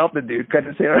scalped the dude, cut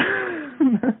his hair.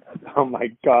 Oh my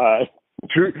God.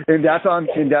 True, and that's on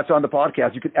the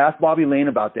podcast. You could ask Bobby Lane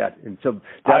about that. And so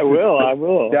I will.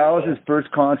 That was his first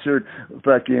concert,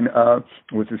 fucking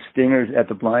with the Stingers at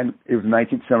the Blind. It was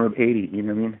 19th summer of '80. You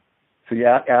know what I mean? So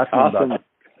yeah, ask him about that.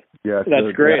 Yeah,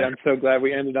 that's great. Yeah. I'm so glad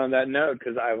we ended on that note,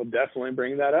 because I will definitely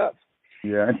bring that up.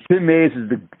 Yeah, and Tim Mays is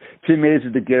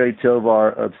the Gary Tovar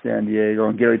of San Diego,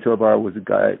 and Gary Tovar was a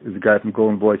guy from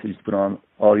Golden Voice that used to put on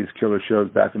all these killer shows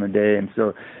back in the day, and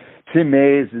so Tim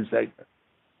Mays is like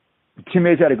Tim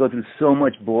Mays had to go through so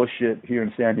much bullshit here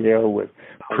in San Diego with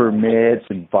permits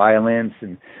and violence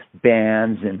and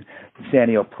bans and the San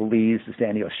Diego police, the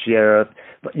San Diego sheriff,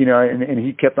 but and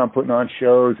he kept on putting on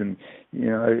shows, and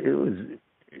it was.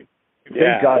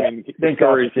 Thank God. Thank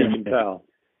God for Tim Mays. Tell.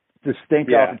 Just thank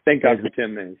God for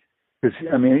Tim Mays. Because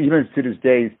even to this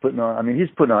day, he's putting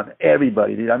on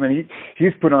everybody, dude.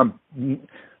 He's put on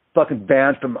fucking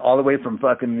bands from all the way from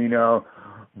fucking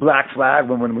Black Flag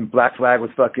when Black Flag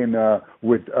was fucking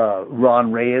with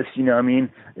Ron Reyes, and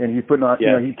he's putting on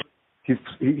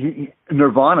he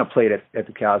Nirvana played at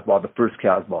the Casbah, the first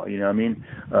Casbah,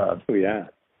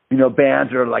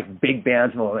 bands are like big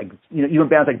bands, like even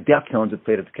bands like Deftones have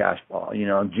played at the Casbah,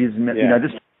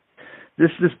 Jesus,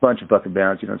 this bunch of fucking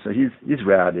bands, so he's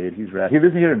rad, dude. He's rad. He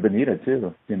lives here in Bonita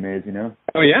too, Tim Mays,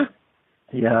 Oh yeah?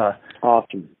 Yeah.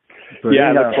 Awesome. But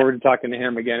I look forward to talking to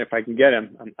him again if I can get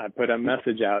him. I put a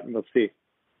message out and we'll see.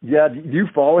 Yeah, do you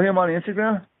follow him on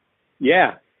Instagram?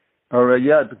 Yeah. All right,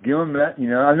 yeah, give him that.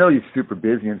 I know he's super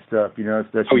busy and stuff.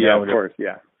 Especially of course,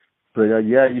 yeah. But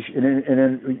you should, and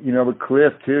then with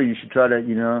Cliff too, you should try to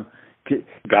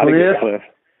gotta get Cliff.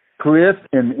 Cliff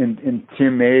and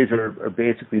Tim Mays are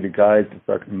basically the guys to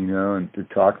fucking and to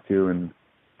talk to, and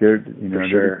they're for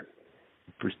sure.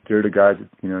 They're the guys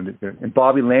that, and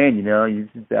Bobby Lane, he's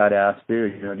a badass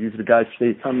too. These are the guys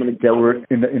that were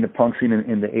in the punk scene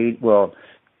in the 80s. Well,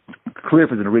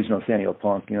 Cliff is an original San Diego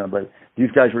punk, but these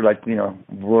guys were like,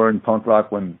 were in punk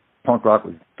rock when punk rock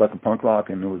was fucking punk rock,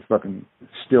 and it was fucking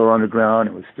still underground.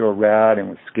 It was still rad and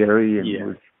it was scary,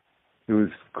 and it was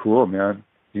cool, man.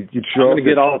 You'd show I'm going to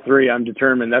get all three. I'm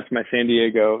determined. That's my San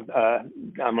Diego.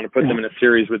 I'm going to put them in a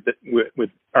series with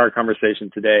our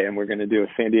conversation today, and we're going to do a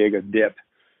San Diego dip.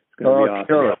 It's going to be awesome.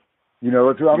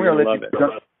 Sure. I'm going to let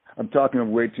you. I'm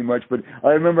talking way too much, but I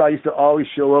remember I used to always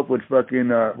show up with fucking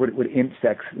with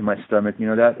insects in my stomach.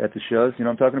 That at the shows. You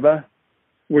know what I'm talking about?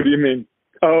 What do you mean?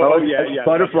 Oh yeah.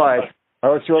 Butterflies. I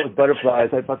would show up with butterflies.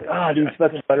 I fucking these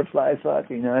fucking butterflies,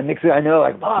 and next thing I know,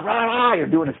 like you're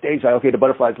doing a stage. Like, okay, the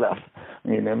butterflies left.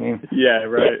 You know what I mean? Yeah,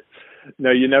 right.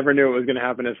 No, you never knew it was going to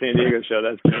happen at San Diego show.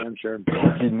 That's for damn sure.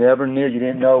 You never knew. You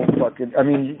didn't know. Fucking. I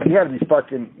mean, you had to be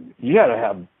fucking. You had to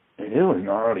have. It was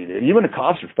gnarly, dude. Even the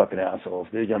cops were fucking assholes,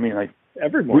 dude. I mean, like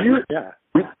everyone.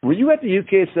 Were you at the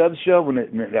UK Subs show when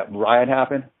that riot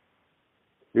happened?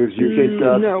 It was UK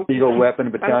Subs, no. Eagle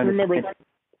Weapon Battalion. I don't remember.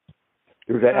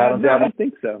 It was at Adams Avenue. I don't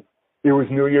think so. It was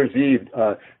New Year's Eve,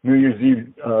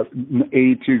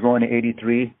 82 going to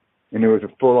 83, and it was a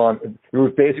full-on. It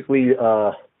was basically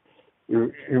it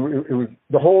was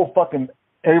the whole fucking.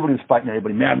 Everybody was fighting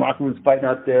everybody. Mad Rocker was fighting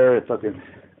out there. It's fucking.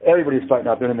 Everybody was fighting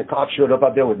out there, and the cops showed up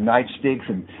out there with nightsticks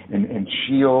and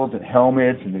shields and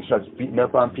helmets, and they started beating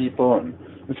up on people, and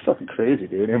it was fucking crazy,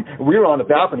 dude. And we were on the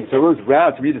balcony, so it was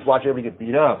rad. So we just watched everybody get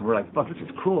beat up, and we're like, "Fuck, this is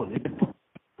cool, dude."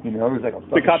 It was like a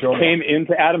fucking. The cops came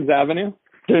into Adams Avenue.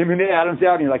 Came into Adams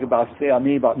Avenue like about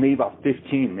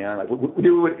 15, man. Like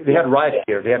they had riot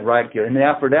gear. And then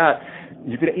after that,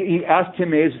 you could ask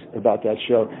Tim Mays about that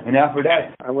show. And after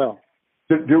that, I will.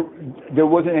 There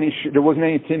wasn't any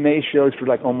Tim Mays shows for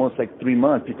like almost like 3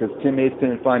 months because Tim Mays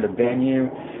couldn't find a venue.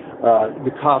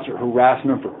 The cops were harassing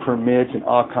him for permits and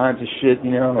all kinds of shit.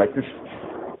 Like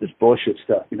this bullshit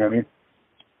stuff. You know what I mean?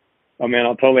 Oh, man,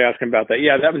 I'll totally ask him about that.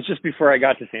 Yeah, that was just before I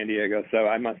got to San Diego, so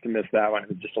I must have missed that one. It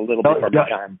was just a little before my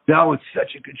time. That was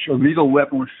such a good show. Lethal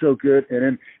Weapon was so good. And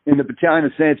then in the Battalion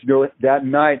of Saints, that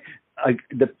night,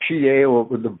 the PA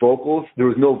with the vocals, there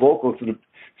was no vocals.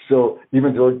 So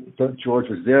even though George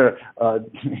was there,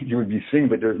 he would be singing,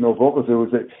 but there was no vocals. It was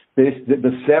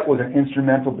the set was an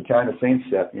instrumental Battalion of Saints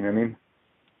set. You know what I mean?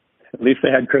 At least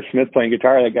they had Chris Smith playing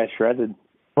guitar. That guy shredded.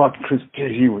 Fuck, Chris,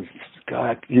 he was...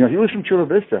 God, he was from Chula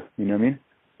Vista, you know what I mean?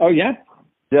 Oh, yeah?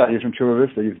 Yeah, he was from Chula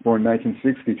Vista. He was born in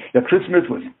 1960. Yeah, Chris Smith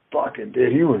was fucking,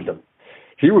 dude, he was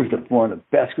one of the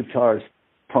best guitarists,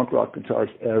 punk rock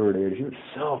guitarists ever, dude. He was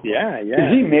so fun. Yeah.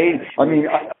 He made, I mean,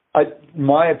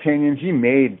 my opinion, he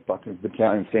made fucking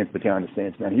Battalion of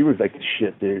Saints, man. He was like the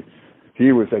shit, dude.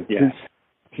 He was like,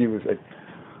 he was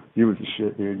the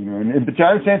shit, dude, And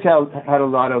Battalion of Saints had a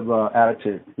lot of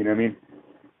attitude, you know what I mean?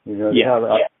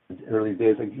 Early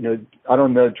days, like I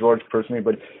don't know George personally,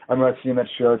 but I remember seeing him at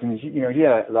shows, and he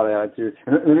had a lot of attitude.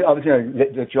 And obviously, I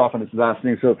let you off on this last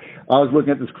thing. So I was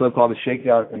looking at this club called the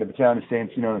Shakedown in the Battalion of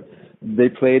Saints. They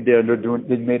played there, and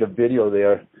they made a video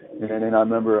there, and then I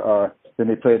remember then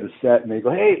they played the set, and they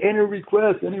go, "Hey, any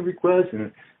requests?" And you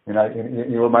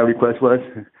know what my request was?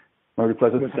 My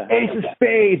request was Ace of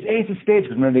Spades, because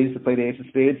remember they used to play the Ace of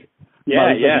Spades.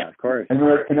 Yeah, of course. And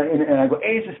I go,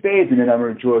 Ace of Spades, and then I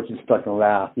remember George just fucking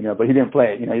laughed, but he didn't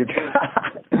play it, but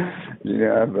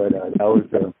that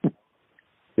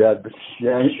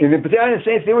Yeah, and the Battalion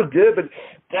Saints, they were good, but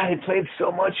God, they played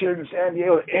so much here in San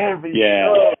Diego. Every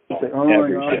show. It's like, oh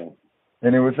every my God. show.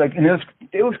 And it was like, and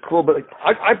it was cool, but like,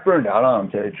 I burned out on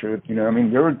them, to tell you the truth. You know, I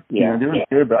mean, they were, you know, they were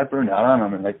good, but I burned out on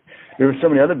them. And like, there were so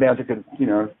many other bands that could, you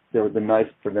know, that would have been nice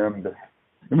for them. But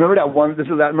remember that one?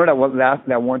 Remember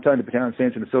that one time the Battalion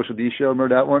Saints in the Social D show?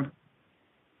 Remember that one?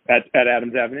 At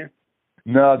Adams Avenue.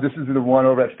 No, this is the one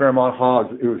over at Fairmont Hall.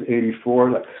 It was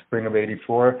 '84, like spring of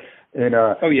 '84, and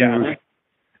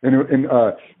and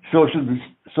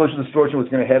Social Distortion was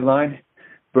going to headline,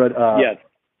 but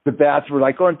the Bats were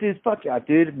like, "Oh, dude, fuck yeah,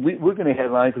 dude, we're going to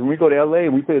headline because when we go to LA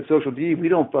and we play at Social D, we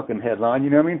don't fucking headline,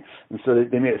 you know what I mean?" And so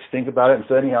they made us think about it, and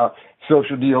so anyhow,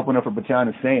 Social D opened up for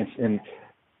Battalion Saints, and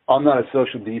I'm not a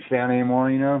Social D fan anymore,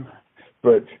 you know,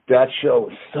 but that show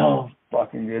was so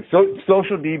fucking good. So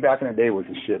Social D back in the day was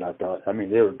the shit, I thought. I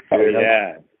mean, they were good. Oh,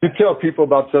 yeah. You tell people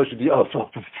about Social D,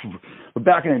 but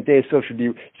back in the day, Social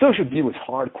D was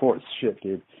hardcore as shit,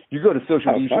 dude. You go to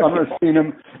Social D, I remember seeing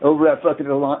them over at fucking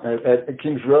at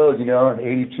Kings Road, you know, in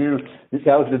 '82.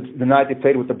 That was the night they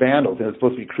played with the Vandals, and it was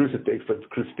supposed to be Crucifix, but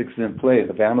Crucifix didn't play.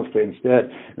 The Vandals played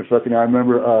instead. And fucking, I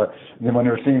remember then when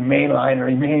they were singing Mainliner,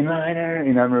 and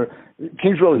I remember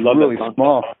Kings Road was really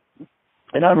small.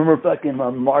 And I remember fucking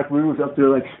Mark Rude was up there,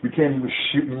 like, he was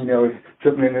shooting, you know,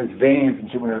 something in his veins and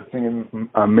shit when they were singing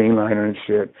Mainliner and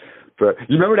shit. But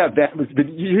you remember that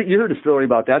you heard a story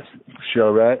about that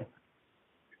show, right?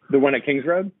 The one at Kings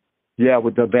Road? Yeah,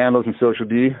 with the Vandals and Social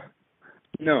D.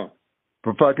 No.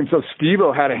 But fucking, so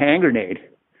Steve-O had a hand grenade.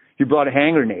 He brought a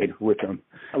hand grenade with him.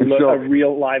 A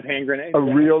real live hand grenade?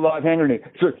 Real live hand grenade.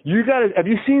 So have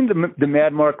you seen the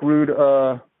Mad Mark Rude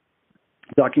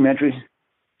documentary?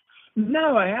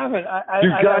 No, I haven't.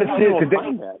 You've got to see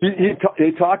it.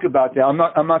 They talk about that. I'm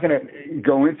not going to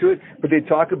go into it, but they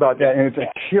talk about that, and it's a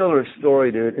killer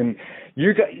story, dude. And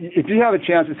if you have a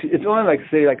chance to see, it's only like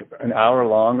an hour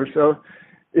long or so.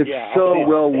 It's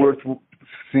well worth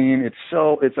seeing.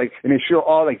 It's like, and they show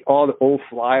all the old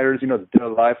flyers, you know, the Dead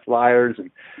Alive flyers,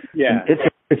 and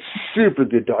it's super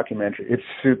good documentary. It's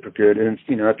super good, and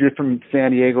you know, if you're from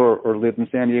San Diego or lived in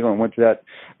San Diego and went to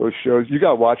those shows, you got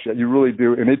to watch that. You really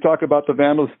do. And they talk about the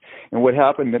Vandals and what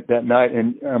happened that night.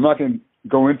 And I'm not going to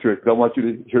go into it because I want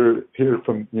you to hear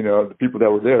from, you know, the people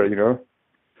that were there. You know.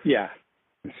 Yeah.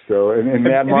 So and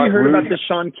have you heard about the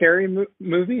Sean Carey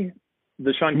movie?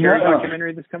 The Sean Carey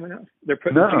documentary that's coming out. They're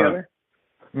putting it together.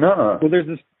 No. Well, there's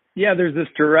this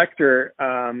director.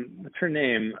 What's her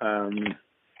name?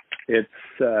 It's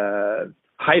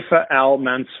Haifa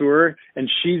Al-Mansour, and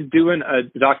she's doing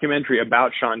a documentary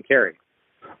about Sean Carey.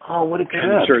 Oh, what a crap.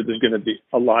 I'm sure there's going to be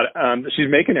a lot. She's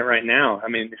making it right now. I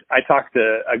mean, I talked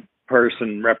to a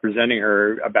person representing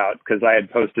her because I had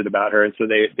posted about her, and so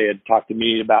they had talked to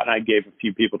me about, and I gave a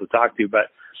few people to talk to, but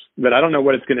I don't know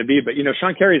what it's going to be. But, you know,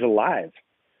 Sean Carey's alive.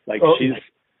 Like,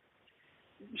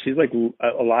 she's like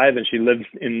alive, and she lives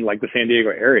in like the San Diego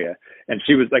area. And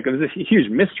she was like, it was a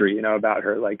huge mystery, you know, about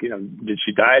her. Like, you know, did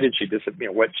she die? Did she disappear? You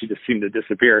know, what, she just seemed to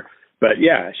disappear. But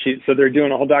yeah, so they're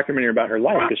doing a whole documentary about her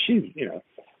life because she's, you know,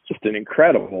 just an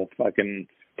incredible fucking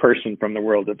person from the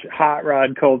world of hot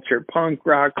rod culture, punk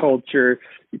rock culture,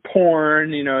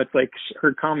 porn. You know, it's like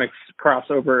her comics cross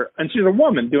over, and she's a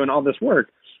woman doing all this work.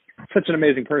 Such an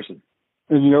amazing person.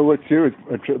 And you know what too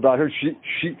about her?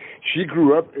 She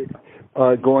grew up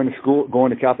going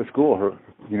to Catholic school. Her,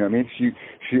 you know what I mean? She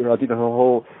I think her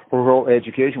whole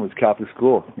education was Catholic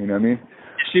school. You know what I mean?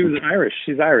 She was Irish.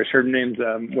 She's Irish. Her name's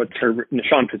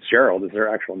Sean Fitzgerald is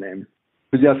her actual name.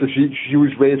 But yeah, so she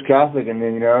was raised Catholic, and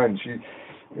then, you know, and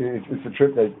it's a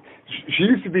trip that she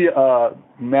used to be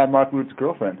Mad Mark Rude's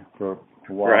girlfriend for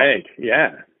a while. Right.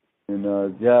 Yeah. And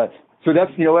so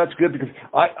that's, you know, that's good because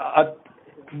I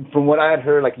from what I had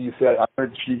heard, like you said, I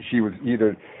heard she was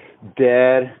either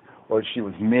dead or she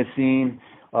was missing.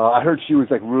 I heard she was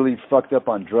like really fucked up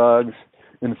on drugs,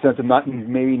 in the sense of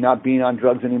maybe not being on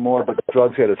drugs anymore, but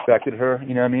drugs had affected her.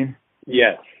 You know what I mean?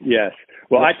 Yes.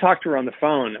 Well, I talked to her on the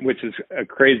phone, which is a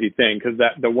crazy thing because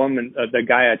the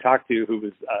guy I talked to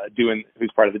who's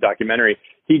part of the documentary,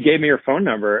 he gave me her phone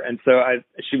number, and so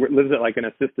she lives at like an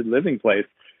assisted living place,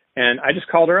 and I just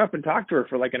called her up and talked to her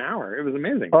for like an hour. It was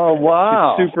amazing. Oh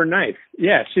wow! She's super nice.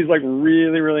 Yeah, she's like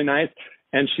really, really nice,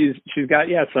 and she's got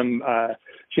some.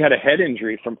 She had a head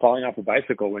injury from falling off a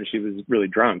bicycle when she was really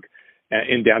drunk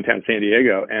in downtown San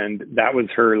Diego, and that was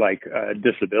her like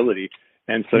disability.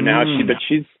 And so now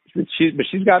she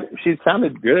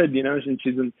sounded good, you know, and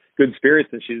she's in good spirits,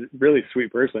 and she's a really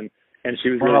sweet person. And she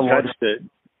was really touched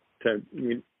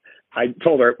I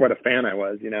told her what a fan I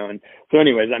was, and so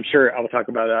anyways, I'm sure I'll talk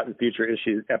about that in future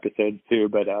episodes too.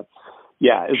 But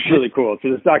yeah, it's really cool. So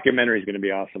this documentary is going to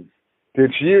be awesome.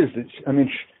 Dude, she is. I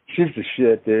mean, she's the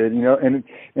shit, dude. And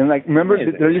like, remember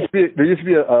there used to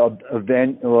be a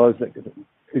van. Well,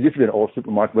 it used to be an old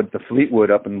supermarket, but the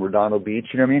Fleetwood up in Redondo Beach.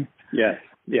 You know what I mean? Yes.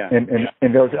 Yeah.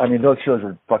 And those, I mean, those shows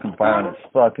were fucking violent as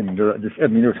fuck, and just, I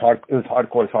mean, it was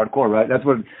hardcore, right? That's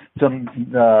what some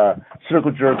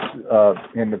circle jerks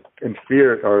in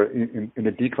Fear or in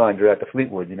the Decline are at the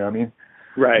Fleetwood. You know what I mean?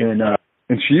 Right.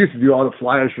 And she used to do all the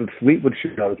flyers for the Fleetwood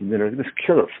shows, and they're just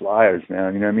killer flyers,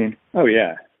 man. You know what I mean? Oh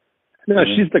yeah. No,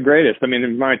 she's the greatest. I mean,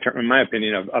 in my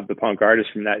opinion, of the punk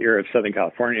artists from that era of Southern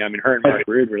California. I mean, her and Mark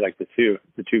Rude were like the two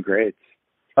greats.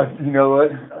 You know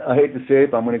what? I hate to say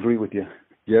it, but I'm going to agree with you.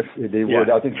 Yes, they would.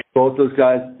 I think both those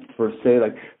guys,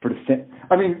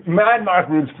 I mean, Mad Mark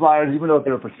Rude's flyers, even though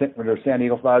they were San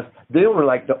Diego flyers, they were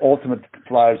like the ultimate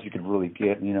flyers you could really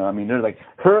get. You know, I mean, they're like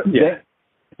her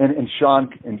and Sean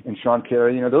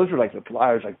Carey. Those were like the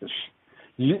flyers, like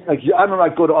I remember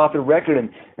I'd go to Off the Record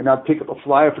and I'd pick up a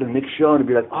flyer for the next show and it'd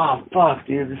be like, oh fuck,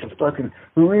 dude, this is fucking,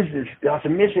 who is this? That's a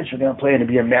Misfits we're gonna play, and it'd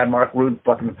be a Mad Mark Rude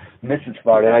fucking Misfits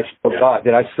flyer that I forgot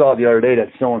that I saw the other day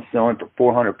that someone's selling for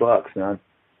 $400, man.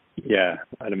 Yeah,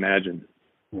 I'd imagine.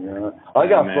 Yeah, I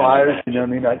got flyers. You know what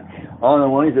I mean? I don't know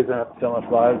when he's gonna sell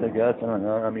flyers. I guess I don't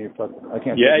know. I mean, I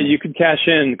can't. Yeah, you could cash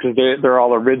in because they're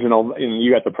all original, and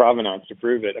you got the provenance to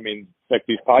prove it. I mean, like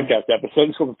these podcast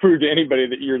episodes will prove to anybody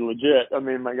that you're legit. I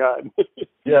mean, my God.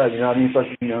 Yeah, I mean,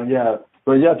 yeah.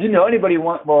 But yeah, if you know anybody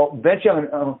bet you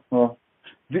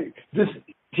just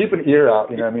keep an ear out.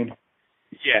 You know what I mean?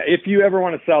 Yeah, if you ever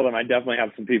want to sell them, I definitely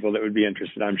have some people that would be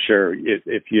interested. I'm sure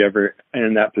if you ever are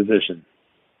in that position.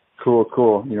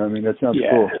 Cool. You know what I mean? That sounds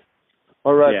cool.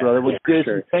 All right, brother. Well,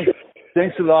 Jason,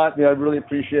 thanks a lot. Yeah, I really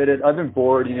appreciate it. I've been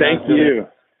bored. Thank you.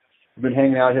 I've been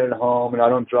hanging out here at home, and I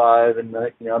don't drive, and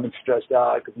I've been stressed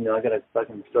out because I gotta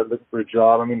fucking start looking for a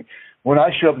job. I mean, when I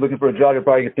show up looking for a job, you're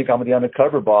probably gonna think I'm the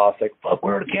undercover boss. Like, fuck,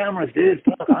 where are the cameras, dude?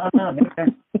 Fuck, I don't know,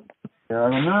 man. No.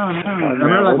 I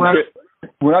remember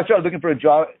when I started looking for a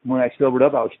job when I sobered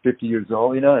up, I was 50 years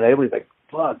old, and everybody's like,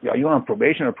 fuck, are you on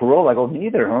probation or parole? I go,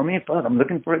 neither, homie. Fuck, I'm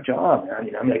looking for a job,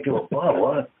 man. I'm like, fuck,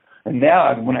 what? And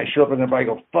now, when I show up, everybody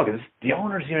go, fuck, is the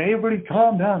owner's here. Hey, everybody,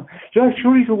 calm down. Josh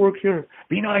Teresa works here.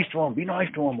 Be nice to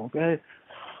him, okay?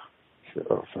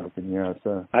 So, fucking,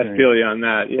 I feel you on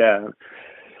that, yeah.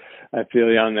 I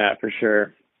feel you on that for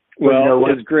sure. Well, it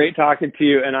was great talking to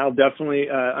you, and I'll definitely,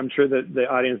 I'm sure that the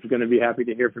audience is going to be happy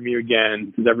to hear from you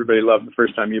again, because everybody loved the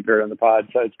first time you appeared on the pod,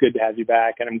 so it's good to have you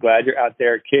back, and I'm glad you're out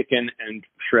there kicking and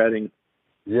shredding.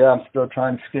 Yeah, I'm still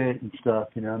trying to skate and stuff,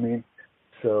 you know what I mean?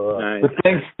 So, nice. But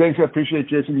thanks, I appreciate it,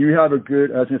 Jason. You have a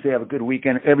good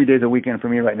weekend. Every day's a weekend for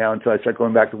me right now until I start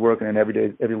going back to work, and then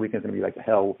every weekend's going to be like a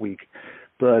hell week.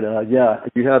 But,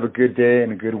 you have a good day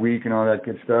and a good week and all that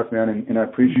good stuff, man, and I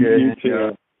appreciate it. You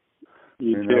too.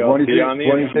 You too. I'll see you on the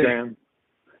Instagram.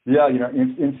 Yeah,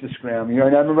 Instagram. And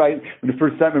I remember the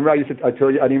first time, I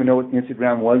told you I didn't even know what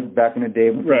Instagram was back in the day.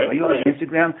 Right. Are you on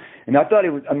Instagram? And I thought it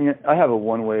was, I have a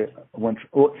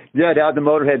the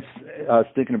Motorhead's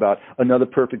thinking about Another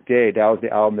Perfect Day. That was the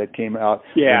album that came out.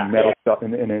 Yeah. Metal stuff,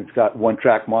 and it's got One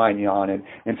Track Mind on it.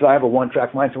 And so I have a One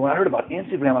Track Mind. So when I heard about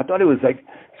Instagram, I thought it was like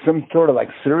some sort of like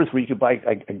service where you could buy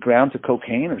like grams of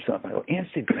cocaine or something. I go,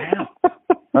 Instagram?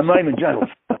 I'm not even joking.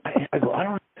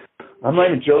 I'm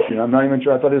not even joking. I'm not even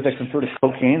sure. I thought it was like some sort of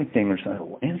cocaine thing or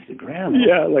something. Instagram.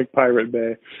 Yeah, like Pirate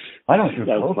Bay. I don't think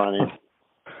that's funny.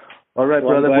 All right,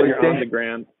 brother. I'm glad you're on the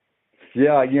gram.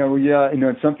 Yeah,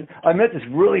 it's something. I met this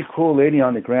really cool lady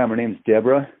on the gram. Her name's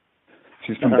Deborah.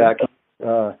 She's from back.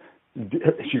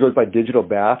 She goes by Digital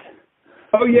Bath.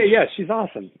 Oh yeah, she's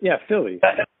awesome. Yeah, Philly.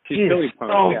 She's Philly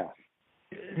punk. Yeah.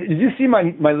 Did you see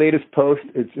my latest post?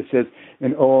 It says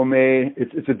in OMA.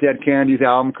 It's a Dead Candy's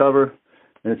album cover.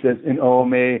 And it says, in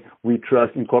OMA, we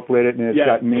trust Incorporated, and it's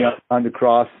got me on the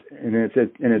cross, and then it says,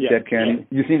 and it's Dead Candy.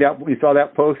 You saw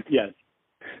that post? Yes.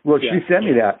 Well, she sent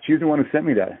me that. She's the one who sent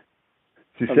me that.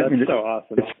 She sent me so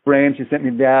awesome. It's framed. She sent me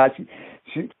that.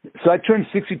 So I turned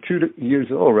 62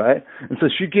 years old, right? And so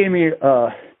she gave me,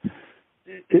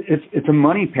 it's a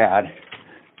money pad.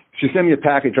 She sent me a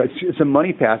package, right? It's a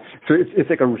money pad. So it's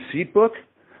like a receipt book,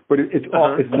 but it's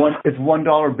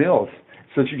 $1 bills.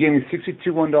 So she gave me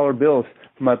 62 $1 bills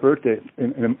for my birthday,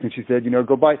 and she said,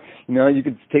 go buy, you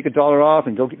could take $1 off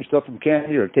and go get your stuff from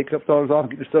Candy, or take a couple dollars off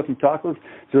and get your stuff from Tacos.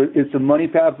 So it's a money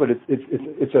pad, but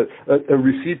it's a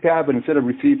receipt pad, but instead of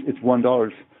receipts, it's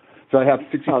 $1. So I have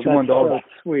 62 $1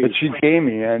 that she gave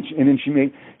me, and then she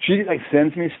like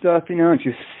sends me stuff, and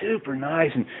she's super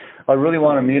nice, and I really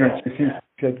want to meet her.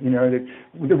 Said, you know,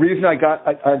 the reason I got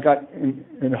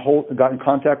in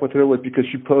contact with her was because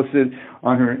she posted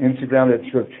on her Instagram that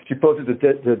she posted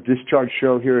the discharge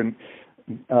show here in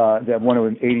that one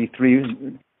in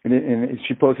 '83. And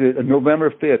she posted it November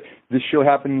 5th. This show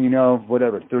happened,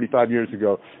 35 years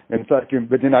ago. And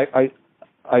but then I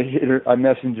hit her, I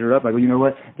messaged her up. I go, you know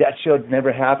what? That show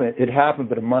never happened. It happened,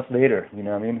 but a month later. You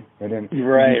know what I mean? And then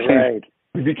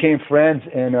we became friends,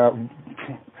 and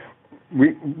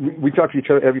we talk to each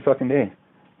other every fucking day.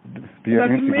 That's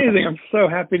amazing. I'm so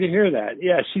happy to hear that.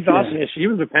 Yeah, she's awesome. Yeah, she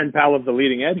was a pen pal of the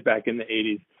Leading Edge back in the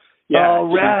 '80s. Yeah,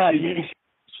 oh, rad.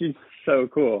 She's so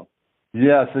cool.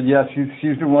 Yeah,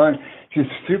 she's the one. She's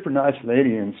a super nice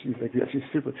lady, and she's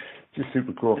super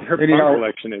cool. Her punk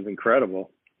collection is incredible.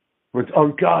 Oh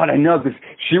God, I know, because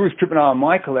she was tripping out on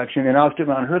my collection, and I was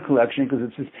tripping on her collection, because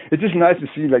it's just nice to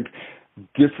see like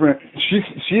different.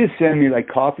 She has sent me like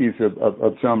copies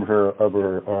of some of her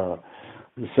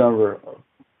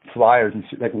flyers, and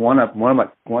like one of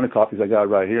the copies I got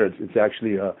right here. It's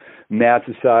actually Mad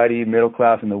Society, Middle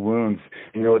Class, and the Wounds.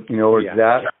 You know where it's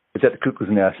at? It's at the Cuckoo's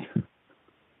Nest.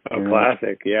 Oh,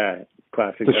 classic, yeah,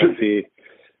 classic.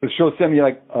 So she'll send me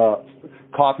like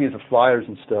copies of flyers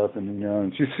and stuff,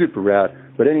 and she's super rad.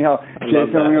 But anyhow,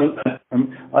 Jason,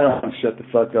 I don't want to shut the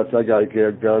fuck up. So I gotta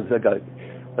get drugs. I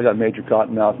got major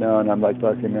cotton mouth now, and I'm like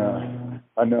fucking.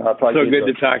 I know. I probably so good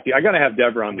to talk to you. I gotta have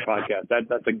Deborah on the podcast.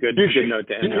 That's a good note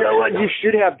to end. You know what? You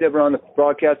should have Deborah on the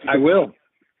broadcast. I will.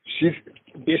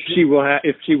 If she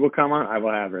will come on, I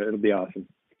will have her. It'll be awesome.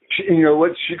 You know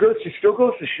what? She still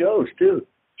goes to shows too.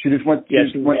 She just went. She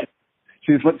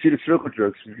just went to see the Circle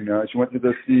Jerks. She went to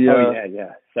go see.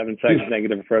 7 Seconds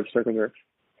Negative Approach, Circle Jerks.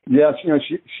 Yeah,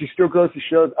 she still goes to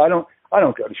shows. I don't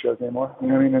go to shows anymore. You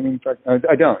know what I mean? In fact,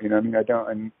 I don't. You know what I mean? I don't.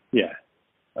 And yeah,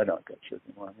 I don't go to shows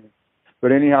anymore.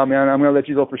 But anyhow, man, I'm gonna let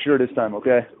you go for sure this time.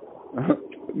 Okay.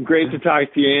 Great to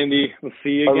talk to you, Andy. We'll see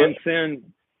you again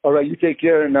soon. All right, you take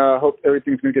care, and hope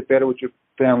everything's gonna get better with your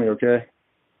family. Okay.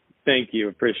 Thank you.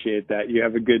 Appreciate that. You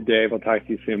have a good day. We'll talk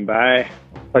to you soon. Bye.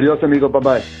 Adios, amigo.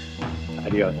 Bye-bye.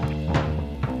 Adios.